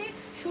সেখান থেকে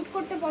শুট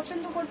করতে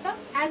পছন্দ করতাম।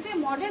 অ্যাজ এ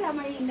মডেল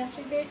আমার এই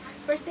ইন্ডাস্ট্রিতে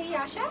ফার্স্টেই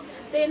আসা,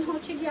 দেন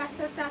হচ্ছে গিয়ে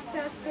আস্তে আস্তে আস্তে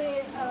আস্তে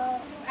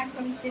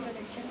এখন যেটা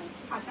দেখছেন।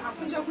 আচ্ছা,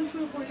 আপনি যখন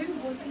শুরু করলেন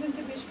বলছিলেন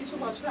যে বেশ কিছু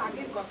বছর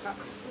আগের কথা,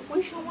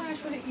 ওই সময়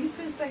আসলে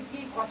ইনফ্লুয়েন্সার কি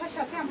কথার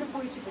সাথে আমরা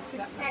পরিচিত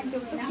ছিলাম,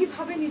 একদম তো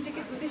কিভাবে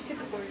নিজেকে প্রতিষ্ঠিত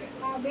করলেন?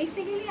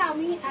 বেসিক্যালি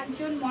আমি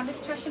একজন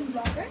মডেস্ট ফ্যাশন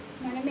ব্লগার,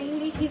 মানে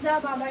মেইনলি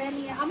হিজাব আবায়া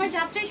নিয়ে আমার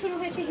যাত্রাই শুরু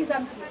হয়েছে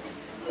হিজাব দিয়ে।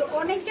 তো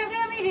অনেক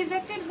জায়গায় আমি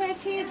রিজেক্টেড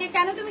হয়েছি যে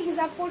কেন তুমি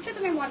হিজাব পড়ছো,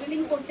 তুমি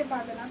মডেলিং করতে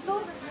পারবে না। সো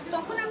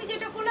তখন আমি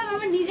যেটা করলাম,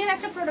 আমার নিজের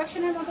একটা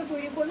প্রোডাকশনের মতো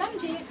তৈরি করলাম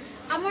যে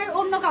আমার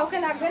অন্য কাউকে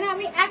লাগবে না,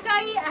 আমি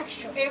একাই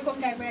 100 এরকম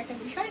টাইপের একটা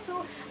বিষয়। সো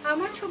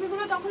আমার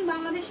ছবিগুলো তখন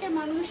বাংলাদেশের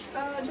মানুষ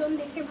জন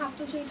দেখে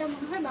ভাবতো যে এটা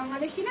মনে হয়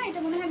বাংলাদেশি না,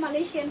 এটা মনে হয়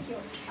মালয়েশিয়ান কেউ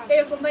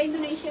এরকম, বা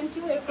ইন্দোনেশিয়ান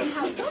কেউ এরকম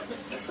ভাবতো।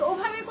 সো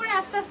ওভাবে করে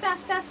আস্তে আস্তে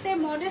আস্তে আস্তে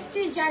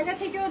মডেস্টির জায়গা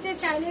থেকেও যে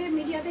চাইলে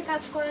মিডিয়াতে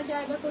কাজ করা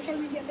যায় বা সোশ্যাল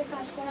মিডিয়াতে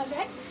কাজ করা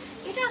যায়,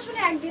 এটা আসলে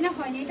একদিনে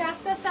হয়নি। এটা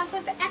আস্তে আস্তে আস্তে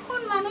আস্তে এখন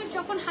মানুষ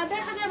যখন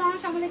হাজার হাজার মানুষ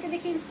আমাদেরকে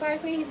দেখে ইন্সপায়ার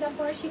হয়ে হিজাব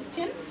পড়া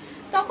শিখছেন,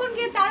 তখন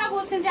গিয়ে তারা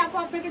বলছেন যে আপু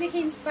আপনাকে দেখে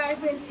ইন্সপায়ার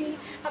হয়েছি,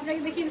 আপনাকে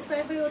দেখে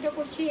ইন্সপায়ার হয়ে ওটা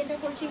করছি, এটা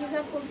করছি,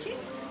 হিজাব করছি।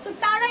 সো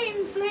তারা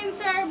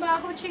ইনফ্লুয়েন্সার বা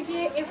হচ্ছে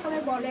গিয়ে এভাবে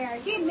বলে আর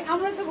কি,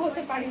 আমরা তো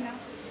বলতে পারি না।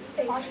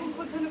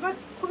 অসংখ্য ধন্যবাদ।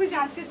 খুবই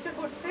জানতে ইচ্ছে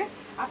করছে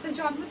আপনার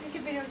জন্ম থেকে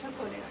বেড়ে ওঠা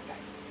কোন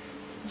এলাকায়?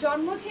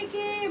 জন্ম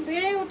থেকে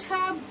বেড়ে ওঠা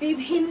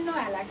বিভিন্ন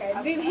এলাকায়,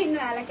 বিভিন্ন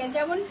এলাকায়।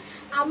 যেমন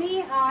আমি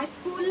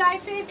স্কুল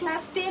লাইফে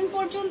ক্লাস 10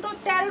 পর্যন্ত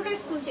 13টা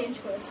স্কুল চেঞ্জ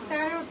করেছি।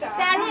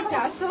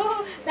 13টা। সো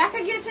দেখা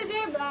গিয়েছে যে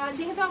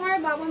যেহেতু আমার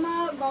বাবা মা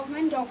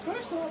গভর্নমেন্ট ডক্টর,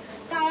 সো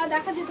তারা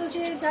দেখা যেত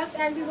যে জাস্ট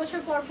 1-2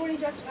 বছর পর পরই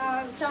জাস্ট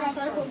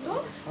ট্রান্সফার হতো।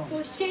 সো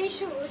সেই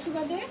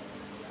সুবাদে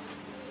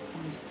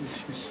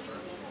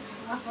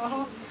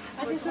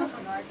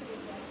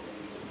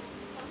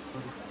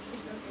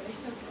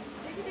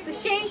তো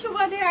সেই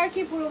সুবাদে আর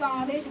কি পুরো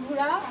বাংলাদেশ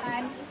ঘোরা,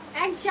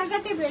 এক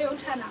জায়গাতে বেড়ে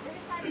ওঠা না।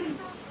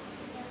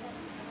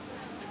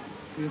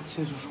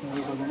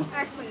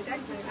 এক মিনিট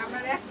আমরা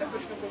একটা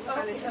প্রশ্ন করবো,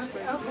 তাহলে শেষ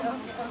করে দেব।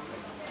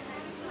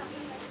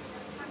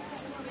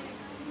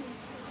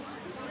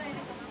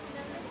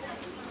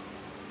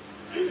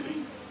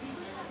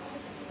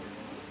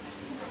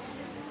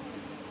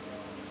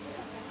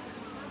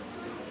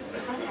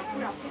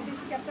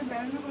 আপনার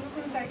বেড়ানো হলো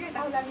কোনো জায়গায়,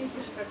 তাহলে আমি এই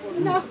প্রশ্নটা করবো।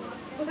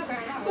 কোথাও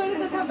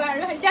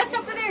বেড়ানো হয়, জাস্ট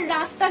আপনাদের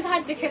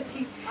রাস্তাঘাট দেখেছি,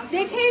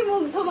 দেখেই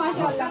মুগ্ধ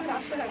মাশাআল্লাহ।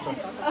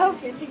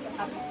 ওকে, ঠিক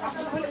আছে।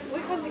 তাহলে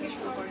ওইখান থেকে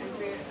শুরু করেন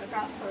যে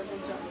ট্রান্সফার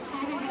পর্যন্ত।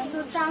 হ্যাঁ, সো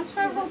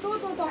ট্রান্সফার হতো,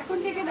 তো তখন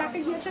থেকে দেখা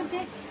গিয়েছে যে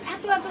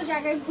এত এত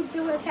জায়গায় ঘুরতে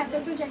হয়েছে, এত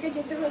এত জায়গায়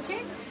যেতে হয়েছে।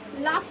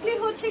 লাস্টলি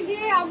হচ্ছে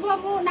গিয়ে আব্বু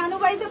আম্মু নানু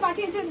বাড়িতে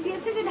পাঠিয়ে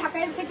দিয়েছে যে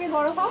ঢাকায় থেকে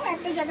বড় হও,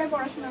 একটা জায়গায়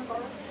পড়াশোনা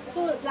করো।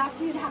 সো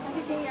লাস্টলি ঢাকা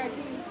থেকেই আর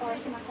কি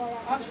পড়াশোনা করা।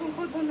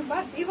 অসংখ্য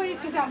ধন্যবাদ। এবার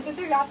একটু জানতে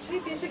চাই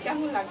রাজশাহীতে এসে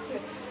কেমন লাগছে,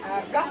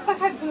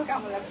 রাস্তাঘাট গুলো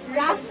কেমন লাগছে?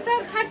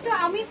 রাস্তাঘাট তো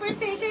আমি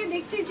ফার্স্টে এসে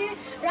দেখছি যে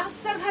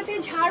রাস্তাঘাটে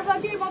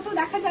ঝাড়বাতির মতো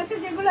দেখা যাচ্ছে,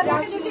 যেগুলো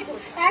দেখা যাচ্ছে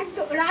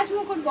একদম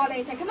রাজমুকুট বলে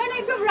এটাকে, মানে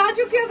একদম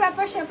রাজকীয়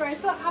ব্যাপার স্যাপার।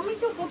 সো আমি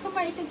তো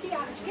প্রথমবার এসেছি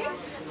আজকে,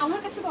 আমার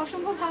কাছে তো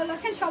অসম্ভব ভালো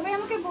লাগছে। সবাই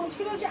আমাকে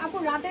বলছিল যে আপু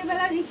রাতের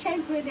বেলা রিক্সায়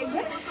ঘুরে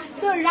দেখবেন।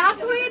 সো রাত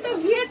হয়ে তো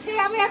গিয়েছে,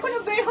 আমি এখনো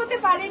বের হতে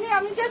পারিনি,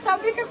 আমি জাস্ট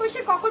অপেক্ষা করছি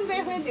কখন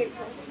বের হয়ে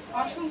দেখবো।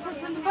 অসংখ্য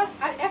ধন্যবাদ।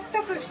 আর একটা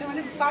প্রশ্ন,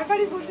 মানে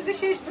বারবারই বলছে যে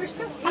শেষ প্রশ্ন,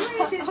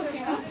 শেষ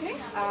প্রশ্ন।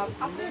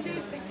 আপনারা যে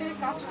সেক্টরে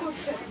কাজ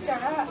করছেন,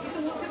 যারা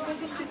ইতিমধ্যে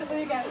প্রতিষ্ঠিত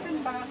হয়ে গেছেন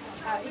বা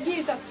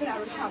এগিয়ে যাচ্ছেন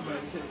আরো সামনে,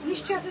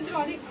 নিশ্চয়ই আপনাদের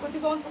অনেক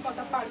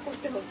প্রতিবন্ধকতা পার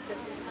করতে হচ্ছে।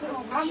 তো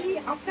আমি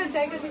আপনার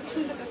জায়গা থেকে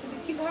শুনতে চাচ্ছি যে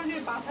কি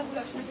ধরনের বাধাগুলো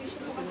আসলে বেশি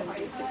হতে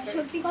পারে?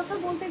 সত্যি কথা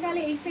বলতে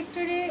গেলে এই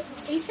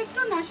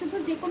সেক্টর না, শুধু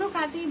যে কোনো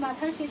কাজেই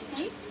বাধার শেষ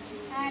নেই।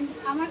 অ্যান্ড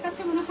আমার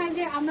কাছে মনে হয়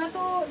যে আমরা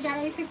তো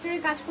যারা এই সেক্টরে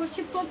কাজ করছি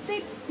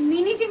প্রত্যেক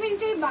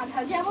মিনিটেই বাধা।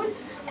 যেমন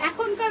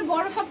এখনকার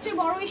সবচেয়ে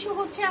বড় ইস্যু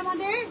হচ্ছে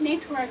আমাদের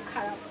নেটওয়ার্ক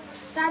খারাপ,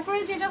 তারপরে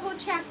যেটা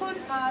হচ্ছে এখন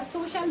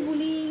সোশ্যাল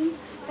বুলিং,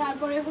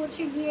 তারপরে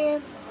হচ্ছে গিয়ে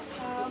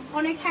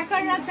অনেক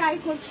হ্যাকাররা ট্রাই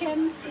করছেন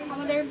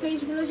আমাদের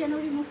পেজগুলো যেন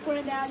রিমুভ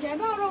করে দেওয়া যায়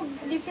বা আরো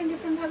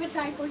ডিফারেন্ট ভাবে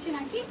ট্রাই করছেন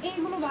আর কি,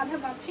 এইগুলো বাধা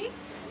পাচ্ছি।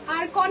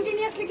 আর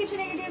কন্টিনিউয়াসলি কিছু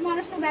নেগেটিভ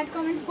মানুষ তো ব্যাড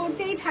কমেন্টস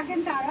করতেই থাকেন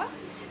তারা।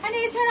 আর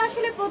এছাড়া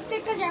আসলে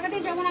প্রত্যেকটা জায়গাতে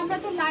যেমন আমরা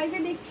তো লাইভে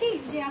দেখছি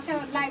যে আচ্ছা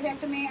লাইভে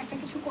একটা মেয়ে একটা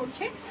কিছু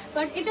করছে,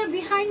 বাট এটার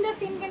বিহাইন্ড দ্য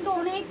সিন কিন্তু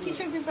অনেক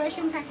কিছুর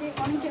প্রিপারেশন থাকে,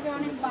 অনেক জায়গায়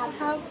অনেক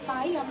বাধা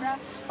পাই আমরা,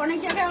 অনেক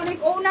জায়গায় অনেক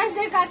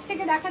ওনার্সদের কাছ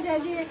থেকে দেখা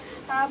যায় যে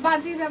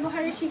বাজে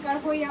ব্যবহারের শিকার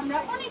হই আমরা,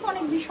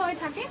 অনেক বিষয়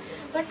থাকে।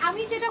 বাট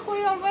আমি যেটা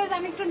করি অলওয়েজ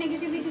আমি একটু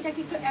নেগেটিভিটিটাকে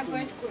একটু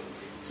অ্যাভয়েড করি।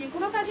 যে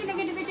কোনো কাজে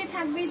নেগেটিভিটি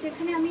থাকবে,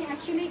 যেখানে আমি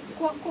অ্যাকচুয়ালি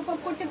কোপ আপ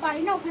করতে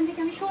পারি না ওখান থেকে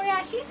আমি সরে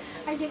আসি,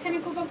 আর যেখানে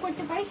কোপ আপ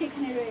করতে পারি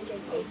সেখানে রয়ে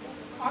যাই।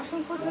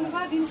 অসংখ্য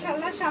ধন্যবাদ।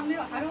 ইনশাআল্লাহ সামনে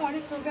আরো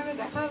অনেক প্রোগ্রামে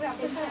দেখা হবে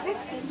আপনার সাথে।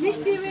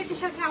 মিষ্টি ইউনিটির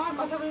সাথে আমার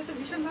কথা বলতে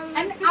ভীষণ ভালো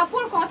লাগছে।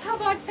 আপুর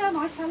কথাবার্তা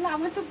মাশাআল্লাহ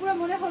আমার তো পুরো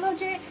মনে হলো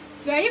যে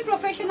ভেরি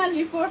প্রফেশনাল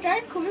রিপোর্টার।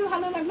 খুবই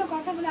ভালো লাগলো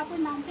কথা বলে।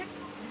 আপনার নামটা?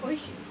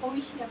 ঐশী।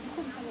 ঐশী, আপু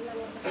খুব ভালো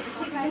লাগলো।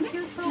 Thank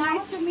you so much.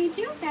 Nice to meet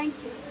you. Thank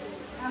you.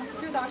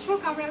 প্রিয় দর্শক,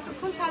 আমরা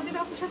এতক্ষণ সাজিদ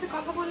আপুর সাথে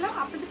কথা বললাম।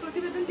 আপনাদের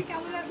প্রতিবেদনটি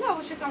কেমন লাগলো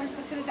অবশ্যই কমেন্ট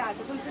সেকশনে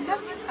জানাতে বলবেন না।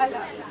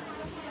 আল্লাহ হাফেজ।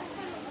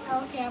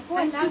 ওকে আপু,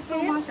 আল্লাহ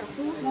হাফেজ।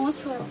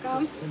 Most welcome.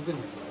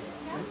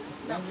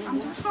 আমি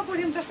চশমা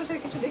পরি, আমি চশমা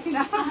ছাড়া কিছু দেখি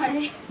না।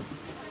 আরে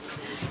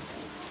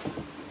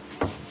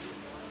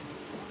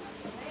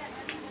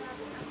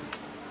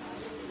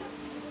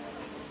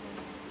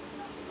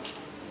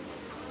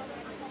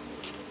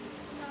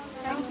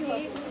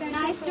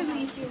নাইস টু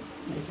মিট ইউ।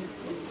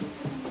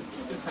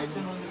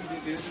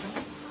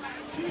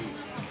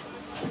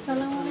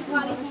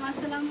 ওয়ালাইকুম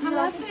আসসালাম, ভালো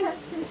আছেন?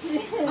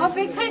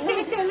 অপেক্ষা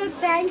শেষ হলো।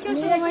 Thank you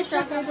so much.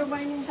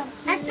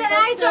 একটা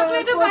নাই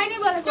চকলেটও পাইনি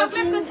বলে।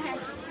 চকলেট কোথায়?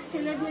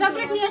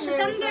 চকলেট নিয়ে আসো,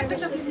 তাহলে দিয়ে একটা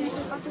চকলেট নিয়ে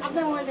আসো।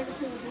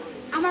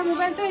 আমার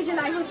মোবাইল তো এই যে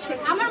লাইভ হচ্ছে,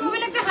 আমার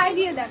মোবাইল একটা হাই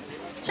দিয়ে দেন,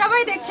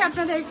 সবাই দেখছে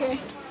আপনাদেরকে।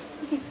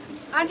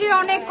 আজ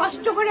অনেক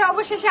কষ্ট করে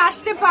অবশেষে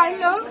আসতে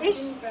পারলো। ইস,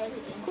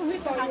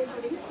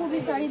 খুবই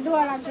সরি,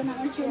 দোয়া রাখবেন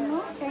আমার জন্য।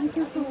 Thank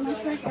you so much.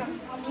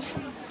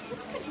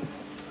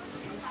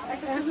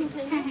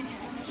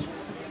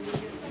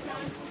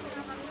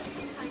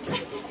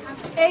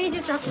 এই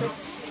যে চকলেট।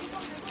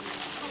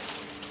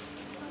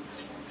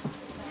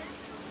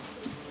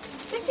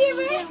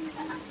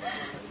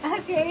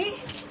 Okay.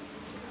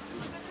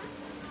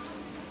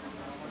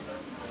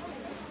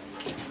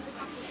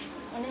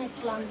 অনেক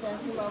ক্লান্ত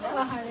এখন বাবা।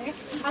 আহারে,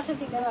 আচ্ছা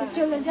ঠিক আছে,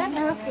 চলে যান।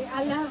 ওকে,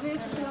 আল্লাহ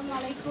হাফেজ, আসসালামু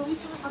আলাইকুম।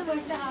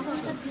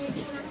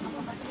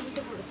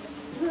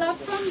 লাভ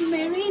ফ্রম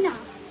মেরিনা,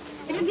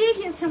 এটা দিয়ে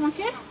গিয়েছে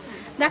আমাকে।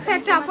 দেখো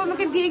একটা আপু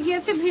আমাকে দিয়ে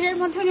গিয়েছে, ভিড়ের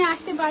মধ্যে উনি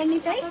আসতে পারেনি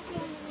তাই।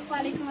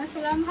 ওয়ালাইকুম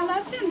আসসালাম, ভালো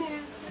আছেন?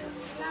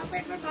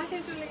 একবার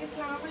বাসায় চলে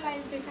গেছিলাম, আবার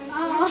লাইভ দেখে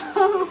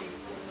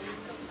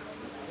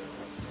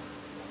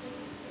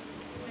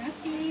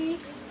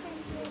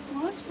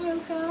most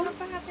welcome.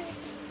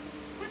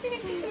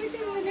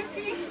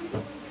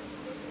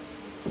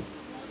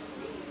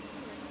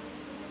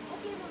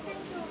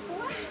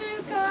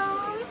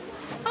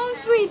 How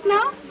sweet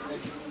now?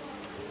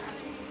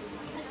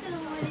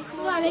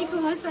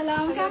 ওয়ালাইকুম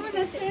আসসালাম, কেমন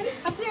আছেন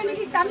আপনি?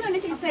 আমি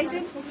অনেক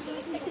এক্সাইটেড।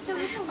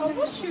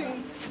 অবশ্যই।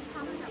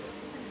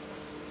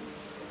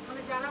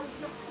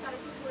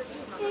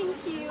 Thank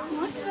you,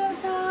 most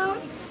welcome.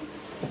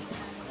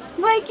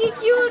 ভাই কি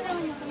কিউট।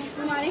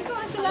 ওয়ালাইকুম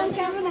আসসালাম,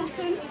 কেমন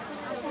আছেন?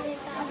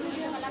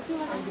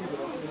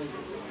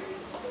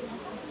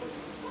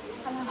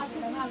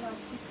 আলহামদুলিল্লাহ, ভালো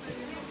আছি।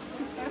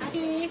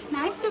 ওকে,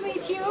 নাইস টু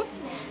মিট ইউ।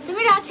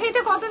 তুমি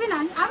রাজশাহীতে কতদিন?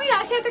 আমি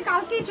রাজশাহীতে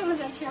কালকেই চলে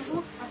যাচ্ছি আপু।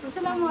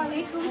 আসসালামু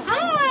আলাইকুম।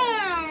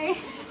 হাই।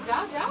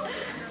 যাও।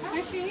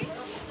 ওকে,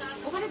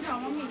 ওখানে যাও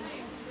মামি।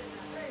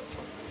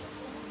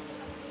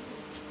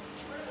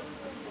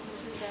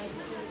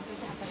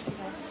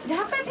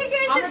 ঢাকা থেকে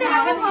এসেছেন?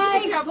 ও মাই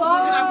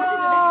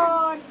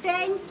god,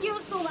 thank you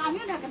so much.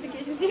 আমিও ঢাকা থেকে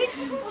এসেছি।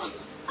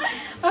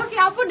 ওকে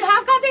আপু,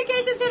 ঢাকা থেকে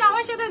এসেছেন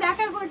আমার সাথে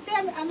দেখা করতে।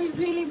 আমি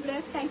really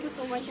blessed. Thank you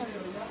so much.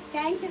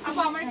 Thank you so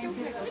much.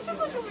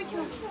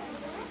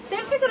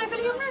 Selfie তুলে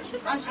ফেলি আমরা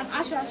একসাথে।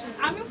 আসো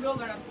আমি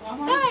ব্লগার আপু।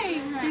 তাই?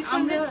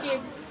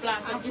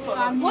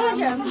 বলে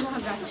যান,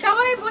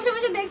 সবাই বসে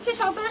বসে দেখছে,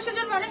 1700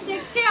 জন মানুষ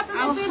দেখছে।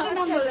 আপনাদের পেজের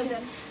নাম বলে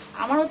যান।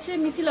 আমার হচ্ছে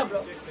মিথিলা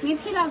ব্লগ,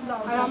 মিথিলা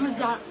ব্লগ। আর আমার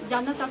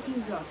জান্নাত আফরিন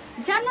ব্লগ।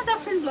 জান্নাত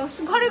আফরিন ব্লগস।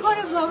 ঘরে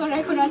ঘরে ব্লগার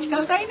এখন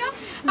আজকাল, তাই না?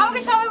 আমাকে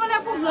সবাই বলে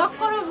আপু ব্লগ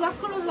করো,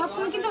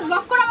 কিন্তু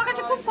ব্লগ করা আমার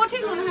কাছে খুব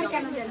কঠিন মনে হয়,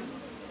 কেন জানি।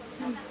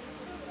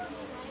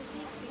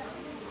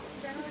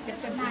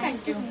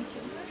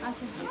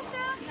 আচ্ছা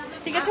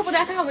ঠিক আছে আপু,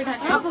 দেখা হবে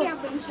ঢাকা। ওকে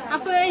আপু, ইনশাআল্লাহ।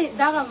 আপু এই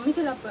দাঁড়াও,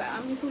 মিথিলা আপু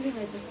আমি তুলে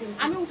যাইতেছি।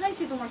 আমি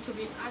উঠাইছি তোমার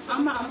ছবি।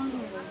 আমার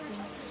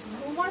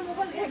তোমার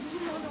মোবাইল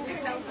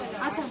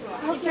আচ্ছা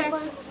ওকে আপু।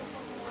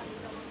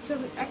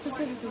 ছবি, একটা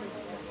ছবি তুলি।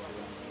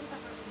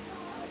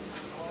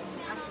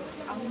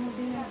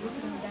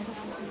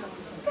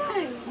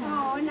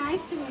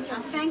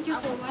 Thank you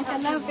so much.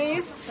 আল্লাহ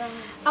হাফেজ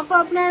আপু।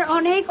 আপনার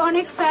অনেক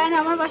অনেক ফ্যান।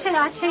 আমার বাসা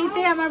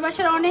রাজশাহীতে, আমার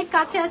বাসার অনেক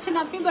কাছে আছেন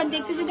আপনি, বাট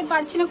দেখতে যেতে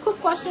পারছি না, খুব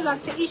কষ্ট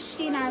লাগছে।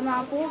 ইসি না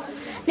আপু,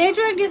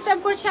 নেটওয়ার্ক ডিস্টার্ব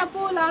করছে আপু,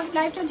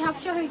 লাইভটা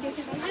ঝাপসা হয়ে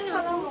গেছে।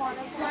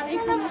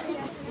 ওয়ালাইকুম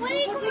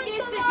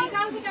আসসালাম।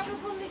 সকাল থেকে আমরা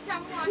ফোন দিচ্ছি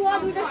আম্মু সোয়া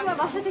 2টার সময়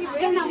বাসা থেকে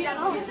বের নাও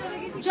জানো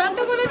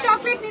যতগুলো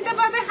চকলেট নিতে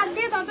পারবে হাত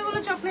দিয়ে ততগুলো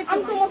চকলেট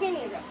আমি তোমাকে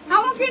নিয়ে যাও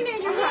আমাকে নিয়ে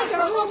যাও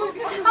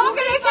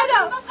আমাকে রেখে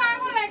দাও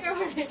পাগল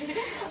একেবারে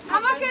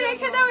আমাকে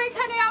রেখে দাও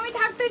এখানে আমি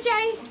থাকতে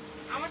চাই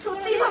আমার তো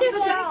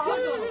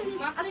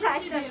আচ্ছা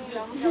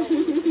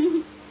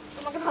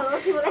তোমাকে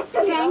ভালোবাসি বলে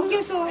thank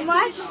you so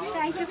much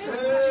thank you so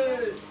much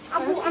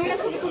আপু আমি না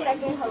ছবি তুলতে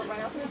একদম ভালো পাই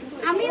না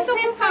আমি তো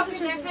খুব কাছে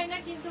দেখাই না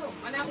কিন্তু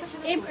মানে আপনার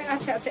সাথে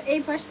আচ্ছা আচ্ছা এই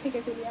পাশ থেকে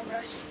তুলি আমরা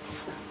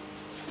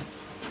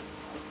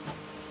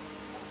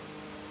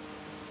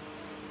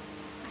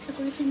আশা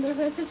করি সুন্দর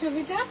হয়েছে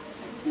ছবিটা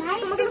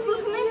nice to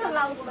meet you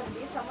love করে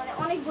দিয়েছো মানে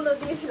অনেকগুলো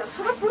দিয়েছিলাম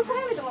সবার প্রথমে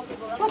আমি তোমাকে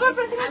বললাম সবার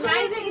প্রথমে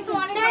লাইভে কিন্তু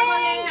অনেক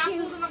বলে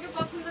আপু তোমাকে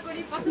পছন্দ করি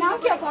পছন্দ নাম কি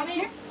করি আপু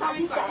অনেক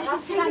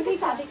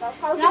সাদিকা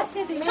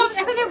রাজশাহী সব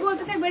এখন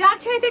বলতে থাকবে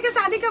রাজশাহী থেকে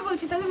সাদিকা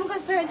বলছি তাহলে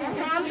মুখস্থ হয়ে যাবে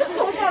আমি তো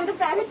ছোট আমি তো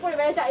প্রাইভেট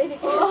পরিবারে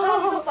চারিদিকে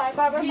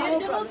বারবার বিয়ের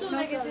জন্য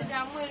চলে গেছে যে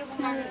আম্মু এরকম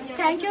লাগে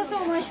thank you so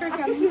much for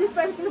coming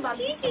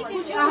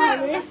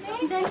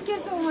thank you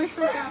so much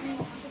for coming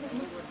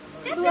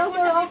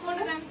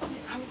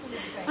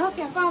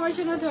okay আপা আমার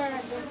জন্য ধরে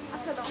রাখবে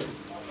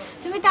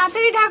তুমি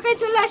তাড়াতাড়ি ঢাকায়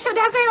চলে আসো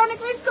ঢাকায় অনেক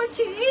মিস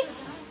করছি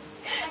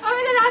আমি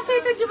তো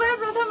রাজশাহীতে জীবনে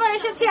প্রথমবার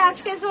এসেছি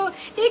আজকে সো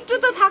একটু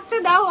তো থাকতে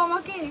দাও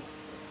আমাকে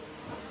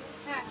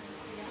হ্যাঁ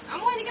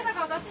আম্মু এদিকে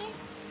তাকাও দাসি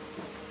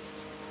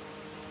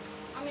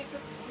আমি একটু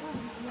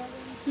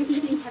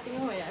ফাটিং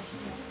হয়ে আসি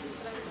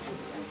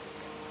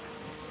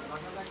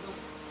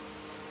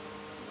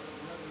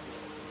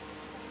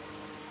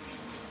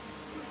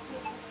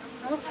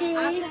ওকে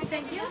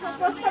থ্যাংক ইউ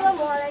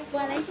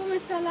ওয়ালাইকুম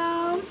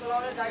আসসালাম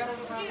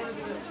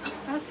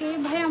ওকে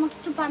ভাই আমাকে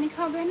একটু পানি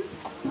খাবেন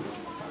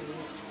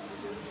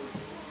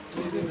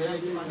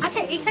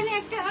আচ্ছা এখানে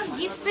একটা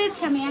গিফট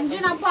পেয়েছি আমি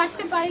একজন আপু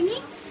আসতে পারেনি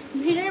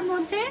ভিড়ের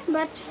মধ্যে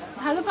বাট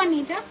ভালো পানি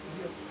এটা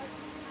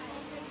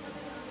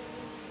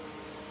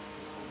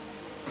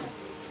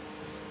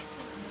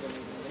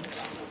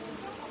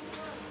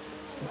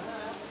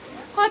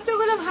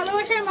কতগুলো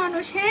ভালোবাসার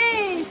মানুষ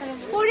হ্যাঁ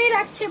পরে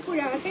রাখছে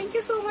পুরা thank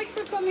you so much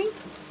for coming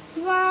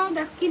wow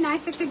দেখো কি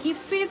নাইস একটা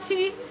গিফট পেয়েছি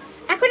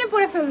এখনই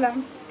পরে ফেললাম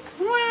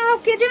ওয়াও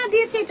কে যেন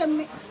দিয়েছে এটা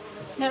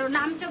ধরো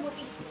নামটা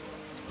বলি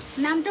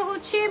নামটা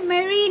হচ্ছে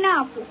মেরিনা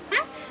আপু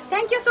হ্যাঁ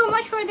thank you so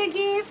much for the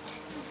gift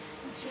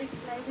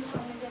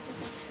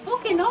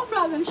okay no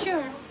problem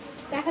sure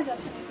দেখা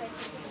যাচ্ছে না sir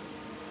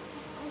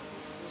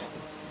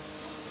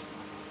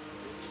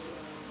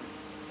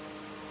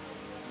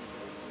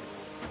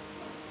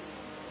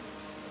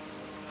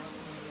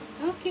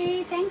okay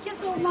thank you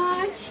so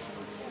much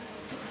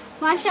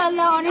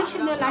মাশাআল্লাহ অনেক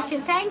সুন্দর লাগছে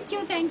thank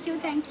you thank you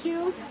thank you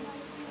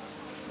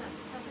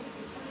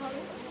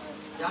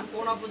জান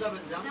কোন আপু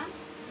যাবেন জান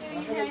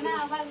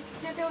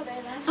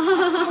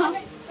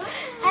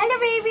হ্যালো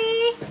বেবি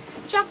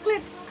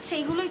চকলেট আচ্ছা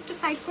এগুলো একটু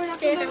সাইড করে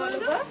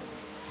রাখো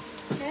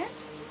হ্যাঁ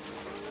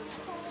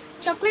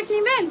চকলেট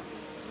নেবেন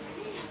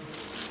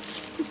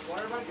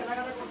পরের বার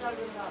কেনাকাটা করতে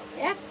আসবেন না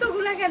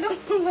এতগুলা কেন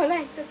বলা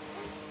একটা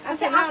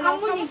আচ্ছা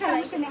আম্মু নিয়ে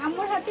সমস্যা নেই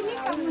আম্মুর হাতে নিয়ে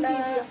আম্মু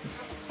দিয়ে দিও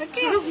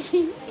ওকে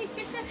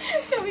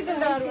ছবি তো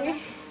দাও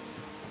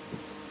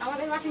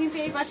আমাদের বাসা কিন্তু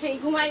এই বাসায়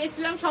ঘুমাই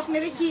গেছিলাম স্বপ্নে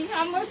দেখি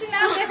আম্মু বলছি না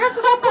দেখা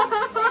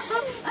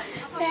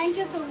thank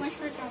you so much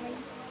for coming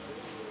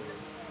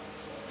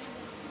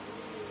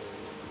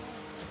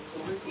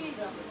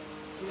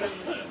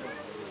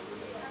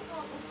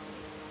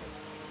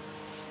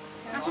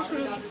আসো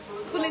শুরু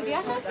তুলে দিয়ে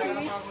আসো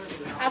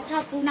আচ্ছা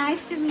আপু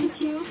নাইস টু মিট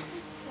ইউ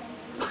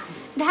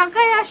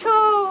ঢাকায় আসো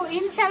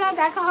ইনশাআল্লাহ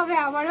দেখা হবে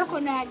আবারও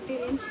কোনো একদিন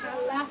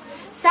ইনশাআল্লাহ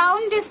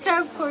সাউন্ড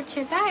ডিস্টার্ব করছে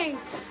তাই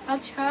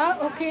আচ্ছা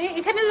ওকে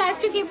এখানে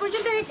লাইভটা কি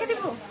পর্যন্ত রেখে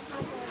দিব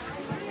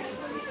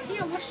জি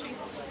অবশ্যই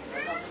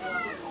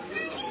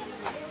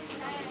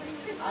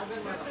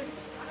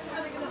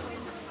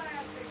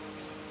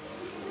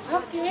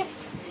okay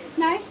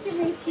nice to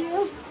meet you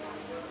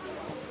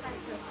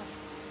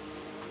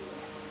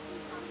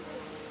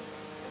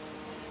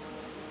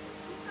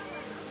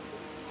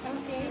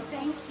okay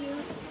thank you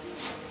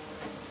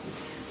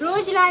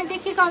rose live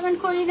দেখে কমেন্ট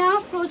করি না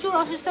প্রচুর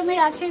অসুস্থ আমি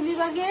রাজশাহী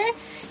বিভাগের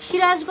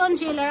সিরাজগঞ্জ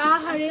জেলার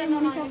আহারে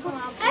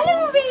হ্যালো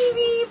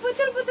বেবি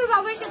পুতুল পুতুল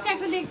বাবা এসেছে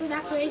একটা দেখতে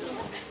দেখো এই যে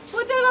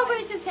পুতুল বাবা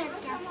এসেছে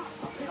একটা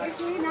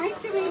okay nice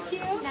to meet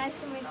you nice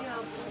to meet you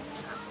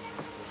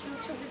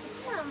ছবি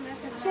তুলতে আমরা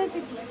সেলফি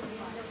তুলি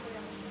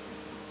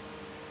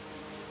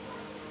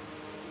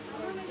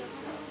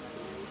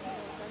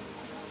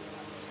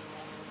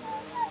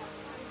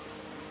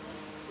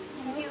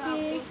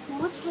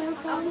মোস্ট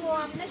ওয়েলকাম আপু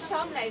আমরা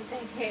সব লাইভ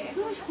দেখে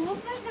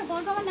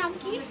তোমার নাম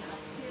কি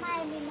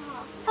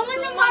আমার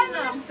নাম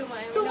মাইমুনা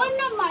তোমার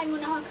নাম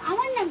মাইমুনা হক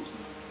আমার নাম কি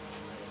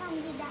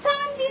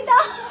সঞ্জিতা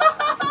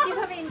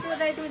কিভাবে ইন্ট্রো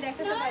দেয় তুমি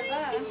দেখাতে পারবা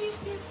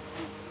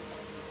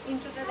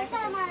ইন্ট্রোটা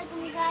দেখাতে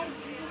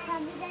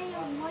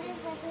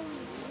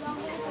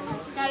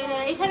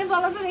এখানে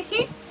বলো তো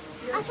দেখি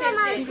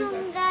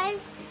Assalamualaikum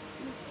guys.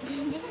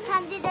 This is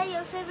Sanjida,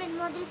 your favorite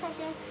model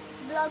fashion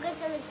blogger.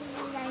 চলেছে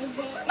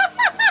লাইভে।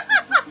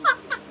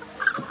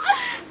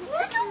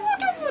 মুটু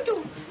মুটু মুটু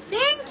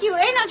থ্যাংক ইউ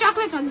এই না চকলেট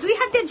চকলেট না, 2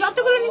 হাত দিয়ে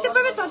যতগুলো নিতে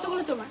পারবে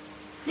ততগুলো তোমার।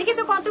 দেখি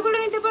তো কতগুলো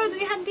নিতে পারো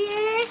 2 হাত দিয়ে।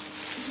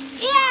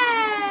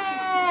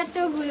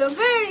 এতগুলো,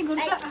 ভেরি গুড।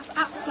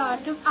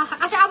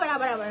 আচ্ছা আবার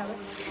আবার আবার আবার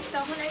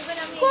তখন একবার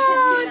আমি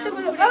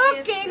কতগুলো?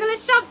 ওকে, এগুলো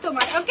সব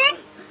তোমার। ওকে,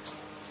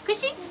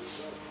 খুশি?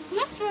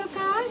 Most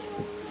welcome.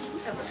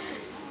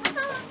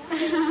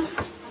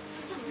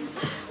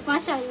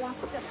 মাশাআল্লাহ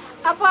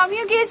আপু,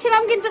 আমিও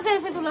গিয়েছিলাম কিন্তু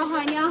সেলফি তোলা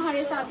হয়নি।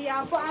 আহারে সাদিয়া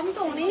আপু, আমি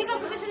তো অনেক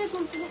আপুদের সাথে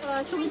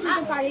ছবি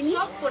তুলতে পারিনি,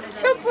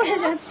 সব পড়ে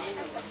যাচ্ছে।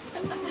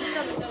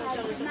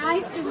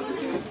 Nice to meet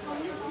you.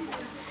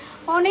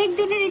 অনেক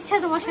দিনের ইচ্ছা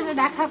তোমার সাথে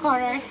দেখা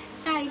করার,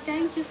 তাই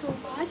thank you so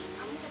much,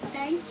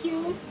 thank you.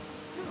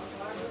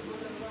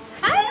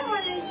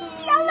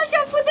 আল্লাহ,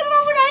 সব পুতুল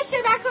বাবুরা আসছে।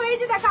 দেখো, এই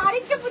যে দেখো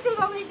আরেকটা পুতুল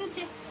বাবু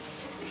এসেছে।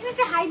 এখানে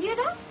একটা হাই দিয়ে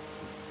দাও।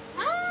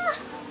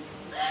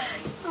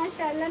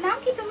 মাশাআল্লাহ, নাম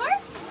কি তোমার?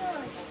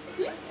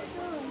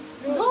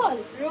 ডল।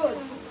 রোজ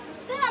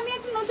আমি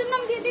একটা নতুন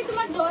নাম দিয়ে দিই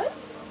তোমার, ডল।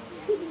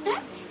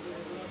 হ্যাঁ,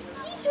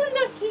 কি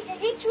সুন্দর। কি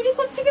এই চুড়ি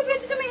কোত্থেকে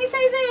পেয়েছো তুমি এই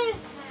সাইজের?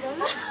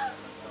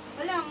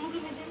 বলে আম্মু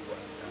কিনে দিয়েছে।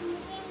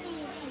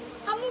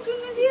 আম্মু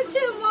কিনে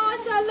দিয়েছে,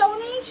 মাশাআল্লাহ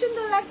অনেক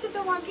সুন্দর লাগছে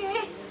তোমাকে।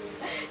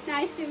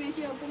 নাইস টু মিট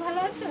ইউ আপু, ভালো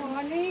আছো?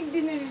 অনেক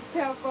দিনের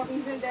ইচ্ছা আপু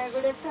আপনাদের দেখা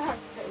করে একটা হাত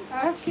চাই।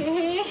 ওকে,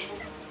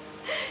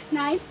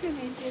 নাইস টু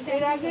মিট ইউ।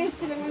 এর আগে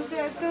এসেছিলাম কিন্তু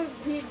এত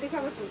ভিড়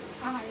দেখাবো চলে।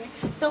 আরে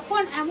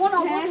তখন এমন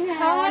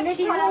অবস্থা অনেক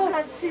ছিল। খারাপ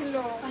লাগছিল।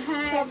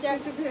 হ্যাঁ,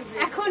 সবকিছু ভেবে।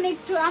 এখন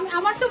একটু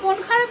আমার তো মন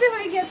খারাপই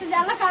হয়ে গেছে যে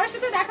আল্লাহ, কারোর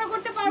সাথে দেখা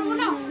করতে পারবো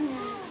না।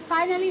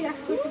 ফাইনালি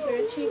দেখা করতে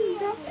পেরেছি।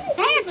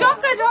 হ্যাঁ,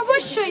 চকলেট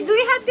অবশ্যই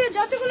 2 হাত দিয়ে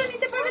যতগুলো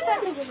নিতে পারবে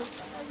ততগুলো।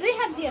 2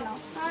 হাত দিয়ে নাও।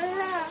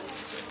 আল্লাহ,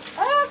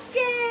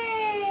 ওকে,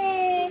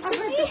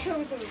 আপনার তো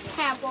ছবি তুলবো।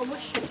 হ্যাঁ আপু,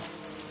 অবশ্যই।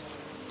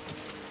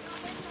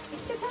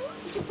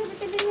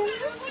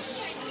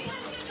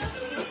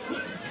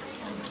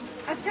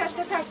 আচ্ছা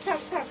আচ্ছা, থাক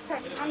থাক থাক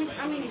থাক,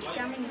 আমি নিচ্ছি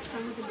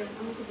আমাকে দেন।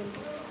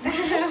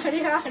 আরে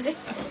আরে,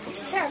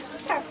 থাক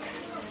থাক,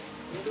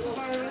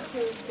 বড়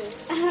চলছে।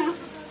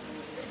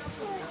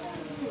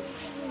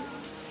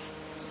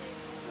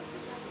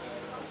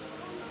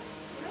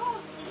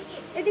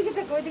 এদিকে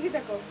থাকো, ওইদিকে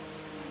থাকো।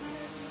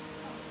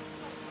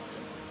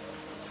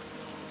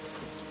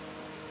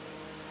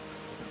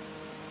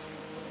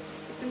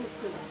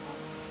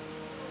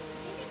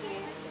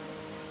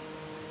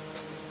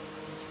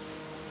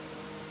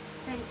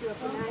 থ্যাংক ইউ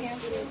আপু,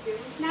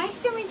 নাইস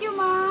টু মিট ইউ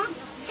মা।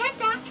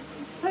 টাটা।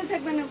 ভালো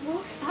থাকবেন আপু।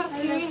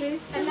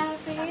 আল্লাহ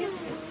হাফেজ।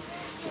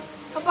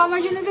 আপু, আমার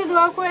জন্য একটু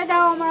দোয়া করে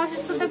দাও। আমার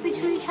অসুস্থতা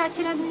পিছুই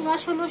ছাড়ছে না, 2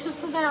 মাস হলো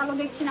সুস্থতার আলো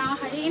দেখছি না।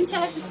 আহারে,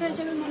 ইনশাআল্লাহ সুস্থ হয়ে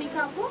যাবে মনিকা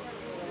আপু,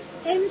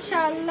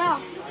 ইনশাআল্লাহ।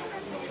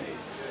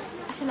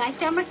 আচ্ছা,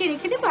 লাইফটা আমরা কি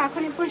রেখে দেবো?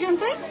 এখন এ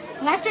পর্যন্তই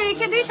লাইফটা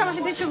রেখে দিই, সবার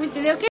সাথে ছবি তুলি। ওকে।